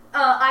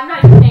 I'm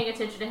not even paying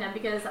attention to him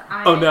because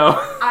I Oh, no.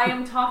 I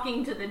am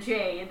talking to the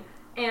jade,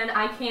 and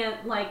I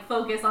can't like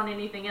focus on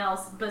anything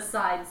else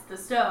besides the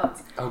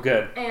stones. Oh,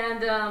 good.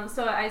 And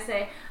so I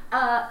say,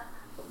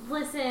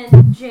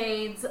 listen,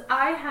 Jades,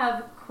 I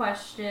have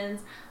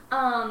questions.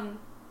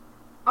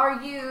 Are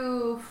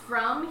you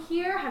from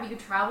here? Have you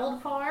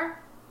traveled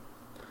far?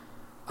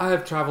 I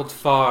have traveled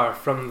far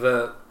from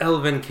the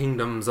elven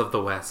kingdoms of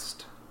the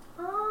West.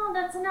 Oh,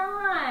 that's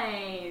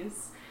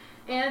nice.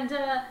 And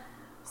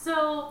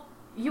so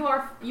you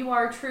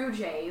are true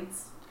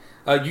Jades.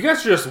 You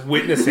guys are just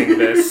witnessing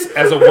this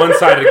as a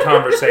one-sided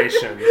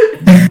conversation.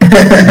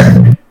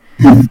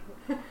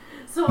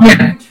 So are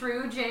you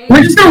true Jades?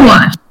 We're just gonna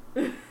watch.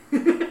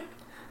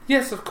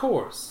 Yes, of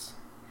course.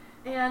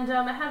 And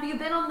have you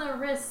been on the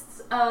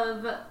wrists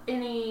of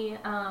any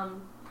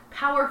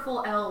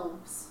powerful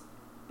elves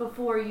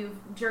before you've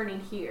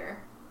journeyed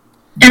here?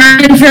 And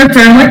I interrupt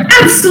her. I'm like,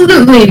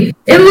 absolutely.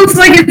 It looks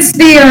like it's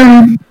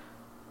the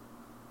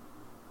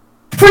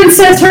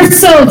princess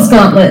herself's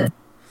gauntlet.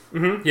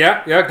 Mm-hmm.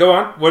 Yeah. Go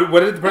on. What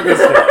did the princess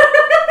do?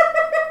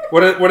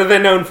 What are they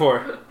known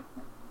for?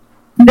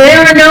 They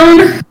are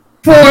known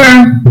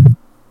for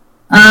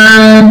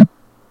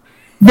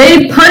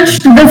they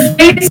punched the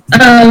face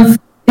of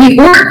the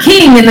Orc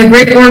King in the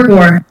Great Orc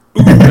War.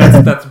 Ooh,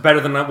 that's better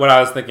than what I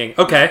was thinking.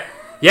 Okay.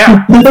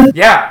 Yeah.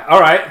 All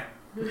right.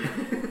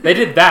 They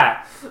did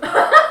that.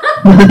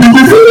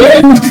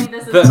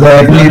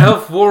 The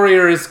elf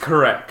warrior is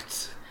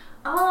correct.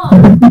 Oh,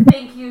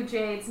 thank you,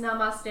 Jades.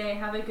 Namaste.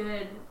 Have a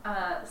good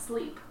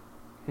sleep.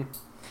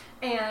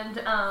 And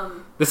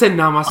They say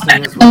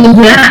namaste as well.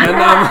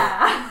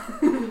 Yeah.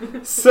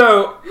 And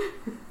so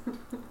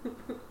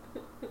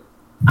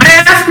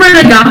I asked where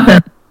they got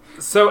them.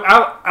 So,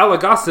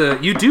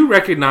 Alagasa, you do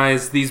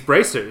recognize these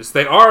bracers.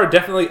 They are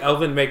definitely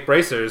elven-make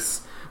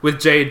bracers with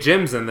jade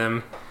gems in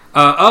them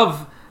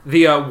of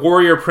the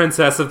warrior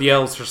princess of the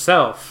elves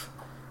herself.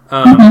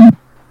 And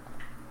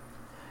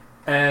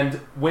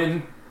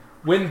when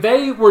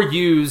they were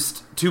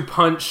used to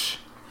punch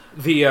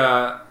the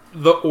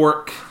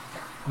orc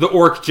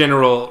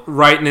general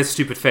right in his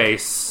stupid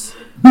face,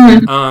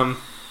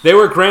 they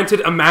were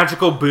granted a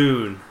magical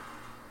boon.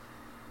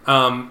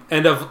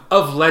 And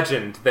of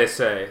legend, they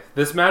say.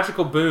 This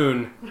magical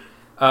boon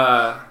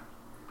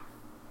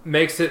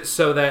makes it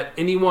so that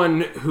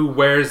anyone who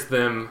wears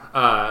them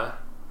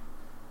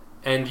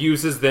and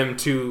uses them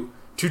to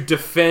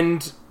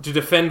defend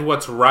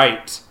what's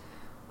right,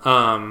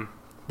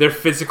 their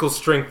physical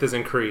strength is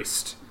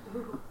increased.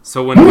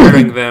 So when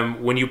wearing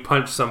them, when you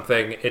punch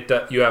something,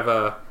 you have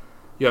a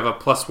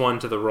 +1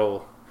 to the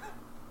roll.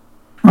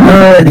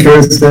 Not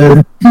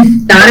interested.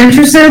 Not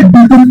interested?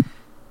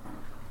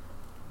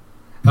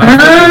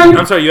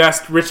 I'm sorry, you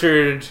asked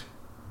Richard.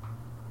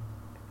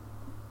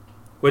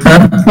 You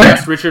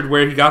asked Richard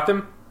where he got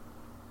them?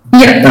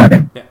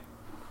 Yeah. Yeah.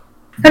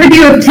 How did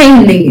you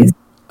obtain these?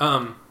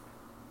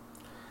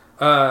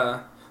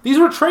 These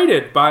were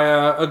traded by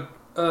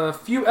a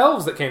few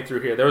elves that came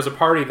through here. There was a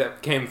party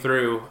that came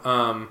through.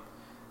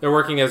 They're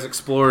working as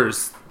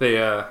explorers.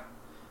 They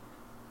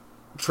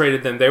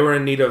traded them. They were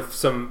in need of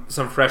some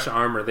fresh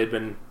armor. They'd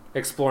been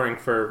exploring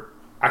for,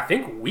 I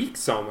think,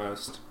 weeks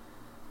almost.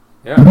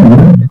 Yeah.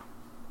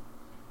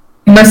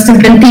 It must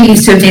have been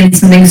thieves to obtain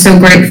something so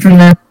great from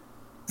the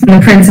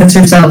princess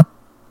herself.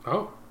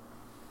 Oh.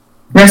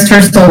 Rest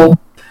her soul.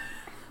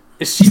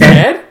 Is she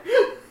dead?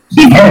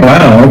 Oh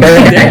wow. Okay.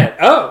 She's dead.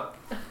 Oh.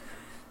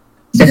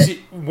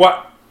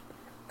 What?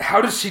 How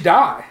did she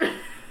die?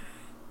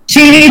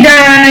 She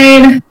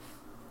died.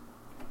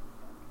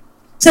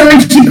 So when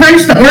she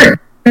punched the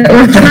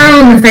orc general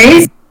in the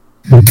face,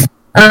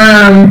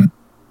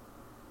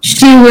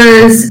 she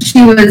was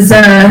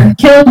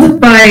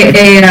killed by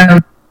a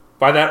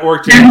by that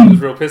orc general who was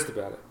real pissed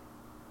about it.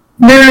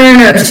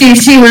 No.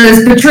 She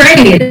was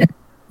betrayed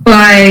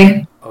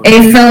by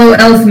a fellow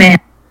elf man.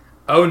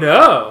 Oh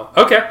no.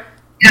 Okay.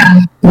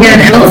 Yeah,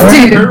 an elf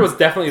dude. Her was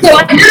definitely. So, no.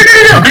 I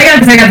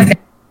got this.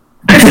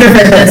 I should have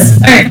read this.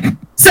 All right.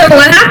 So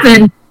what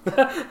happened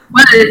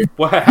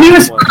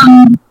was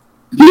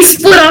he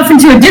split off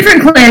into a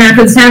different clan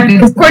after this happened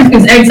because, of course, he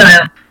was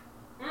exiled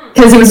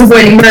because he was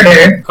avoiding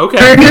murder. Okay.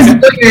 Or he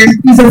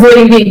was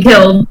avoiding being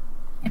killed,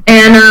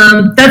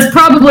 and that's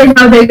probably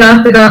how they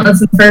got the gauntlets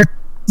and first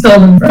stole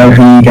them. Oh,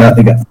 he got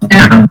the gun.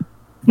 Yeah.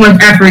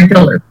 Once after he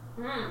killed her.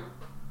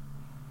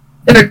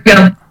 There we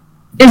go.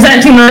 Is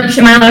that too much?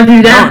 Am I allowed to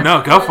do that? Oh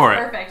no, go for it.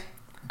 Perfect.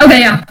 Okay,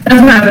 yeah,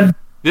 that's what happened.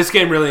 This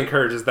game really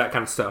encourages that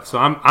kind of stuff, so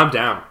I'm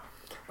down.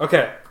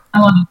 Okay. I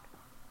love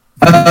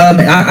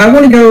it. I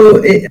want to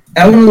go.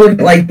 I want to look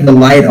at like the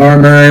light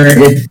armor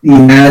if he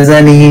has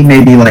any,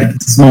 maybe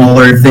like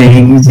smaller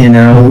things,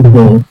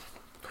 little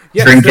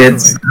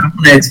trinkets. Definitely. I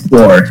want to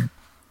explore.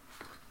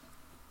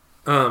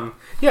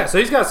 Yeah, so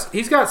he's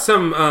got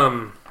some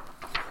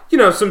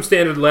some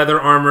standard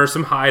leather armor,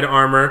 some hide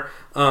armor.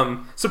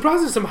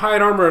 Surprisingly, some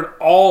hide armor in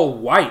all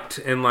white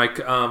and like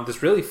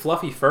this really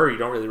fluffy fur you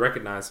don't really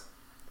recognize.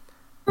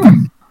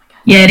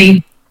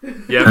 Yeti.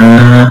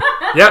 Yep.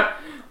 Yep.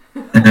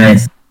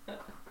 Nice. Is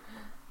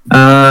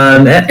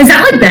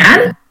that like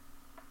bad?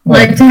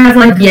 Like to have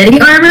like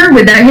Yeti armor?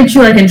 Would that get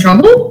you like in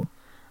trouble?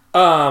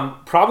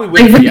 Probably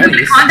with Like the would you be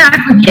in Yetis. contact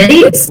with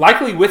Yetis?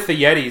 Likely with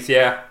the Yetis,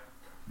 yeah.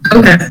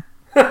 Okay.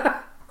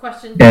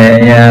 Question.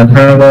 Okay, yeah,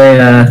 probably.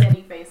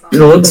 Yeti face on. It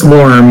looks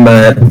warm,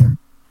 but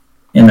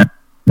you know,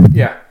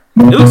 Yeah.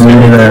 It looks very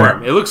Yeah.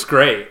 warm. It looks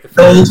great. it's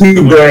The too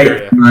winter bright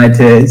area. for my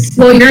taste.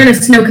 Well, you're in a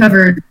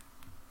snow-covered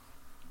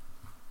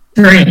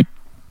terrain.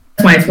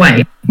 That's why it's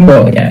white.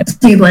 Well, yeah,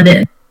 So you blend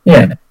in.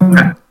 yeah.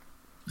 Okay.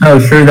 Oh,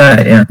 sure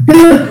that, yeah.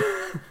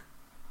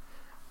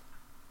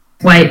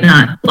 White,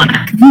 not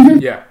black.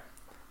 Yeah.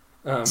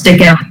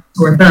 Stick out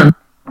sore thumb.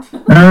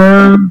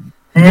 Man,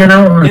 I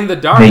don't In the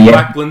dark, Yeah.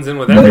 black blends in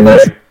with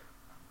everything.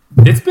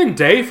 It's been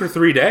day for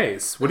 3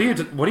 days. What are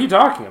you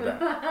talking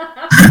about?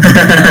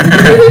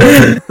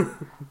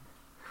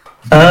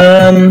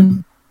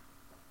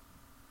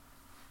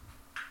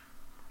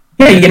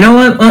 Yeah, you know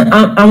what?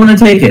 I want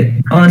to take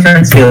it. I want to try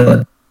and steal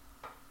it.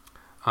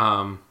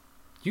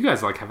 You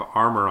guys like have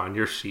armor on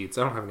your sheets.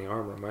 I don't have any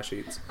armor on my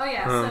sheets. Oh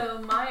yeah,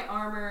 so my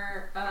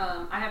armor,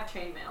 I have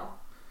chainmail.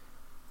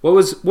 What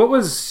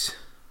was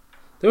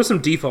there was some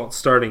default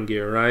starting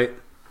gear, right?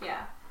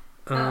 Yeah.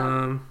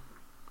 Um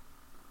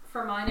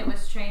For mine, it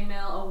was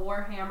chainmail, a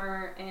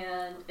warhammer,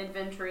 and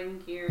adventuring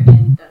gear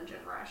and dungeon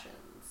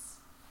rations.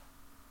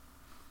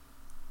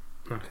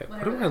 okay. What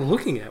Whatever am I that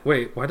looking at?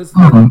 Wait, why does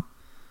Oh.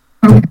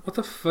 what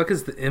the fuck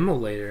is the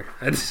immolator?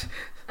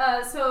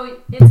 So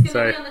it's gonna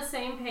Sorry. be on the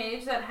same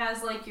page that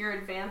has like your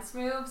advanced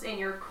moves and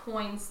your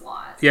coin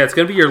slot. Yeah, it's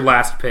gonna be your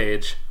last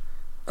page.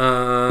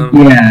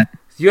 Yeah.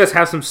 You guys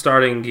have some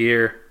starting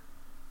gear.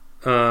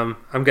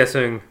 I'm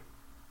guessing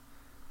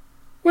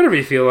whatever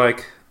you feel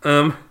like.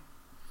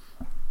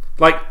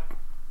 Like,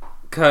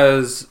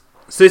 cause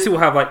Sissy will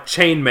have like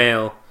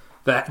chainmail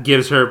that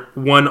gives her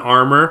 1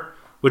 armor,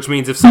 which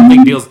means if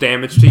something deals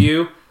damage to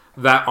you,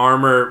 that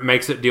armor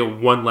makes it deal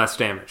 1 less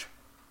damage.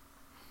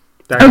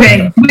 That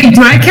Okay. Wait,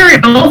 do I carry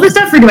all of the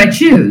stuff or do I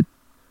choose?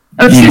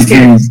 Oh, choose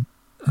two.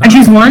 I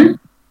choose one?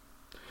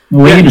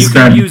 Well, Yeah, you you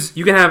described can use.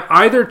 You can have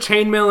either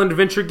chainmail and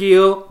adventure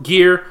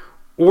gear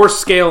or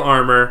scale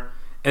armor,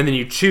 and then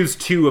you choose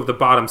 2 of the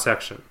bottom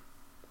section.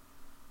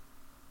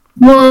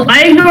 Well,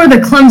 I ignore the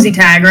clumsy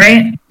tag,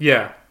 right?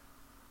 Yeah,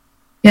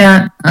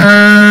 Yeah. you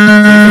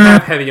can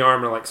have heavy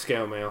armor like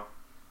scale mail.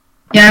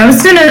 Yeah, I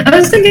was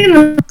thinking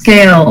the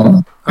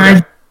scale.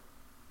 Okay.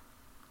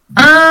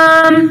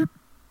 I'm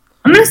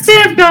gonna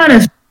say I've got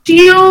a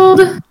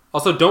shield.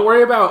 Also, don't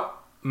worry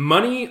about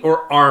money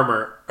or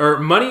armor or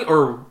money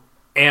or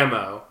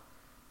ammo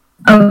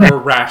Okay, or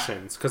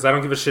rations because I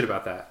don't give a shit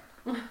about that.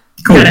 cool.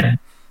 got it.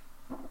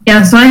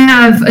 Yeah, so I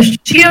have a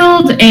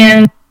shield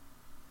and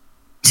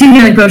 2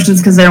 healing potions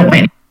because I don't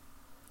weigh.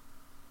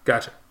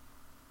 Gotcha.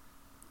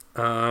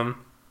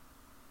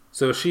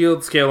 So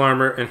shield, scale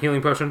armor, and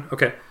healing potion.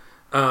 Okay.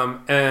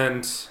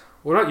 And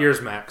what about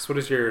yours, Max? What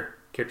does your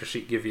character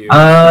sheet give you?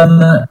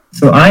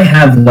 So I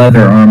have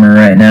leather armor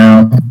right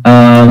now.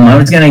 I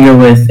was gonna go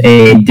with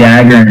a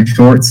dagger and a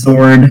short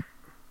sword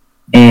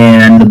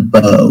and a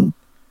bow.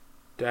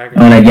 Dagger.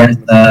 And I guess,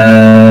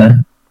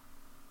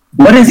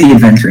 what is the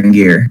adventuring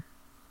gear?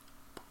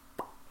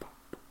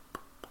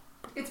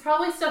 It's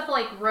probably stuff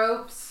like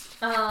ropes,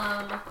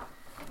 a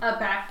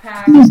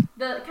backpack,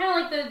 the kind of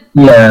like the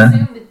Yeah.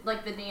 I assume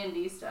like the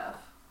D&D stuff.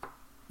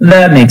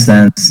 That makes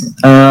sense.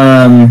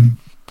 I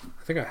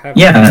think I have.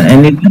 Yeah,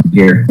 and adventure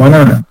gear. Why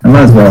not? I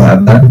might as well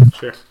have that.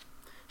 Sure.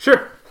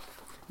 Sure.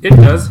 It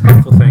does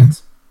helpful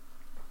things.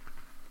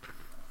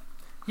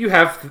 You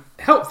have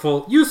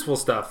helpful, useful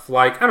stuff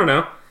like, I don't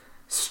know,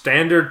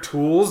 standard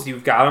tools.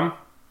 You've got them.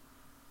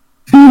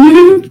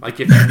 Like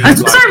if you A need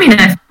Swiss like, Army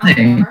knife. A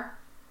thing. hammer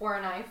or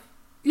a knife.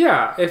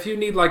 yeah, if you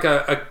need like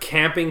a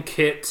camping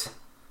kit,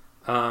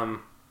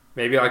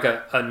 maybe like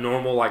a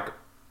normal like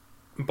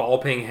ball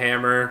peen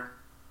hammer.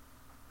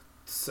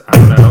 I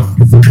don't know,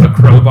 a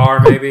crowbar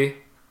maybe.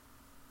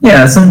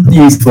 Yeah, some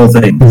useful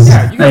things.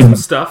 Yeah, you got some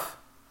stuff.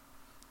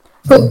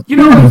 Cool. You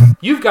know,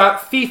 you've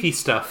got thiefy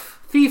stuff,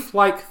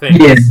 thief-like things.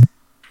 Yeah.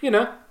 You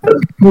know,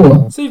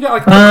 Cool. so you've got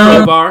like a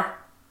crowbar,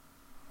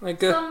 like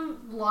Some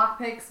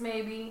lockpicks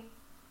maybe.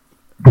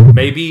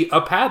 maybe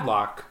a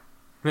padlock.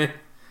 I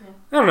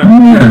don't know.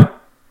 You know.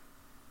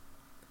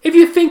 If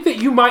you think that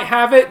you might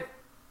have it,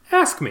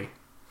 ask me.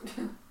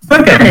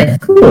 Okay,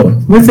 cool.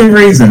 Within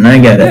reason, I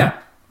get it. Yeah,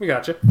 we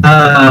got you.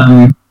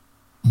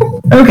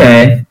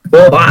 Okay.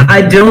 Well,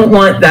 I don't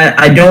want that.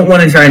 I don't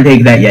want to try and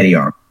take that Yeti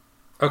arm.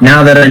 Okay.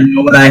 Now that I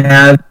know what I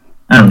have,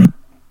 I don't need.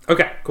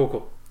 Okay,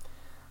 cool.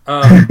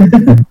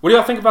 What do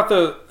y'all think about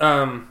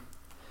the?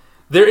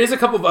 There is a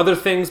couple of other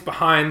things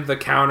behind the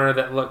counter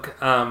that look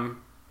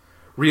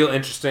real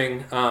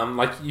interesting.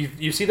 Like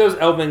you see those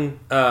elven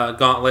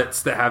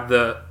gauntlets that have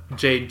the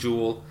jade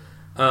jewel.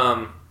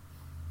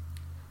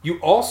 You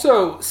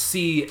also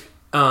see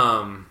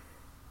a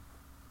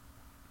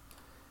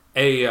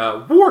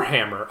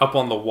warhammer up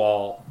on the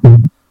wall.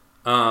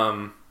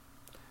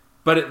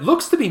 But it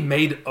looks to be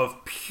made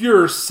of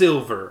pure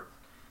silver,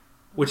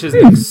 which is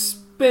an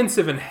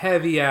expensive and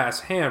heavy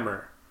ass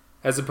hammer,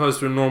 as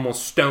opposed to a normal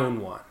stone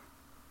one.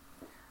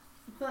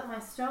 But my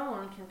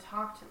stone can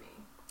talk to me.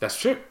 That's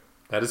true.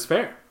 That is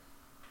fair.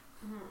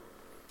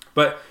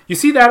 But you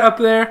see that up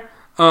there,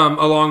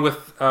 along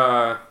with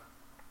a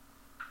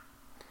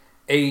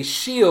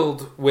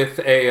shield with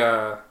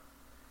an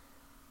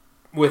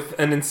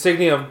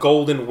insignia of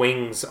golden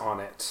wings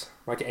on it,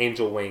 like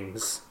angel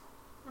wings.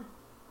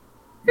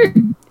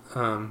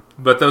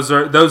 But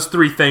those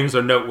three things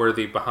are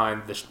noteworthy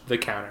behind the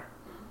counter.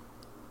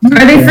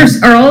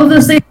 Are all of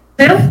those things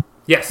for sale?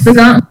 Yes. The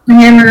gauntlet, the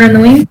hammer, and the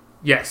wing?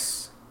 Yes.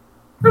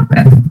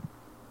 Okay.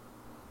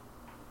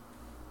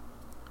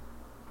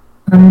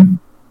 I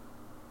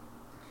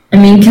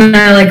mean, can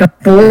I, like,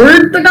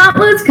 afford the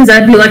gauntlets? Because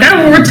I'd be like,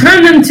 I will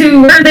return them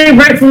to where they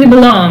rightfully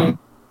belong.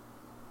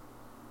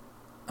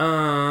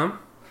 Do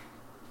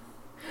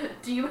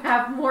you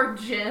have more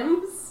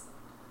gems?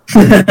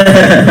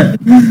 I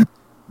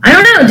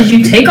don't know. Did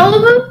you take all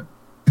of them?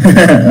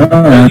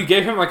 No, you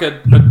gave him, like, a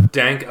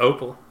dank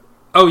opal.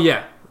 Oh,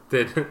 yeah.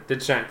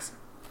 Did Shanks.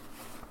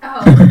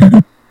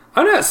 Oh.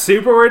 I'm not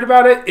super worried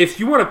about it. If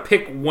you want to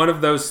pick one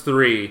of those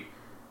three,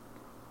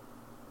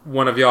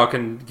 one of y'all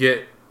can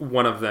get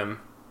one of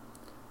them.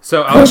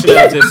 So I'll let you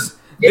know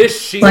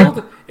this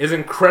shield is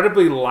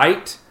incredibly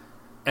light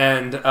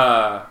and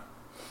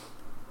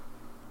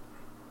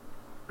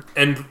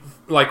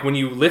like when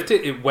you lift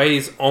it, it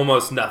weighs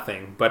almost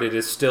nothing, but it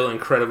is still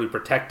incredibly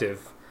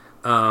protective.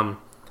 And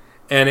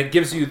it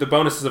gives you the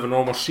bonuses of a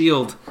normal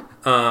shield,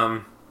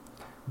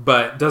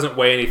 but doesn't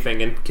weigh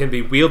anything and can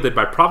be wielded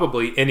by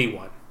probably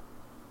anyone,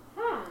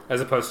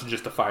 as opposed to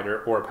just a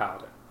fighter or a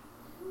paladin.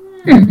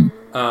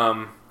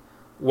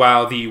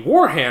 While the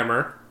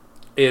Warhammer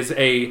is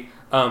a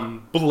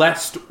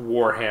blessed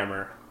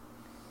Warhammer.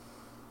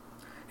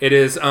 It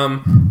is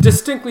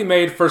distinctly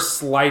made for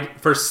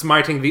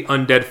smiting the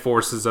undead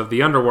forces of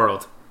the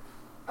underworld.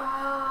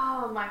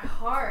 Oh, my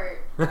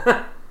heart.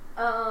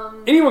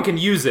 Anyone can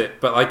use it,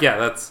 but like, yeah,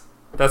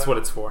 that's what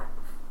it's for.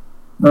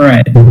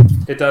 Right.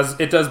 It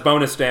does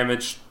bonus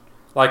damage,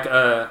 like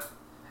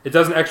it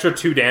does an extra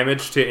 2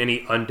 damage to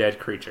any undead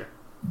creature.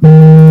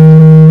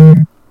 I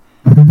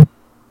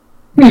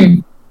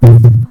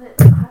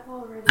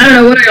don't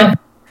know, what are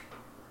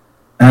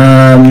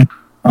y'all?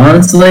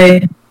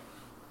 Honestly,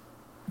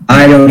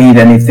 I don't need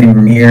anything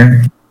from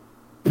here.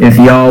 If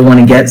y'all want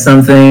to get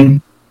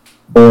something,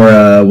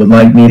 or would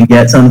like me to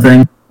get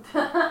something,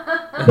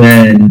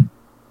 then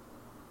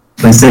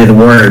please say the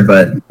word,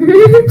 but...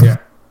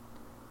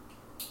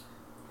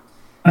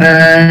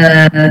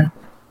 Yeah.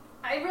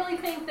 I really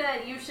think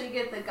that you should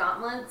get the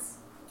gauntlets,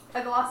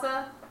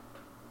 Aglossa.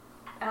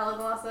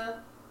 Agalassa.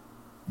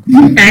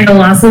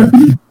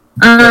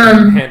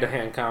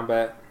 Hand-to-hand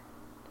combat.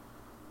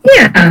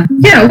 Yeah,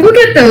 we'll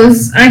get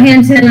those. I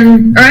hand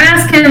him, or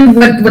ask him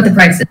what the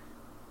price is.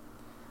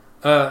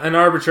 An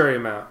arbitrary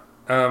amount.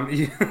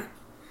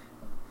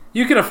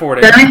 You can afford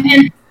it. Then I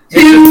hand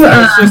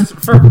It's just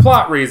for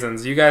plot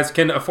reasons. You guys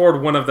can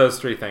afford one of those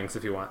 3 things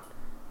if you want.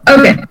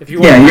 Okay. If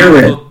you want, you're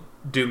right.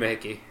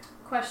 doohickey.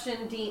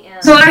 Question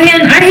DM. So I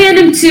hand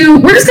him 2.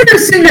 We're just gonna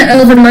assume that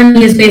elven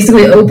money is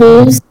basically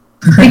opals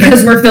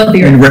because we're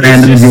filthy. And It's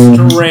random just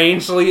jewels.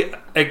 strangely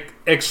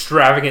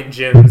extravagant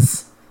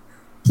gems.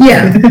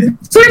 Yeah.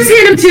 So I just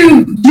hand him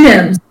 2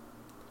 gems.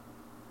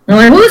 I'm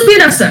like, will this be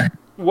enough, sir?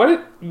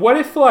 What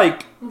if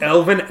like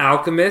elven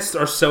alchemists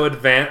are so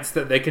advanced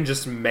that they can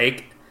just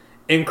make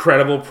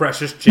incredible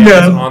precious gems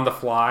on the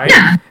fly?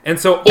 Yeah. And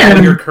so Yeah.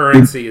 all your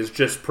currency is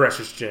just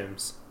precious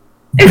gems.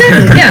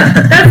 Exactly. Yeah.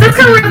 That's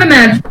kind of what I've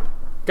imagined.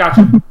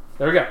 Gotcha.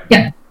 There we go.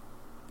 Yeah.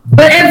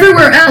 But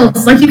everywhere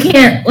else, like, you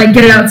can't, like,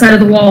 get it outside of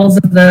the walls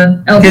of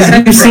the elven.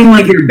 Because you seem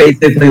like you're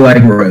basically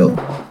like royal.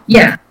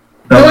 Yeah.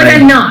 But But like,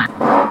 like- I'm not.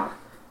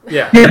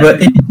 Yeah. Yeah, but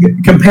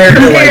compared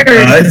to like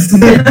us,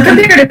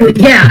 Comparatively,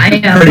 yeah,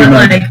 I am. Pretty But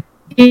much. like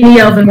in the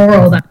elven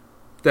world,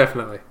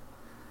 Definitely.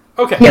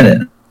 Okay. get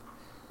it.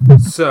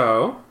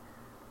 So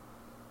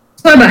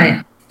so I buy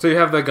it. So you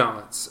have the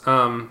gauntlets.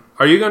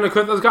 Are you going to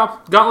equip those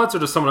gauntlets, or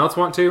does someone else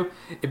want to?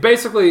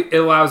 It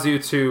allows you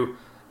to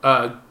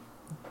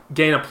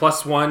gain a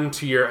 +1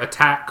 to your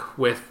attack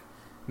with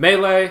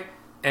melee,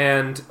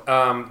 and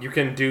you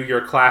can do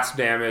your class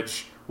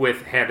damage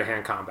with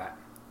hand-to-hand combat.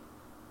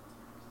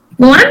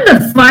 Well, I'm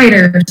the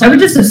fighter, so I would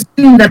just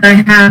assume that I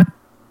have.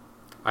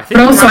 I think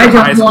But you also have I the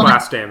don't highest want-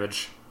 class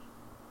damage.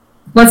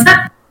 What's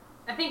that?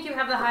 I think you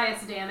have the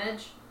highest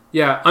damage.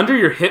 Yeah, under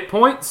your hit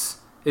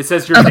points, it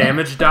says your Okay.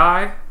 damage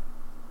die.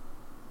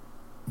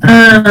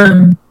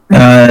 You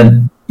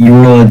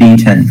roll a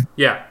d10.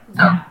 Yeah.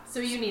 Yeah. So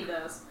you need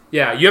those.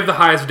 Yeah, you have the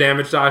highest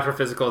damage die for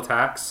physical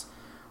attacks,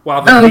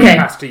 while the Oh, thief okay.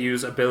 has to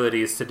use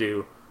abilities to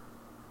do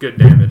good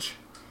damage.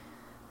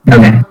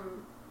 Okay.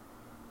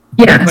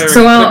 Yeah. Cleric,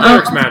 So the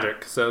cleric's I'll.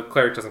 magic, so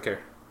cleric doesn't care.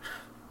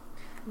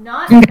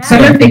 Not Okay, so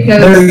I'm gonna bad. take They're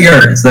those.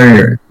 yours.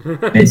 They're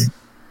yours.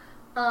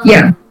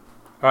 Yeah.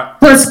 Alright.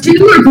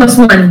 +2 or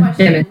 +1 Question: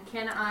 damage.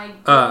 Can I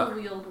dual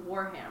wield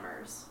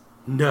warhammers?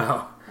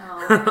 No.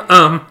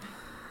 Oh,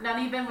 not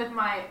even with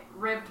my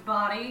ribbed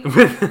body.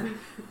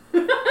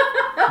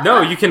 No,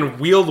 you can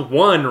wield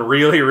one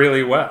really,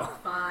 really well.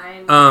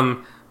 Fine.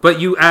 But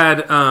you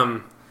add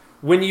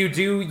when you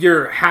do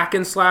your hack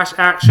and slash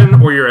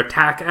action or your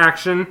attack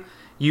action,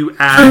 you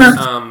add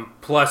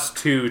 +2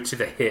 to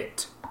the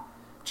hit,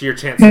 to your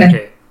chance to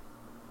hit.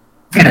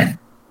 Okay.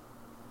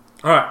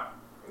 All right.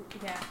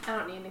 Yeah, I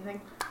don't need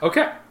anything.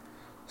 Okay.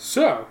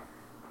 So,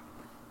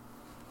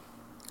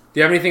 do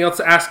you have anything else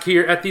to ask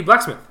here at the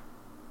blacksmith?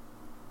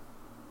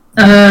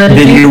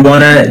 Did you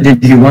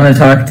wanna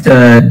talk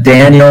to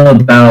Daniel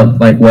about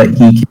like what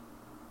he,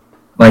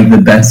 like the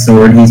best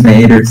sword he's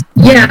made, or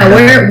Yeah,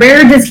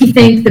 where does he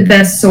think the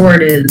best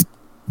sword is?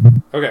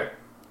 Okay.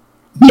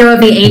 You know,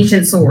 the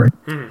ancient sword.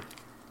 Mm-hmm.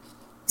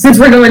 Since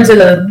we're going to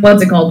the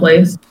what's it called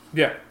place.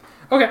 Yeah.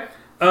 Okay.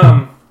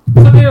 So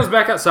Daniel's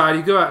back outside.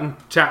 You go out and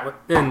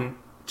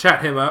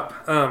chat him up.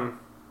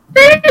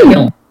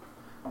 Daniel.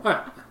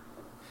 Alright.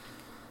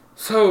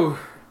 So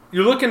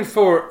you're looking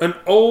for an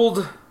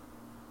old,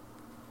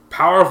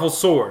 powerful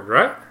sword,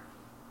 right?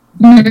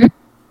 Mm-hmm.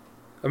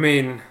 I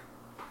mean,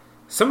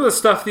 some of the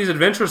stuff these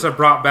adventurers have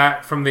brought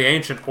back from the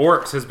ancient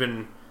orcs has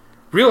been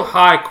real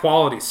high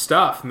quality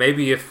stuff.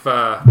 Maybe if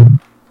I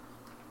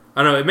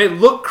don't know, it may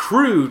look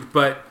crude,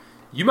 but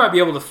you might be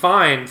able to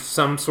find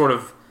some sort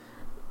of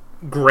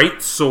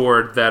great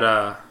sword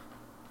that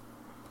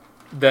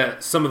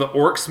some of the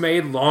orcs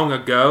made long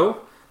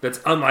ago that's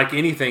unlike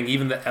anything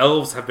even the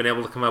elves have been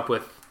able to come up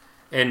with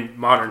in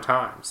modern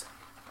times.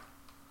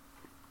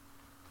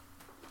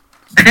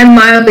 I'm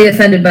mildly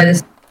offended by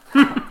this.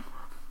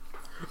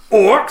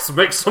 Orcs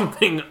make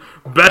something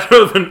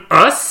better than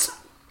us?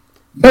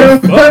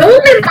 But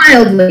only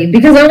mildly,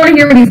 because I want to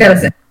hear what he's got to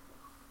say.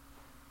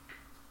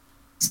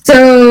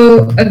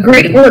 So, a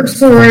great orc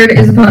sword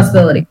is a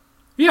possibility.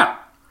 Yeah.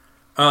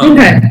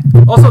 Okay.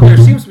 Also, there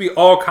seems to be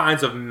all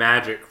kinds of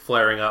magic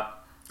flaring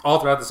up all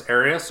throughout this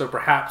area, so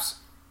perhaps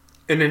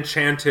an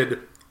enchanted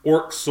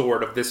orc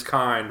sword of this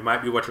kind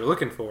might be what you're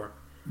looking for.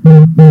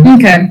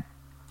 Okay.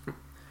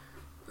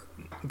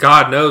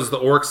 God knows the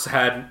orcs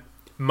had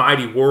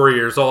mighty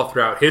warriors all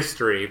throughout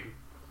history.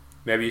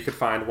 Maybe you could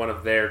find one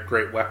of their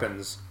great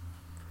weapons.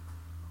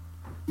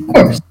 Of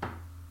course.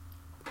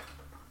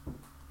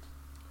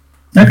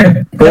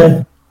 Okay,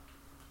 cool.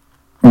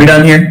 We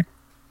done here?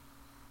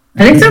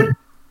 I think so.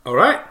 All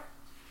right.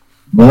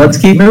 Well, let's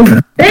keep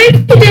moving. Thank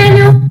you,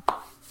 Daniel.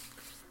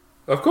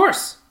 Of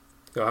course.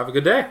 You'll have a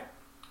good day.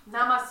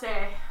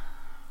 Namaste.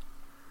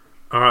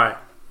 All right.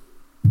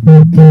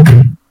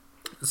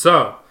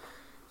 So,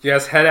 you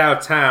guys head out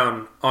of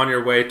town on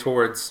your way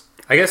towards,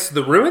 I guess,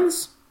 the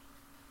ruins?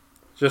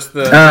 Just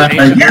the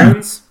ancient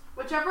ruins?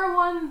 Whichever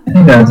one. I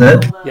think that's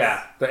it.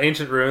 Yeah, the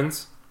ancient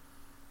ruins.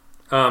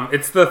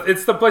 It's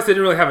the place that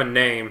didn't really have a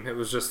name. It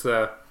was just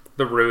the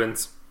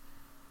ruins.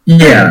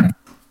 Yeah.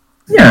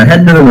 Yeah,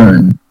 head to the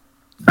ruin.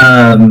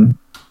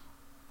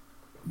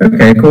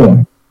 Okay,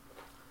 cool.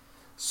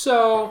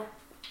 So,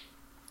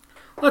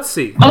 let's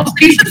see. Also,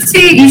 you should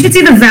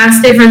see the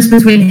vast difference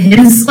between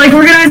his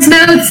organized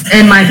notes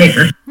and my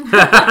paper.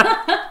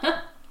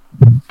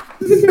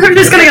 I'm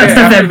just gonna get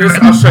stuff After this, everywhere.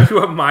 I'll show you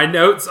what my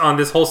notes on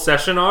this whole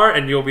session are,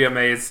 and you'll be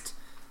amazed.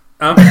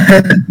 And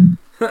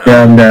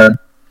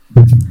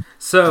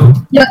So,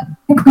 Yeah,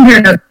 we'll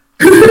compare notes.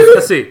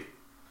 let's see.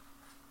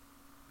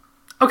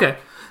 Okay,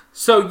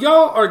 so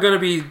y'all are going to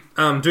be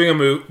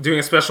doing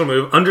a special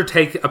move,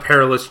 undertake a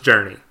perilous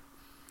journey.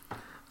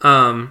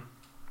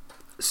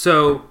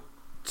 So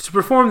to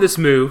perform this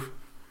move,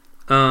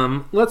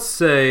 let's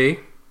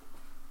say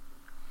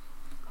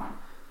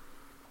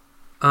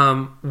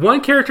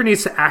one character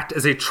needs to act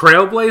as a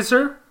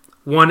trailblazer,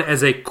 one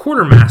as a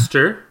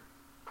quartermaster,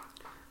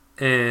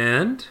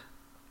 and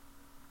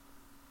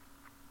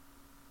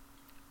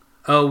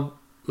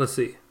let's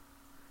see,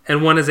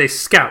 and one as a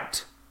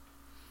scout.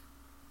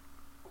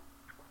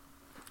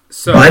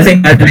 So well, I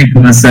think that makes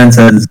the most sense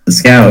as the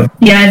scout.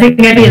 Yeah, I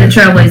think I'd be the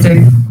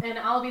trailblazer. And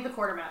I'll be the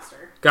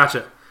quartermaster.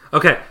 Gotcha.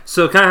 Okay,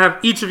 so can I have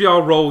each of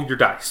y'all roll your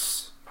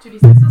dice?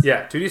 2d6s?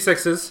 Yeah,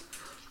 2d6s.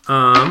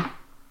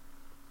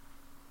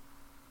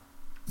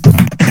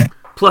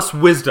 Plus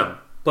wisdom.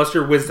 Plus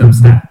your wisdom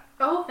stat.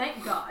 Oh,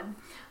 thank God.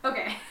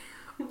 Okay.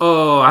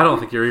 Oh, I don't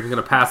think you're even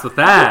going to pass with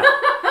that.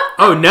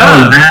 Oh,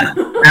 no.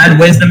 Add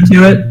wisdom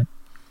to it.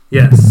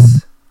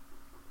 Yes.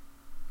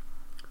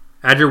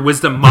 Add your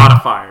wisdom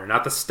modifier,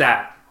 not the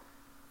stat.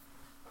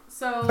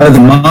 So, Oh, the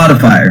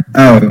modifier.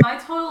 Oh. my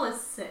total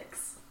is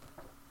 6.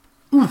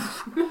 A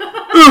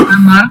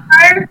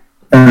modifier?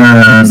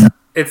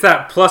 It's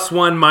that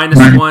 +1,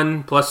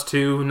 -1,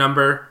 +2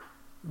 number.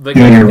 Like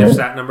Yeah, your roll.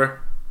 stat number.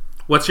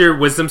 What's your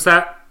wisdom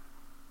stat?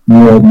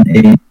 You rolled an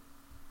 8.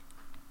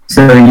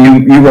 So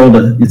you rolled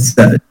it's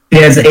 7. She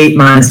has 8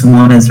 minus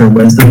 1 as her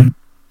wisdom.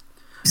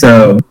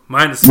 So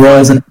Minus.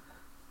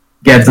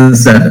 gets a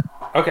 7.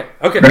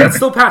 Okay, that's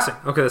still passing.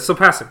 Okay, that's still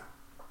passing.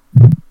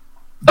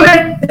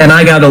 Okay. And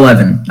I got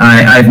 11.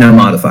 I have no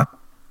modifier.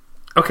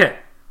 Okay.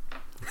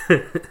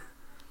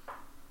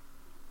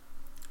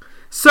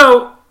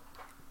 So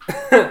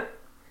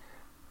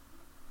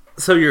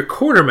your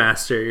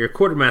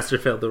quartermaster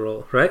failed the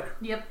roll, right?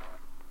 Yep.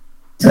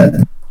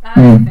 7. I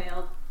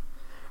failed.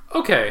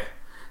 Okay.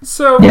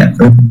 So, Yeah.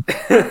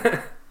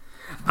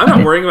 I'm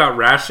not worrying about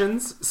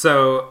rations,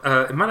 so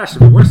it might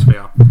actually be worse for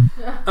y'all.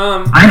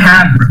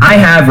 I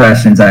have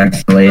rations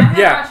actually. I have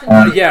Yeah,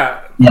 rations.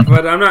 yeah, Yeah.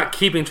 but I'm not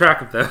keeping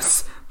track of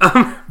those.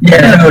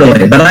 Yeah,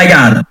 totally. But I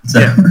got them. So.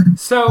 Yeah.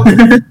 So,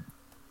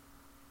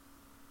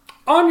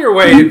 on your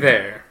way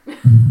there,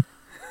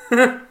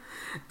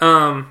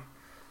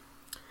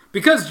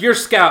 because your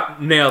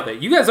scout nailed it,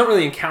 you guys don't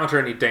really encounter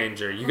any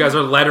danger. You guys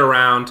are led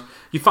around.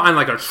 You find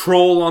like a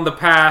troll on the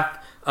path,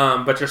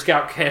 but your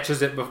scout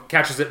catches it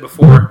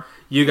before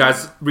you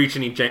guys reach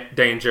any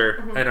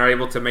danger and are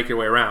able to make your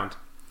way around.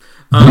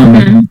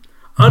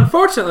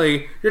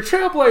 Unfortunately, your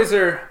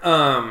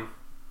trailblazer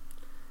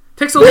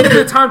takes a little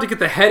bit of time to get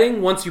the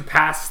heading once you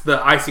pass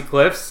the icy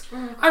cliffs.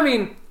 I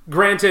mean,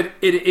 granted,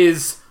 it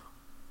is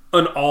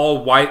an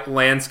all-white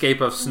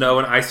landscape of snow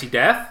and icy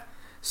death.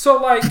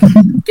 So, like,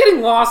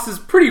 getting lost is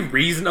pretty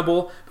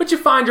reasonable, but you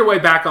find your way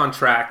back on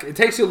track. It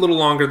takes you a little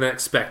longer than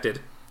expected,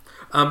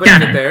 but you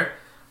get there.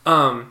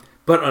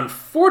 But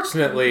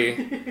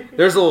unfortunately,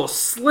 there's a little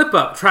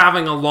slip-up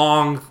traveling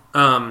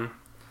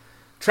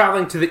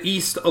to the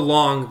east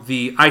along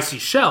the icy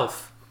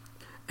shelf.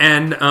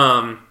 And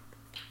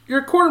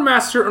your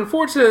quartermaster,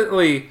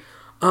 unfortunately,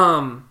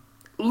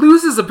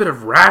 loses a bit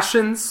of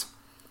rations.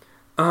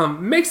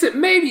 Makes it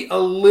maybe a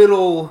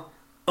little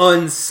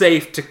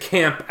unsafe to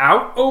camp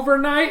out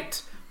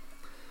overnight.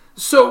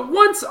 So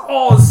once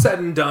all is said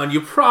and done, you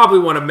probably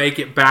want to make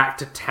it back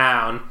to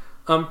town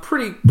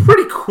pretty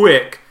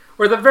quick,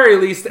 or at the very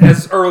least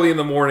as early in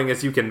the morning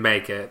as you can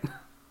make it.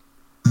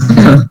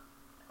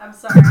 I'm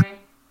sorry.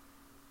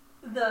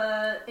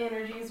 The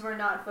energies were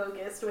not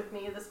focused with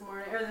me this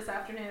morning or this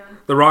afternoon.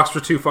 The rocks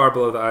were too far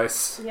below the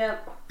ice.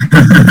 Yep.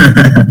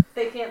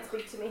 They can't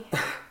speak to me.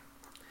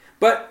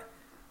 But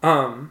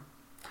so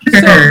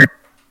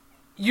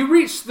you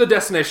reach the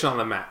destination on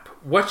the map.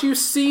 What you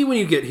see when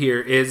you get here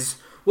is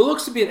what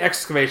looks to be an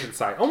excavation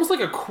site, almost like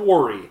a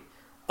quarry.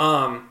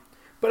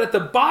 But at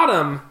the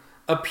bottom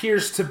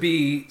appears to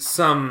be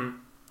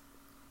some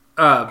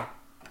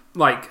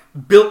like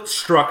built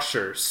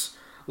structures.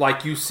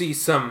 Like you see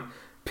some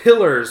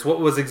pillars, what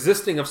was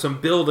existing of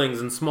some buildings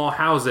and small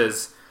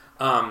houses.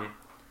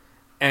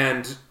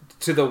 And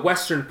to the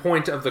western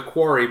point of the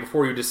quarry,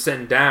 before you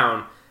descend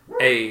down,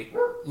 a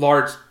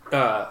large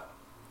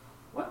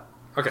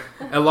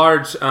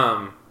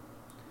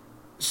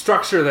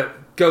structure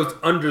that goes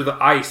under the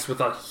ice with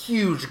a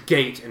huge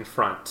gate in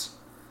front.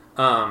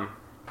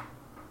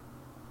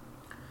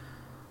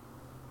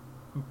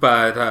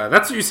 But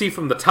that's what you see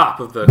from the top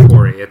of the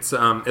quarry. It's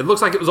it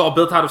looks like it was all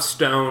built out of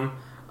stone,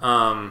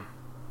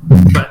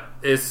 but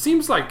it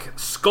seems like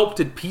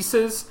sculpted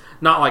pieces,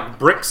 not like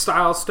brick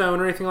style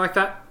stone or anything like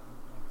that.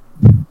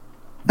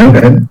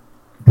 Okay.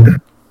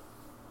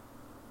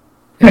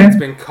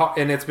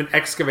 And it's been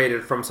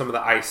excavated from some of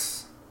the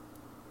ice.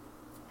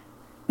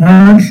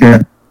 Sure.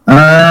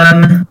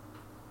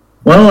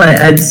 Well,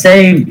 I'd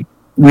say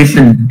we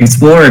should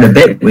explore it a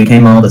bit. We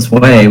came all this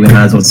way. We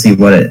might as well see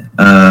what it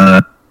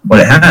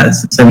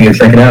has. So we go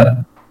check it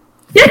out.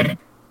 Yeah.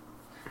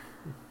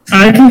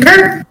 I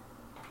concur.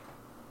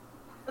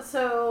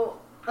 So,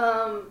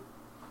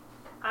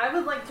 I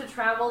would like to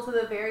travel to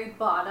the very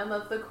bottom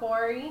of the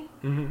quarry,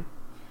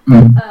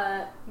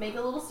 make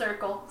a little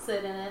circle,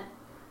 sit in it,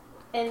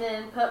 and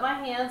then put my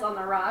hands on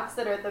the rocks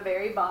that are at the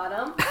very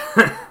bottom,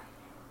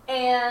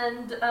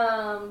 and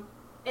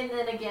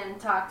then again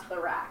talk to the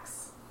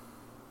rocks.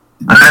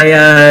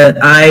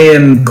 I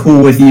am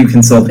cool with you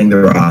consulting the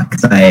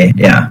rocks. Right.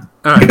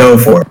 Go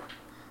for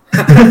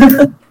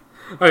it.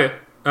 Okay.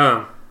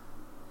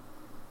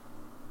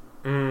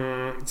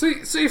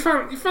 So you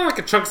found like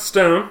a chunk of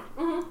stone.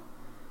 Mm-hmm.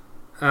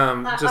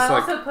 I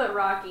also put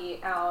Rocky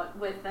out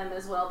with them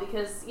as well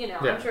because Yeah.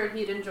 I'm sure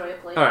he'd enjoy a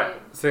play All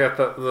right. So you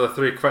got the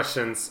three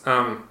questions.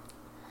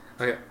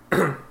 Okay.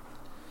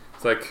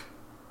 It's like,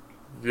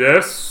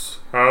 yes.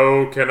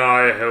 How can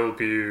I help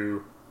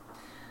you?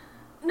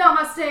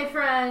 Namaste,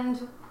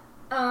 friend.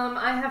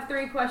 I have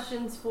 3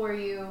 questions for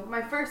you.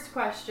 My first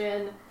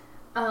question,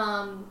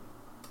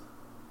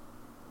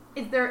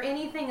 is there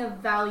anything of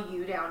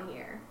value down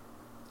here?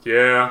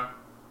 Yeah.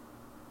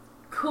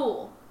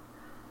 Cool.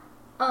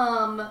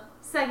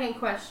 Second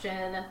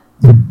question,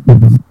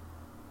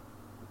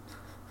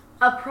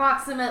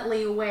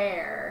 approximately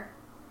where?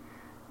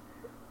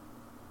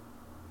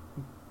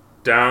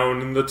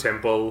 Down in the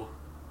temple.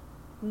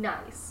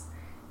 Nice.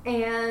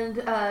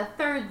 And,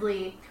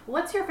 thirdly,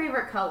 what's your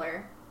favorite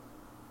color?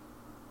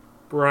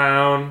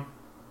 Brown.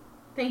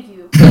 Thank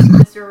you,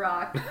 Mr.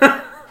 Rock.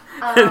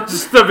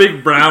 Just a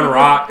big brown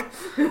rock.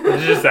 You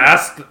just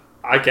asked,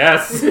 I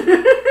guess.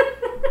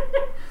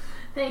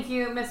 Thank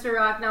you, Mr.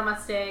 Rock.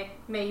 Namaste.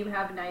 May you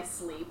have nice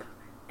sleep.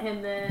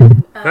 And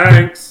then...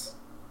 Thanks.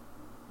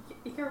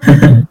 You're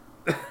welcome.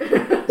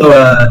 So,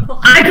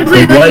 I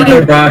completely what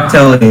did the rock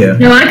tell you?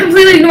 No, I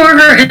completely ignore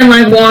her and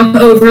like walk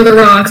over the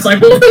rocks,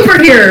 like look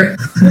over here.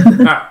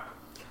 Alright.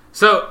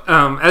 So,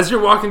 as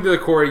you're walking through the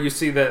quarry, you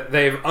see that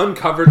they've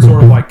uncovered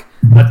sort of like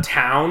a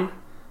town,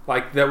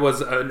 like that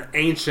was an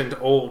ancient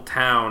old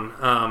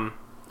town.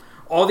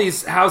 All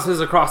these houses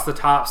across the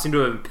top seem to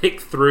have been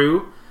picked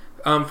through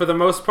for the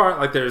most part.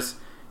 Like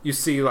you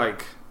see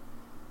like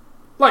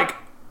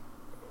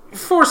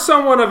for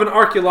someone of an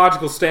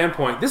archaeological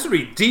standpoint, this would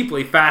be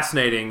deeply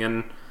fascinating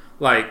and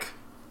like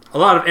a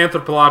lot of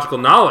anthropological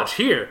knowledge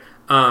here.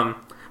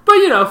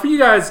 But for you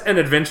guys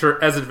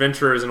as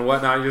adventurers and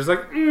whatnot, you're just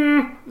like,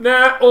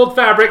 nah, old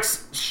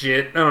fabrics,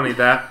 shit, I don't need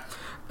that.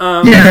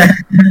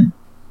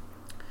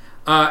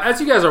 As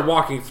you guys are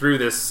walking through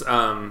this,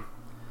 I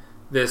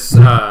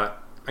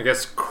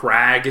guess,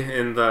 crag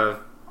in the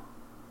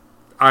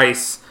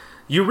ice,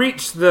 you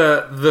reach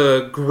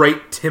the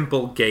Great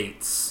Temple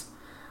Gates.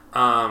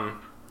 And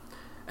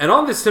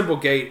on this temple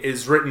gate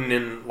is written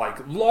in like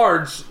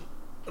large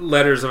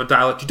letters of a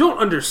dialect you don't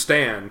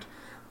understand.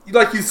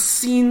 Like you've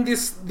seen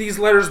these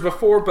letters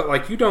before, but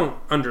like you don't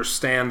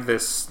understand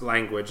this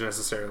language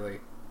necessarily.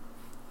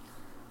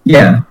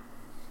 Yeah.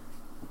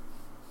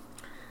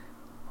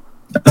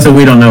 So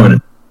we don't know what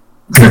it.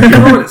 You don't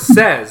know what it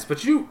says,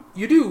 but you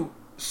do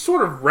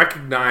sort of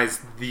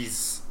recognize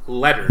these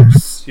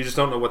letters. You just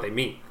don't know what they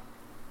mean.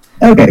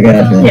 Okay,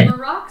 gotcha. Well, The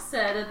Rock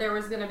said that there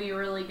was going to be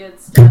really good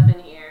stuff in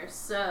here,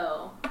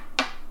 so.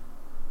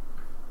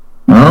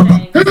 Well,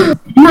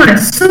 My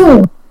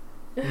soul.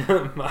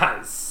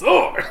 My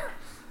sword.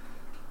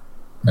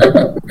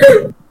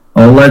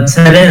 well, let's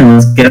head in.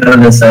 Let's get out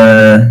of this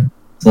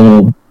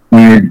little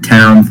weird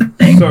town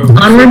thing. So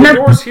the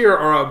doors here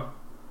are a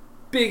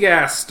big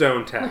ass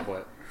stone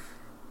tablet.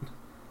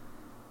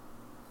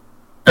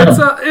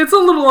 It's a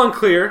little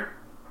unclear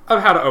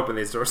of how to open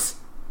these doors.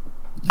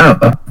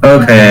 Oh,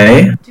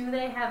 okay. Do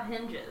they have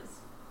hinges?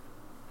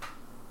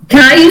 Can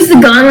I use the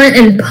gauntlet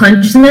and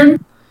punch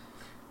them?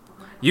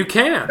 You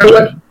can.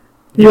 Or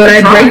would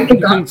I break the You can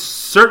gauntlet?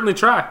 certainly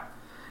try.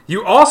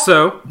 You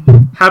also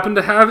happen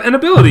to have an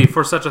ability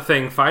for such a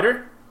thing,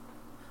 fighter,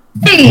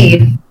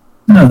 Hey!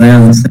 Oh,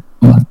 that's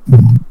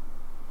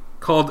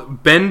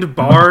called Bend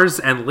Bars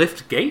and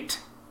Lift Gate.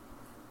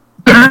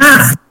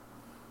 Ah!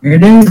 here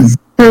it is.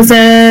 So it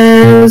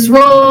says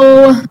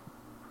roll.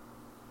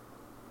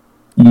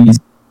 Use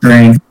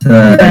strength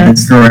to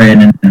destroy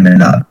an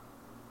enemy up.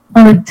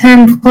 On a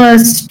 10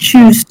 plus,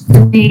 choose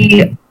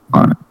 3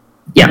 on.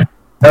 Yeah.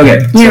 Okay,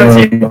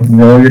 Yeah, so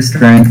roll your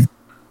strength.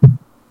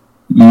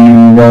 You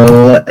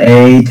roll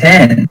a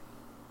 10.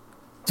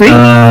 Sweet.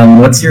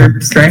 What's your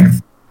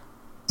strength?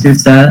 What's your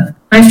stat?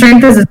 My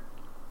strength is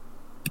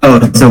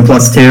Oh, so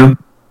plus 2.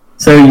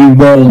 So you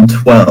rolled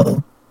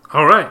 12.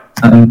 All right.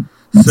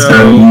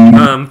 So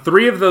you-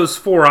 3 of those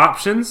 4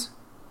 options.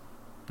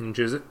 You can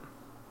choose it.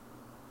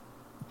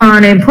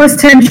 on a plus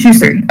 10, choose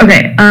 3.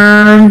 Okay.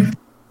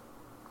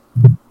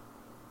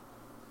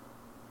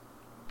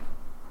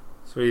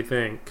 So what do you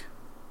think?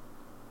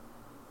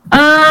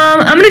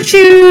 I'm gonna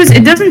choose.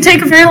 It doesn't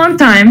take a very long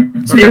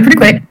time, so do it pretty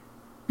quick.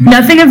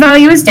 Nothing of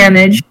value is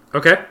damaged,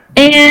 Okay.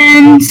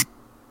 and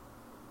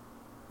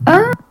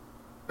the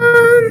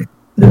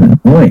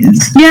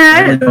noise.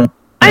 yeah,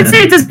 I'd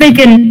say it does make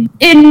an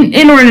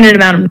inordinate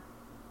amount of.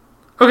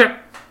 Okay.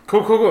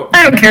 Cool.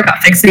 I don't care about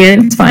fixing it.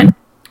 It's fine.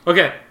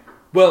 Okay.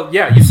 Well,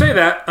 yeah, you say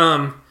that.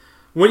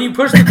 When you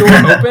push the door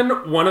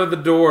open, one of the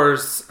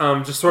doors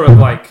just sort of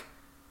like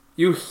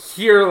you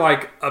hear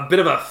like a bit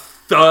of a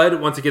thud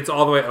once it gets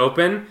all the way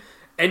open,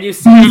 and you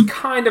see it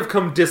kind of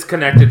come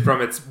disconnected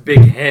from its big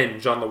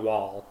hinge on the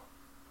wall.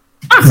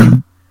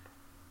 Awesome.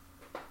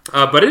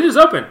 But it is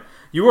open.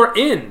 You are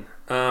in.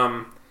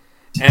 And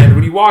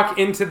when you walk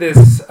into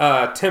this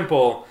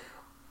temple,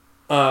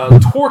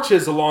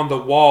 torches along the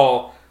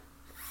wall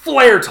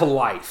flare to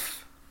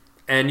life.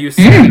 And you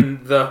see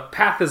the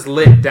path is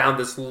lit down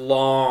this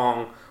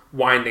long,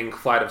 winding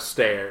flight of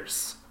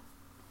stairs.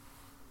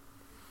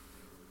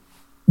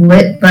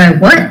 Lit by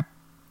what?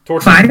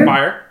 Torches Fire? of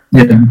fire.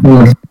 Yeah.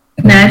 Well,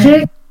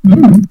 Magic?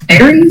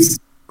 Fairies?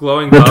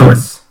 Glowing The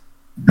bugs.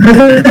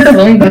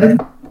 Glowing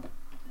bug.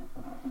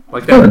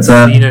 Like that What's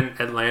that? scene in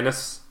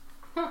Atlantis.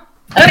 Oh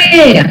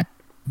yeah.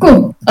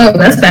 Cool. Oh,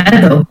 that's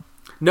bad though.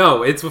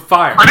 No, it's with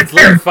fire. It's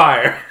lit with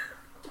fire.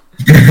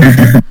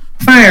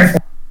 Fire.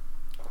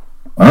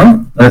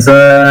 well, let's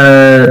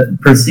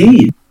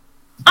proceed.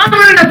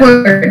 Onward and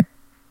upward.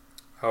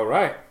 All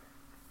right.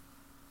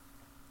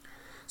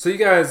 So you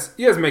guys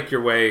making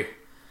your way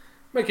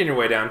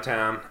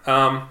downtown.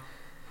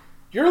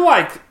 You're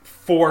like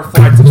 4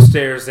 flights of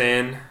stairs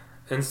in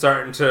and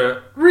starting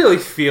to really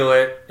feel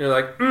it. You're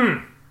like,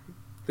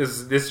 this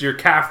is your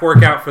calf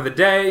workout for the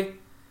day.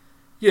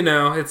 You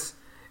know, it's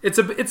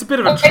a bit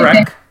of a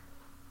trek.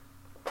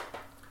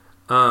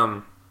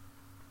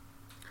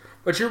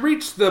 But you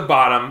reach the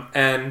bottom,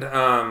 and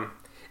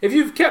if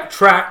you've kept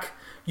track,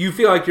 you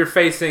feel like you're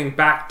facing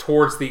back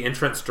towards the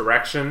entrance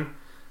direction,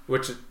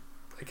 which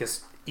I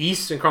guess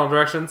east in cardinal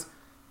directions.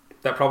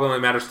 That probably only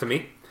matters to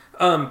me.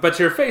 But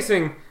you're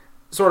facing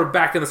sort of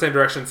back in the same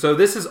direction. So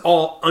this is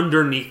all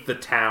underneath the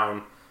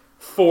town,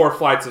 4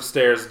 flights of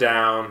stairs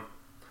down,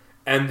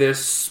 and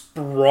this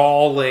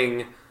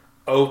sprawling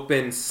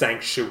open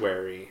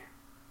sanctuary.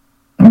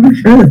 Oh,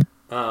 sure.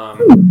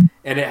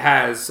 and it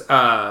has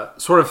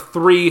sort of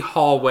 3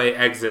 hallway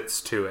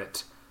exits to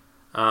it,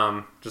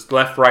 just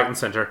left, right, and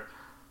center.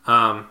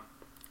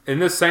 In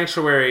this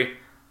sanctuary,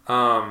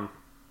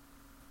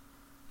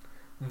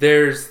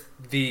 there's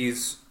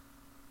these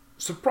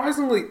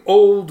surprisingly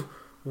old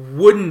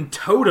wooden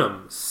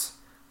totems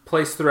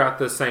placed throughout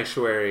the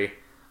sanctuary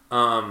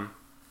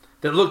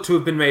that look to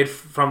have been made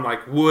from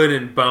like wood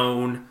and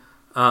bone,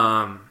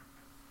 and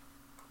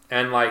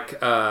like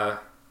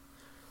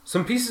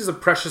some pieces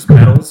of precious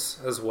metals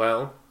as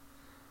well,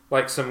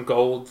 like some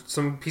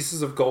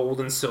pieces of gold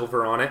and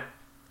silver on it.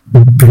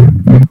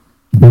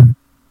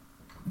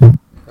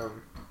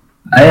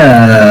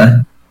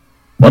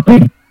 Let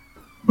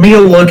me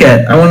go look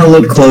at. I want to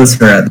look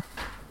closer at.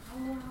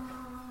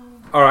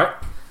 All right.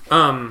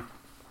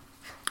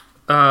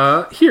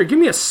 Here, give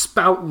me a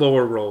spout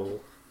lore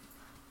roll.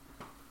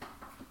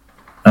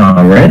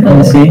 All right. Let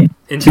me see.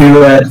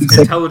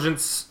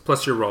 Intelligence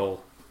plus your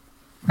roll.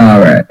 All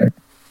right.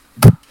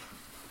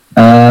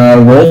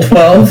 Roll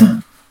 12.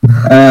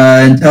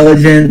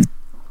 Intelligence.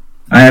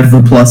 I have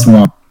the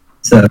 +1.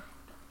 So.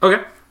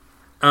 Okay.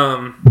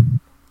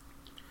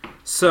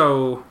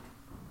 So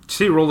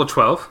you roll a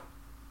 12.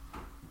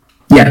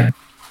 Yeah.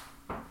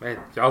 Man,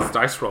 y'all's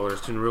dice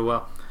rollers doing real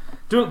well.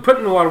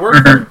 Putting a lot of work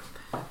in.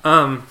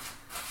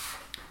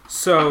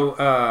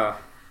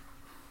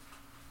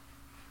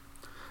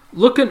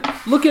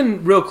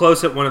 Looking real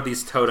close at one of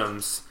these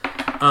totems,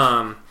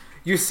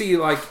 you see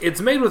like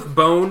it's made with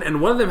bone,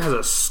 and one of them has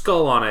a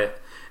skull on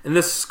it, and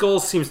this skull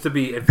seems to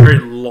be a very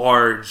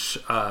large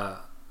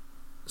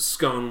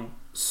skull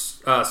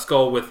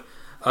with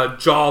a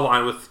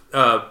jawline with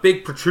a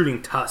big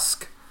protruding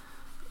tusk.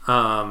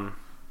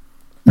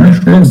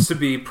 It looks to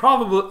be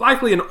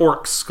likely an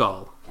orc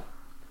skull.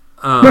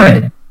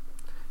 Right.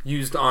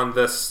 Used on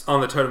the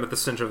totem at the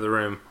center of the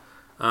room.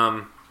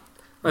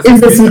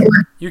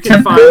 You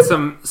can find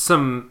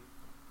some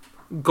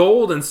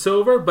gold and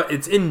silver, but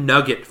it's in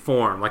nugget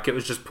form, like it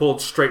was just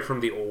pulled straight from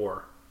the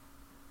ore.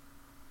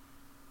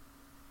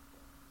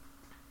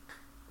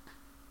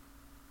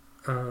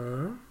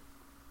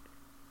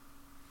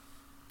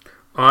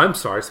 I'm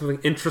sorry, something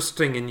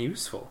interesting and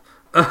useful.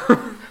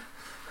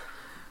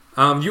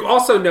 You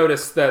also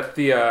notice that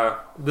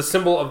the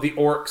symbol of the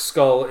orc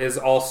skull is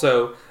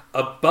also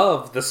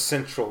above the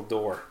central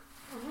door.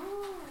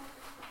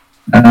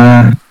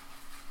 All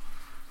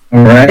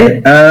right.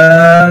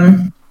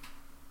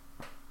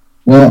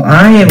 Well,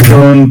 I am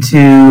going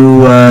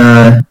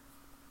to.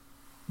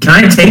 Can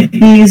I take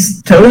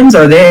these totems?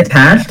 Are they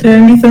attached to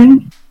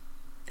anything?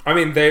 I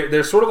mean,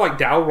 they're sort of like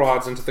dowel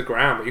rods into the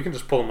ground, but you can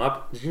just pull them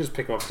up. You can just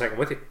pick them up and take them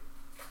with you.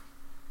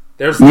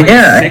 There's like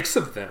 6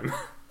 of them.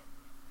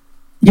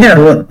 Yeah,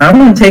 well, I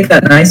want to take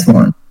that nice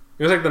one.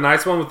 You want to take the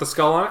nice one with the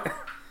skull on it?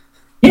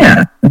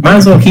 Yeah, might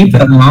as well keep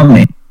that on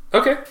me.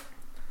 Okay.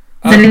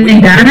 Does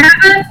anything bad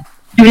happen?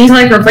 Do we need to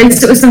like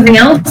replace it with something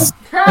else?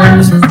 I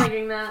was just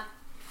thinking that.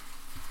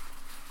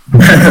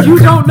 You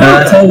don't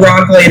know. Tell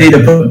Rock Lady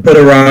to put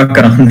a rock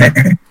on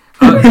there.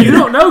 You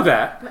don't know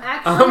that. I'm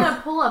actually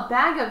gonna pull a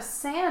bag of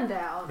sand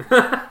out.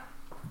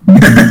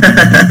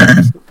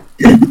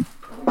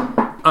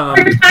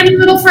 Your tiny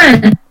little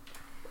friend.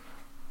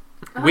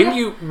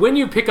 When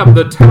you pick up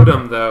the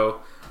totem,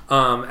 though,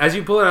 as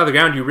you pull it out of the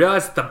ground, you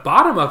realize at the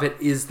bottom of it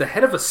is the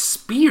head of a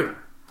spear.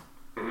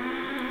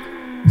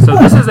 So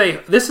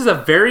this is a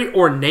very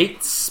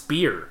ornate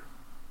spear.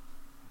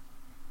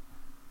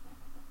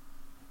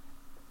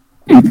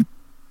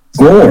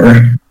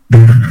 Score.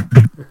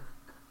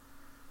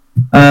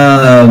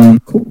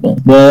 Cool.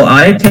 Well,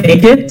 I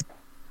take it,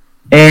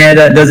 and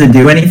does it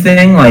do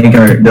anything? Like,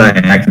 or do I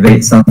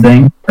activate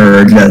something,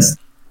 or just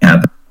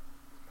happen?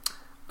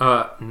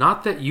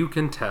 Not that you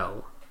can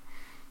tell.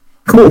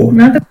 Cool.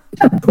 Not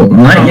yet.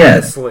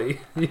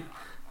 Honestly.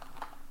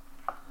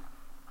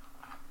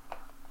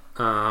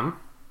 I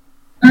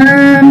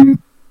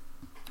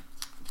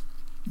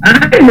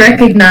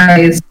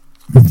recognize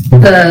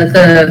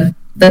the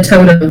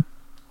totem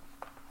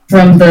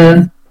from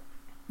the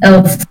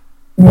elf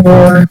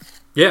war.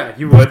 Yeah,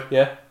 you would.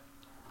 Yeah.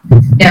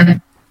 Yeah.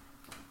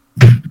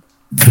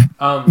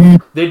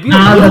 They'd be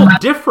a little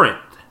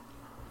different.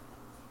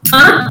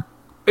 Huh?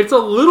 It's a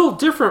little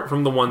different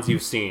from the ones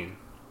you've seen.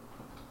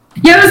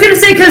 Yeah, I was gonna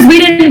say because we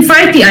didn't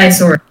fight the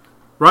eyesore.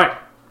 Right.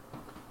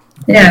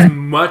 Yeah. It's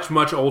much,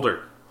 much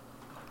older.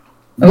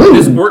 Ooh.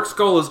 This orc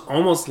skull is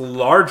almost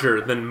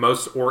larger than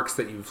most orcs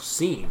that you've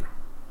seen.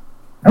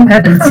 Oh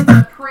heavens.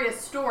 A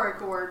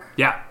prehistoric orc.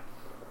 Yeah.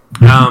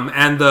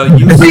 And the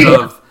use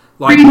of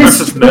like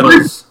precious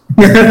metals.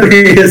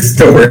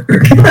 Prehistoric.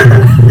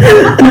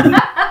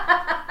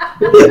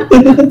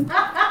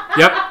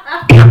 Yep.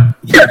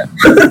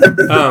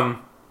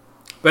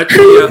 But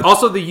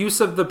also the use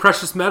of the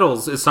precious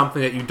metals is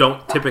something that you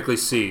don't typically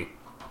see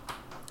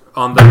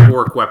on the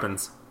orc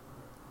weapons.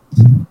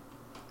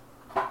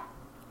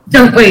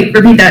 Repeat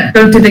that.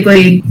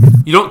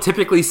 You don't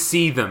typically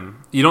see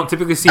them. You don't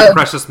typically see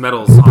precious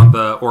metals on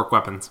the orc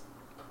weapons.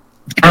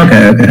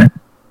 Okay.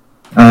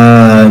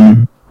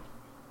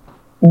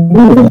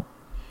 Ooh.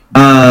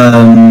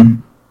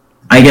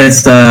 I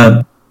guess,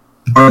 are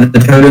the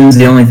totems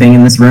the only thing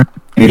in this room?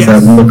 I guess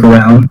Yes. look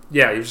around.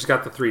 Yeah, you've just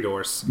got the 3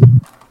 doors.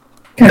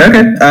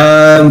 Okay.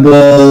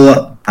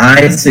 Well,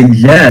 I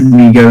suggest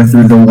we go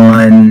through the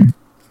one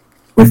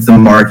with the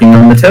marking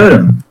on the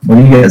totem. What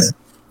do you guys?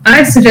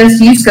 I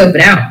suggest you scope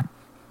it out.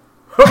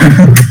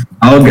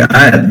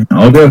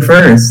 I'll go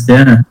first.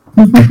 Yeah.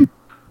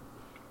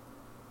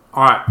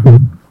 All right.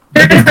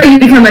 That's how you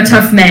become a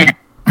tough man.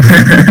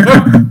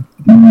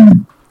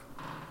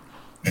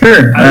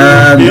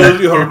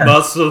 Sure. your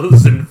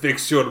muscles and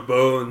fix your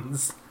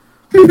bones.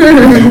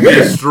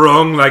 Be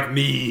strong like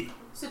me.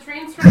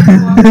 Citrine's trying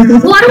to walk through.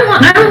 Well,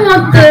 I don't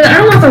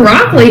want the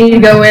rock lady to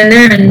go in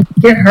there and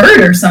get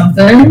hurt or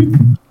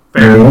something.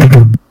 Fair. All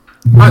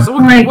right. So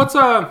Like- what's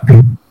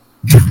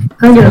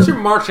your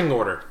marching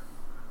order?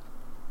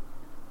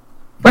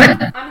 What?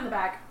 I'm in the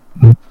back.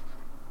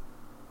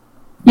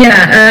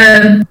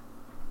 Yeah,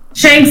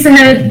 Shanks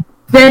ahead,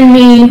 then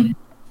me,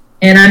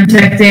 and I'm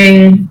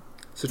protecting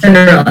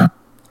Cinderella.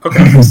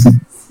 Okay.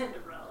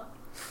 Cinderella.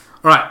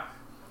 All right.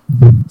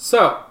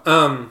 So,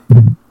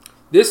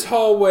 this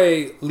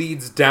hallway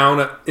leads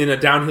down in a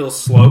downhill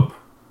slope.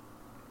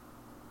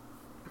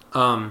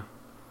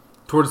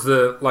 Towards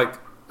the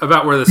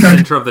about where the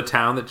center of the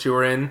town that you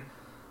were in.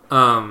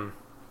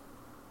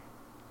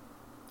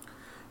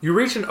 You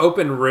reach an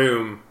open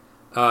room,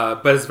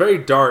 but it's very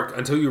dark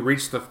until you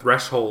reach the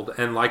threshold,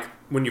 and like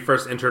when you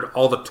first entered,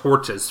 all the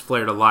torches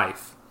flare to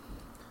life.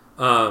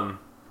 And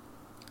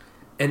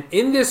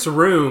in this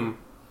room,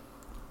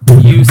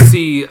 you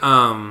see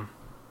a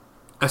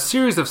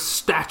series of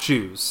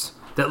statues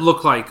that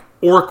look like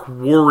orc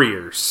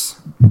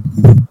warriors.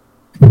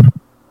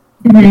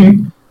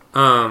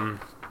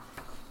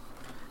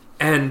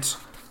 And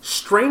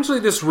strangely,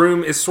 this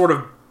room is sort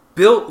of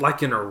built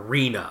like an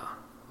arena.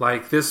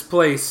 Like this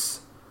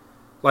place,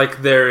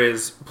 like there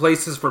is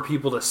places for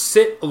people to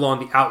sit along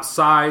the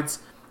outsides.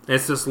 And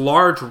it's this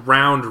large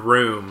round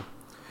room.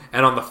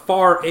 And on the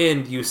far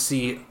end, you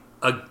see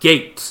a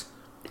gate,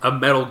 a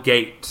metal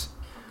gate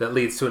that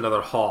leads to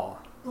another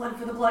hall. Blood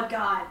for the blood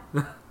god.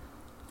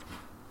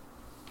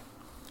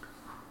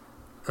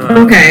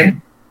 Okay.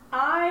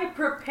 I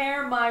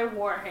prepare my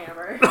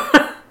warhammer.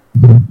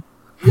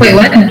 Wait,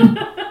 what?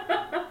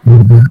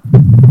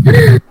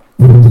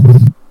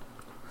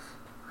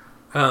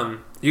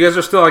 You guys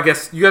are still, I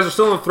guess, you guys are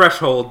still on the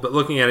threshold, but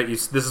looking at it,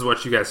 this is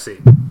what you guys see.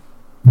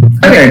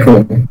 Okay,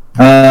 cool.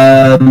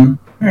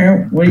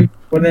 Alright,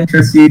 what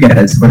interests you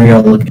guys? What are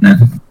y'all looking at?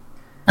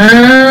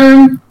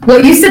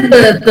 Well, you said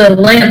the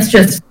lamp's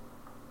just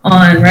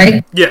on,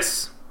 right?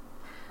 Yes.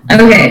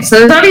 Okay, so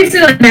there's obviously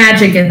like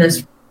magic in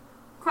this.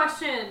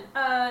 Question.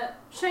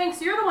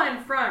 Shanks, you're the one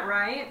in front,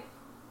 right?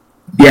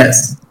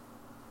 Yes.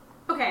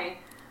 Okay.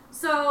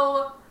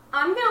 So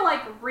I'm gonna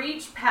like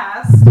reach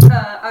past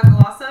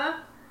Aglossa,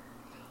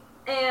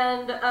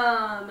 and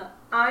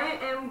I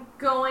am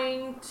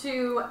going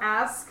to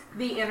ask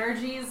the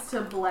energies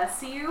to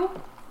bless you.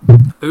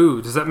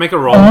 Ooh, does that make a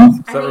roll? Uh-huh.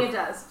 I think it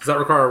does. Does that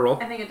require a roll?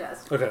 I think it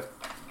does. Okay.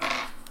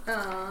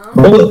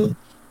 Roll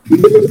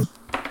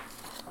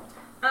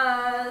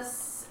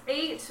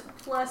 8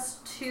 plus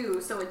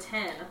 2, so a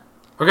 10.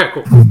 Okay,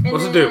 cool. And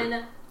What's it then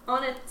do?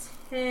 on a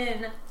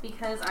 10,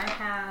 because I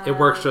have... It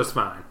works just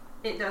fine.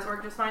 It does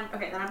work just fine?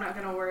 Okay, then I'm not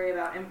going to worry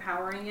about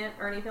empowering it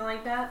or anything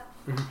like that.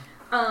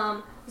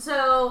 Mm-hmm.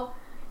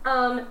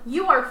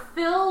 You are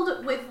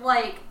filled with,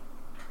 like...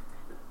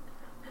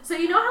 So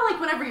you know how,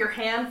 like, whenever your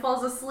hand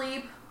falls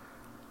asleep?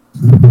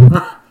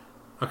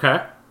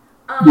 Okay.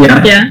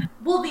 Yeah.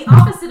 Well, the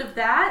opposite of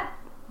that,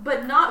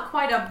 but not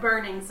quite a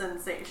burning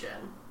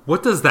sensation.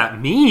 What does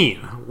that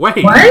mean?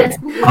 Wait. What?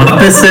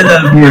 Opposite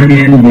of your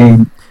hand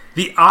being.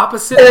 The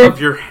opposite of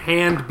your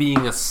hand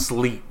being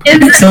asleep.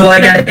 So,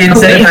 like,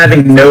 instead of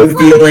having no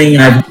feeling,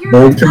 I have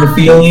ultra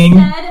feeling.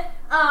 Instead,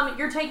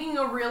 you're taking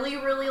a really,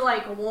 really,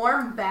 like,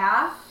 warm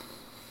bath,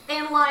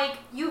 and, like,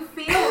 you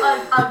feel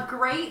a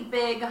great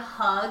big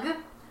hug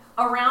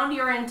around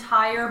your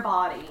entire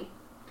body.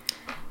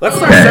 Let's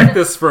dissect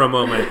this for a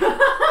moment.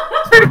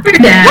 What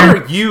Dad.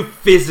 are you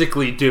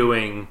physically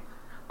doing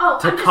Oh,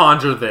 to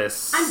conjure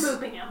this? I'm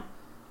booping him.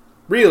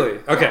 Really?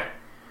 Okay.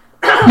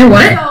 You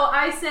what?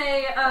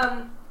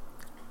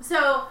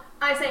 So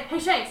I say, hey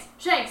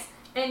Shanks,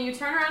 and you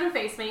turn around and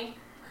face me,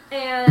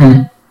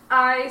 and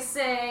I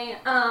say,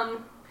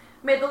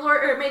 may the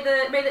Lord, or may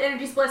the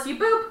energies bless you,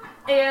 boop,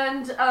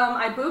 and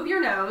I boop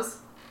your nose,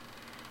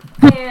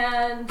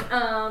 and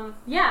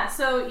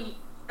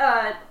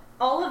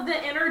all of the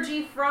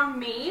energy from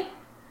me,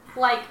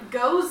 like,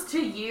 goes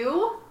to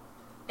you,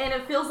 and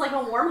it feels like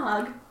a warm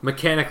hug.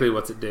 Mechanically,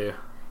 what's it do?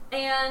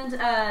 And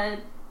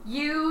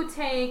you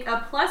take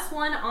a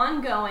 +1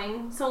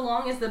 ongoing so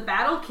long as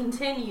battle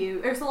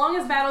continues,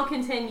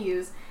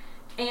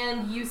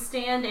 and you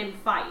stand and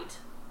fight.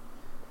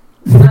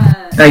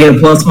 I get a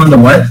 +1 to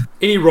what?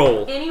 Any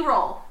roll. Any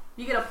roll.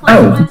 You get a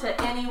 +1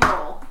 to any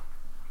roll.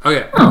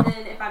 Okay. Oh. And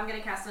then if I'm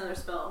gonna cast another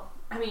spell,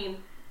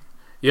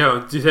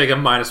 You take a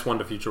 -1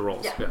 to future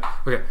rolls. Yeah.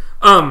 Okay.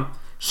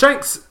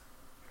 Shanks,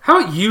 How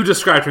about you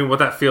describe to me what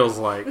that feels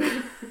like?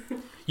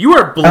 You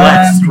are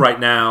blessed right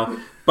now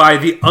by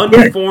the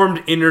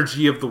unformed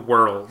energy of the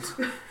world.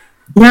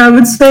 Yeah, I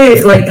would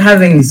say like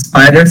having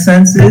spider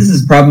senses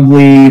is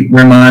probably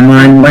where my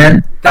mind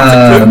went. That's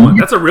a good one.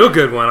 That's a real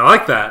good one. I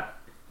like that.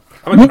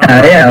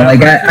 Yeah.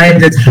 Like I'm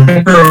just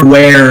hyper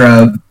aware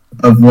of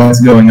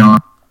what's going on.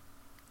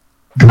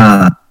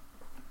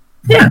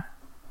 Yeah.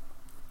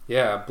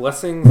 Yeah,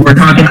 blessings. We're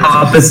talking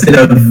opposite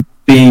of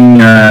being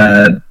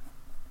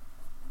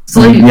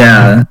Sleep.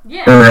 Yeah.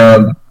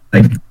 or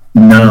like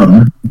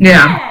numb.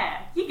 Yeah.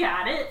 Yeah, you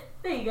got it.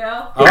 There you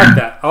go.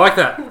 I like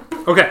that.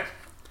 Okay.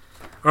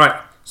 All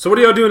right. So what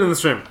are y'all doing in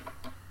this room?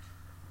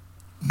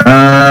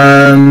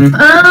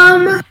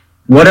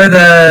 What are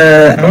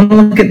the? I want to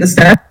look at the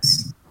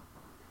stats.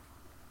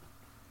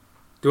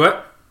 Do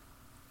what?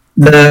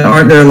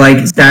 Aren't there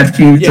like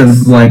statues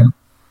of like?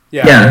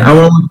 Yeah. I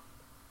want.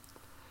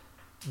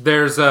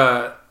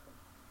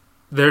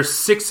 There's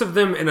 6 of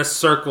them in a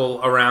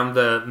circle around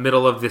the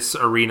middle of this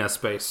arena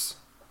space.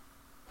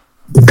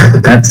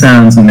 That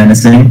sounds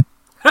menacing.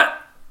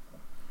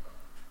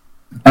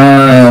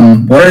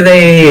 What are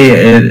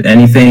they?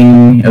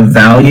 Anything of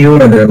value?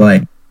 Are there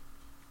like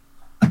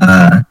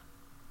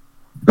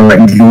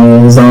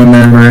jewels on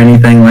them or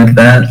anything like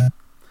that?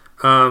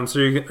 So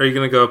are you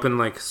gonna go up and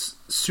like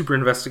super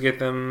investigate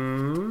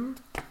them?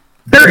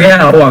 Sure,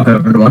 yeah, I'll walk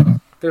over to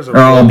one. There's a or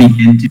I'll be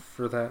into.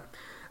 for that.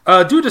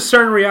 Do a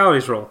discern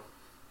realities roll.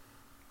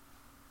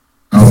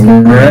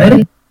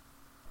 Alright.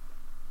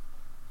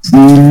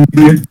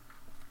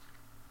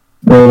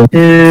 Roll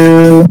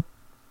 2.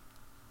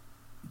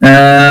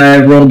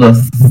 I rolled a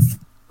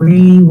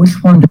 3.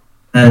 Which one?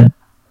 I'm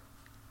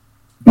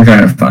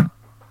trying to find.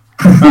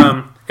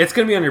 It's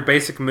gonna be on your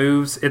basic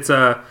moves. It's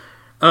a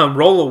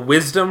roll a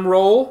wisdom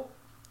roll,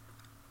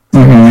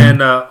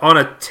 and on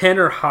a 10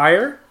 or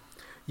higher,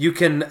 you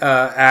can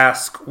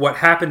ask what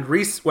happened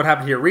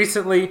here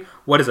recently,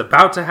 what is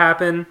about to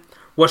happen,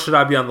 what should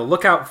I be on the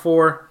lookout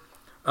for,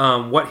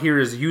 what here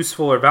is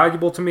useful or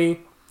valuable to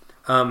me,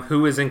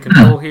 who is in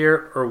control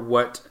here, or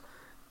what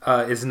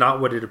is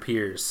not what it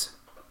appears.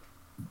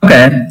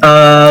 Okay.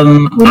 I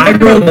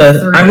rolled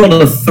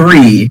a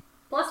 3.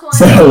 Plus 1.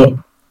 So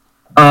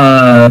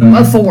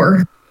A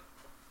 4.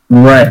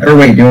 right. Or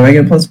wait, do I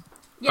get plus?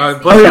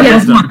 Yes, plus Oh yeah,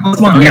 wisdom.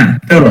 plus one. Yeah,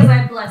 totally. because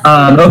I blessed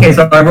you. Okay,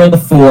 so I rolled a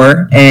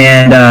 4,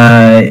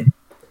 and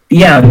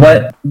yeah,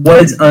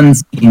 what is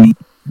unseen?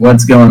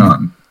 What's going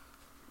on?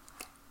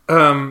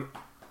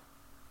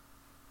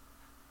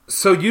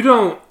 So you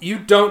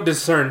don't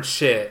discern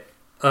shit.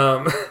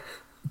 With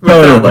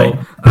Totally.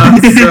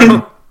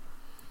 that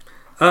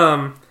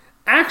roll.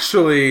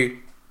 Actually,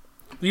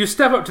 you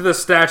step up to the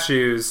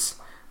statues,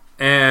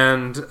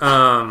 and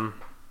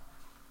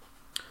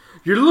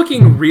you're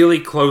looking really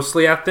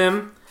closely at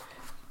them,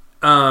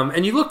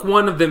 and you look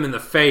one of them in the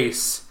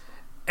face,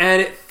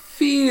 and it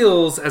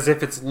feels as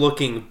if it's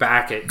looking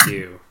back at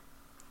you.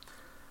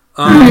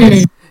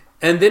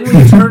 And then when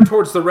you turn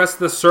towards the rest of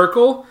the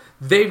circle,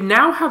 they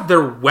now have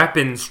their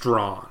weapons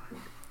drawn.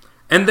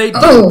 And they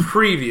did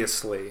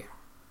previously.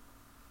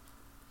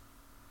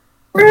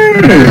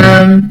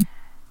 Hey,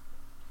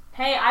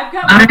 I've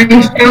got I'm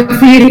sure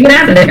for you to get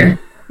out of there.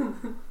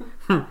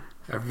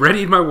 I've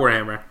readied my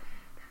warhammer.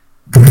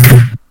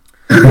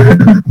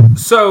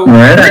 So,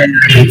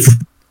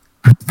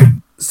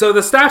 so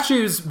the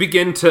statues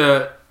begin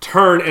to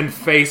turn and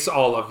face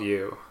all of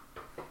you.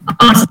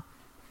 Awesome.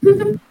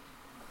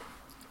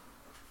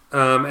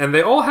 And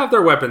they all have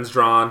their weapons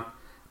drawn.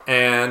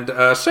 And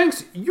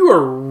Shanks, you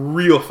are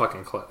real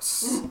fucking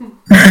close.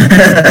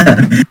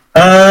 Yeah,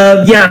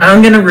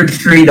 I'm gonna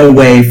retreat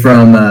away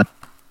from the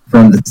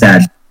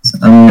statues.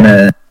 I'm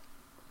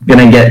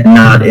gonna get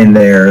not in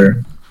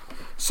there.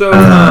 So,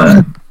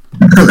 line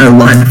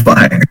of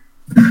fire.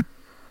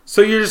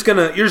 So you're just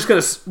gonna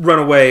run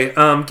away.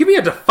 Give me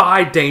a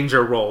defy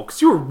danger roll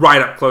because you were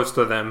right up close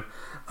to them.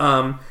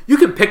 You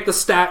can pick the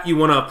stat you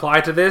want to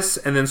apply to this,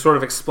 and then sort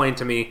of explain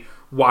to me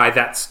why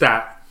that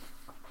stat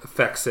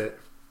affects it.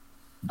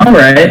 All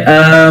right.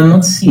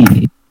 Let's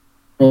see.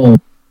 Oh.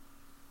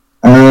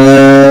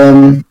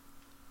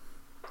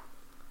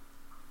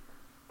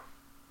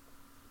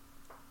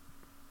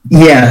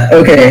 Yeah.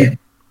 Okay.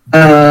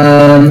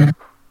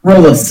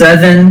 Roll a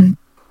 7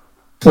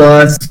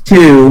 plus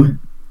 2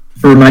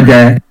 for my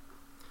deck.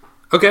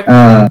 Okay.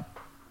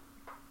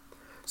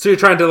 So you're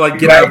trying to like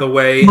get out of the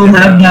way. Do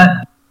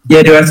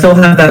I still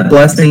have that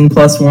blessing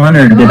plus 1,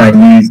 or did I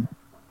use?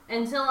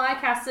 Until I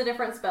cast a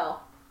different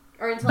spell.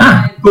 Or until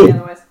I cool.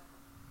 otherwise.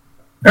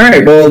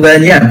 Alright, well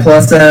then, yeah,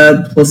 plus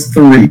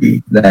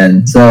 3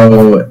 then.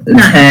 So,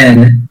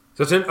 10.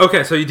 So 10.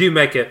 Okay, so you do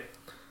make it.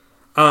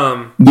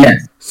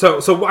 Yes.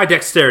 So why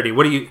dexterity?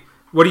 What are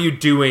you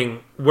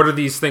doing? What are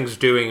these things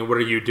doing, and what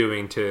are you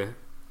doing to...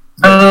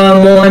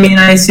 Well, I mean,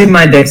 I assume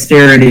my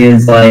dexterity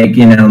is like,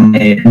 my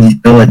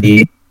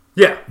agility.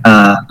 Yeah.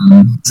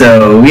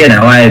 So,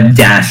 I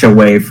dash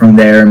away from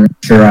there and make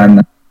sure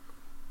I'm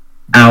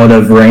out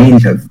of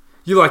range of...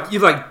 You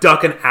like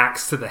duck an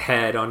axe to the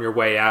head on your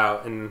way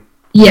out, and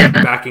Yeah.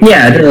 backing.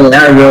 Yeah, I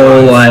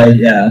roll.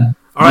 Yeah,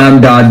 All right. I'm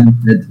dodging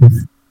it.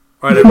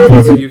 All right,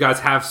 everyone. So you guys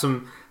have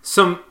some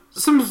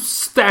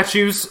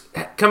statues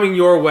coming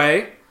your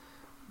way.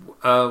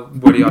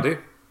 What do y'all do?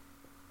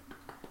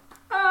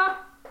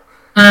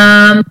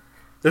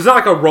 There's not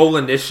like a roll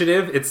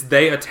initiative. It's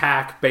they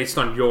attack based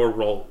on your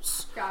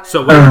rolls. Got it.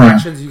 So what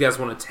actions you guys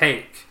want to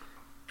take?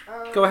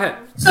 Go ahead.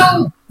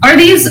 So are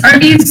these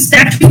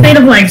statues made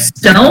of like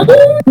stone?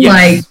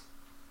 Yes.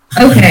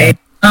 Like okay.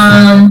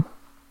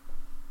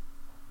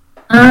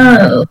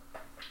 Oh.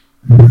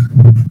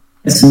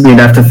 Guess we'd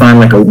have to find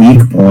like a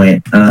weak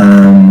point.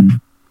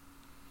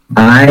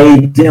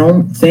 I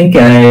don't think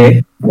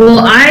I. Well,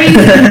 I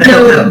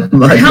know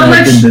how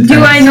much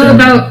do I know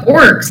about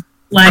orcs?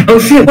 Like, Oh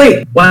shit!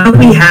 Wait, why don't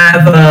we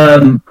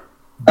have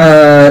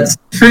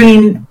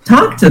Citrine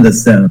talk to the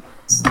stones?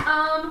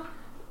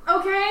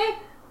 Okay.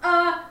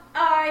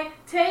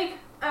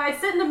 I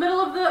sit in the middle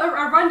of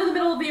I run to the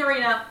middle of the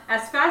arena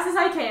as fast as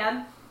I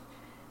can,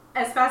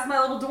 as fast as my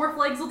little dwarf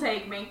legs will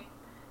take me,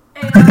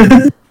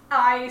 and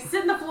I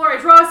sit in the floor. I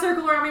draw a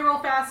circle around me real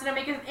fast, and I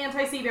make an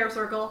anti-sea bear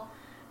circle.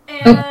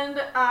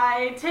 And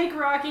I take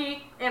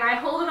Rocky, and I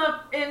hold it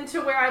up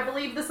into where I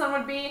believe the sun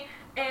would be,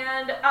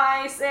 and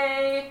I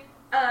say,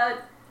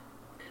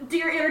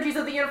 "Dear energies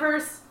of the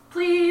universe,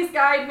 please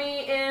guide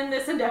me in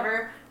this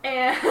endeavor."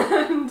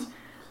 And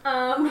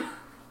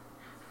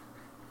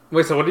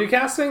Wait, so what are you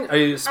casting? Are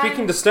you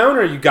speaking to stone or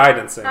are you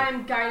guidancing?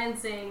 I'm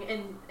guidancing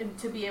and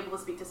to be able to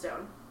speak to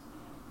stone,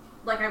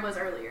 like I was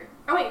earlier.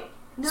 Oh wait,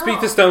 no. Speak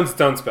to stone's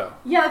stone spell.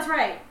 Yeah, that's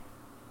right.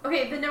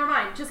 Okay, then never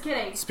mind. Just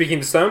kidding. Speaking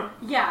to stone?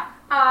 Yeah,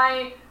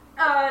 I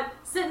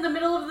sit in the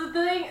middle of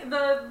the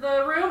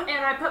the room,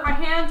 and I put my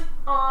hand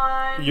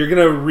on. You're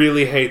gonna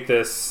really hate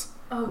this.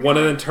 Oh, One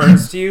of God. them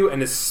turns to you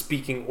and is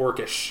speaking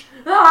Orcish.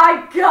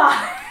 Oh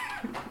God.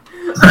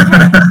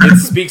 It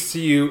speaks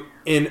to you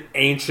in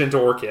ancient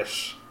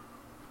Orcish.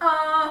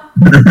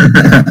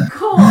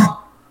 Cool.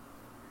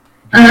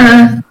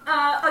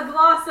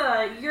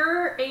 Aglassa,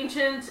 you're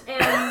ancient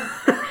and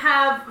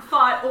have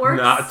fought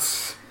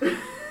orcs.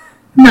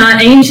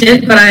 not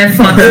ancient, but I have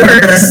fought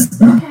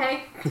orcs.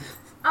 Okay.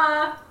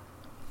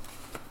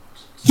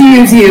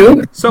 Excuse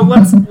you. So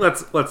let's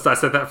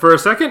dissect that for a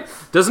second.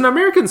 Does an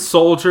American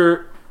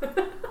soldier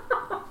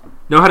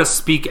know how to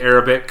speak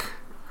Arabic?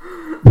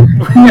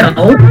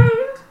 No.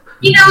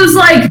 He knows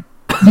like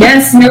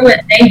yes, no,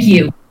 and thank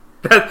you.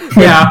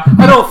 Yeah,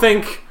 I don't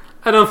think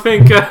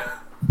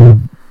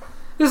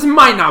this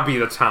might not be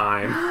the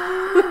time.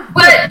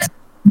 But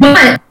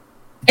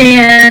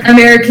an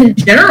American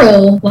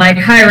general, like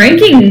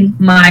high-ranking,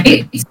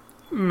 might.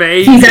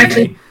 Maybe. He's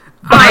actually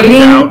I'm fighting.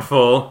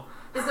 doubtful.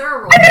 Is there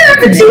a roll? I've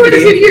been there for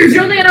 250 years. You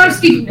don't think I know how to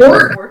speak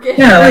orc? Orcish?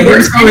 Yeah, like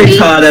it's probably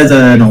taught as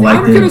an I'm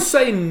gonna elective.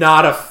 say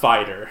not a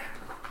fighter.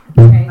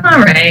 Okay. All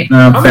right. No,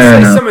 I'm fair gonna say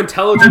enough. some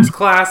intelligence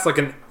class, like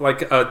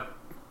a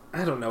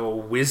I don't know, a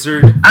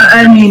wizard.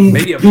 I mean,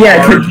 Maybe a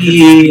yeah, bard. could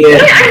he? Yeah, I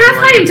have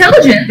high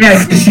intelligence.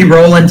 Yeah, could she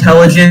roll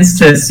intelligence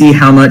to see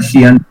how much she?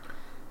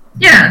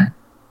 Yeah.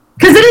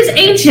 Because it is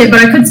ancient, but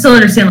I could still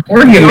understand the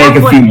orc. You can make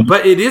a few.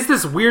 But it is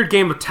this weird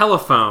game of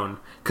telephone.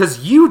 Because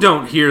you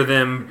don't hear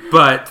them,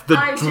 but the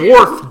I do.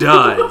 dwarf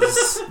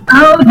does.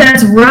 Oh,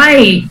 that's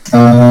right.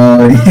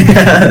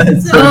 Yeah.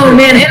 Oh,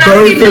 man, and I'm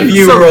Both thinking- of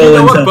you So roll you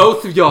know what? intel.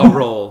 Both of y'all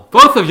roll.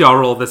 Both of y'all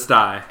roll this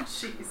die.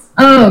 Jeez.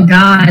 Oh,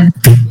 God.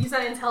 You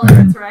said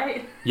intelligence,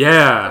 right?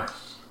 Yeah.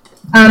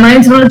 My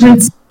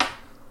intelligence.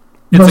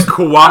 It's a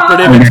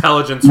cooperative Oh.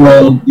 intelligence roll.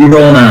 Roll. You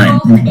roll I 9.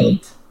 rolled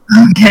 8.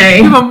 Okay.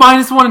 You have a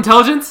 -1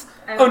 intelligence?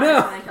 I Oh rolled no.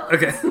 my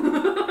intelligence.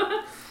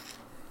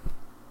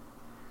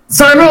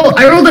 So I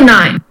rolled a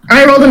 9. Or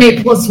I rolled an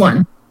 8 plus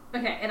 1.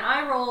 Okay, and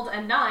I rolled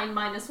a 9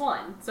 minus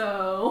 1,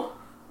 so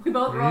we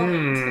both rolled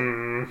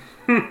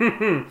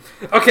 8.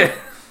 Okay.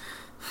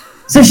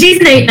 So she's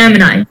an 8 and I'm a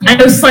 9. I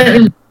know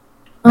slightly.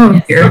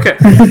 Oh, dear. Okay.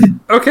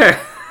 Okay.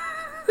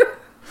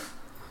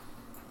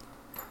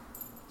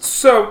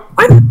 So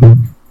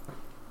I'm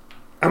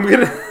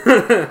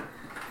gonna.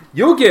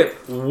 You'll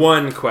get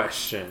one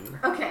question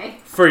Okay,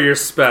 for your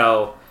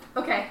spell,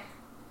 okay.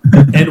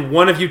 and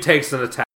one of you takes an attack.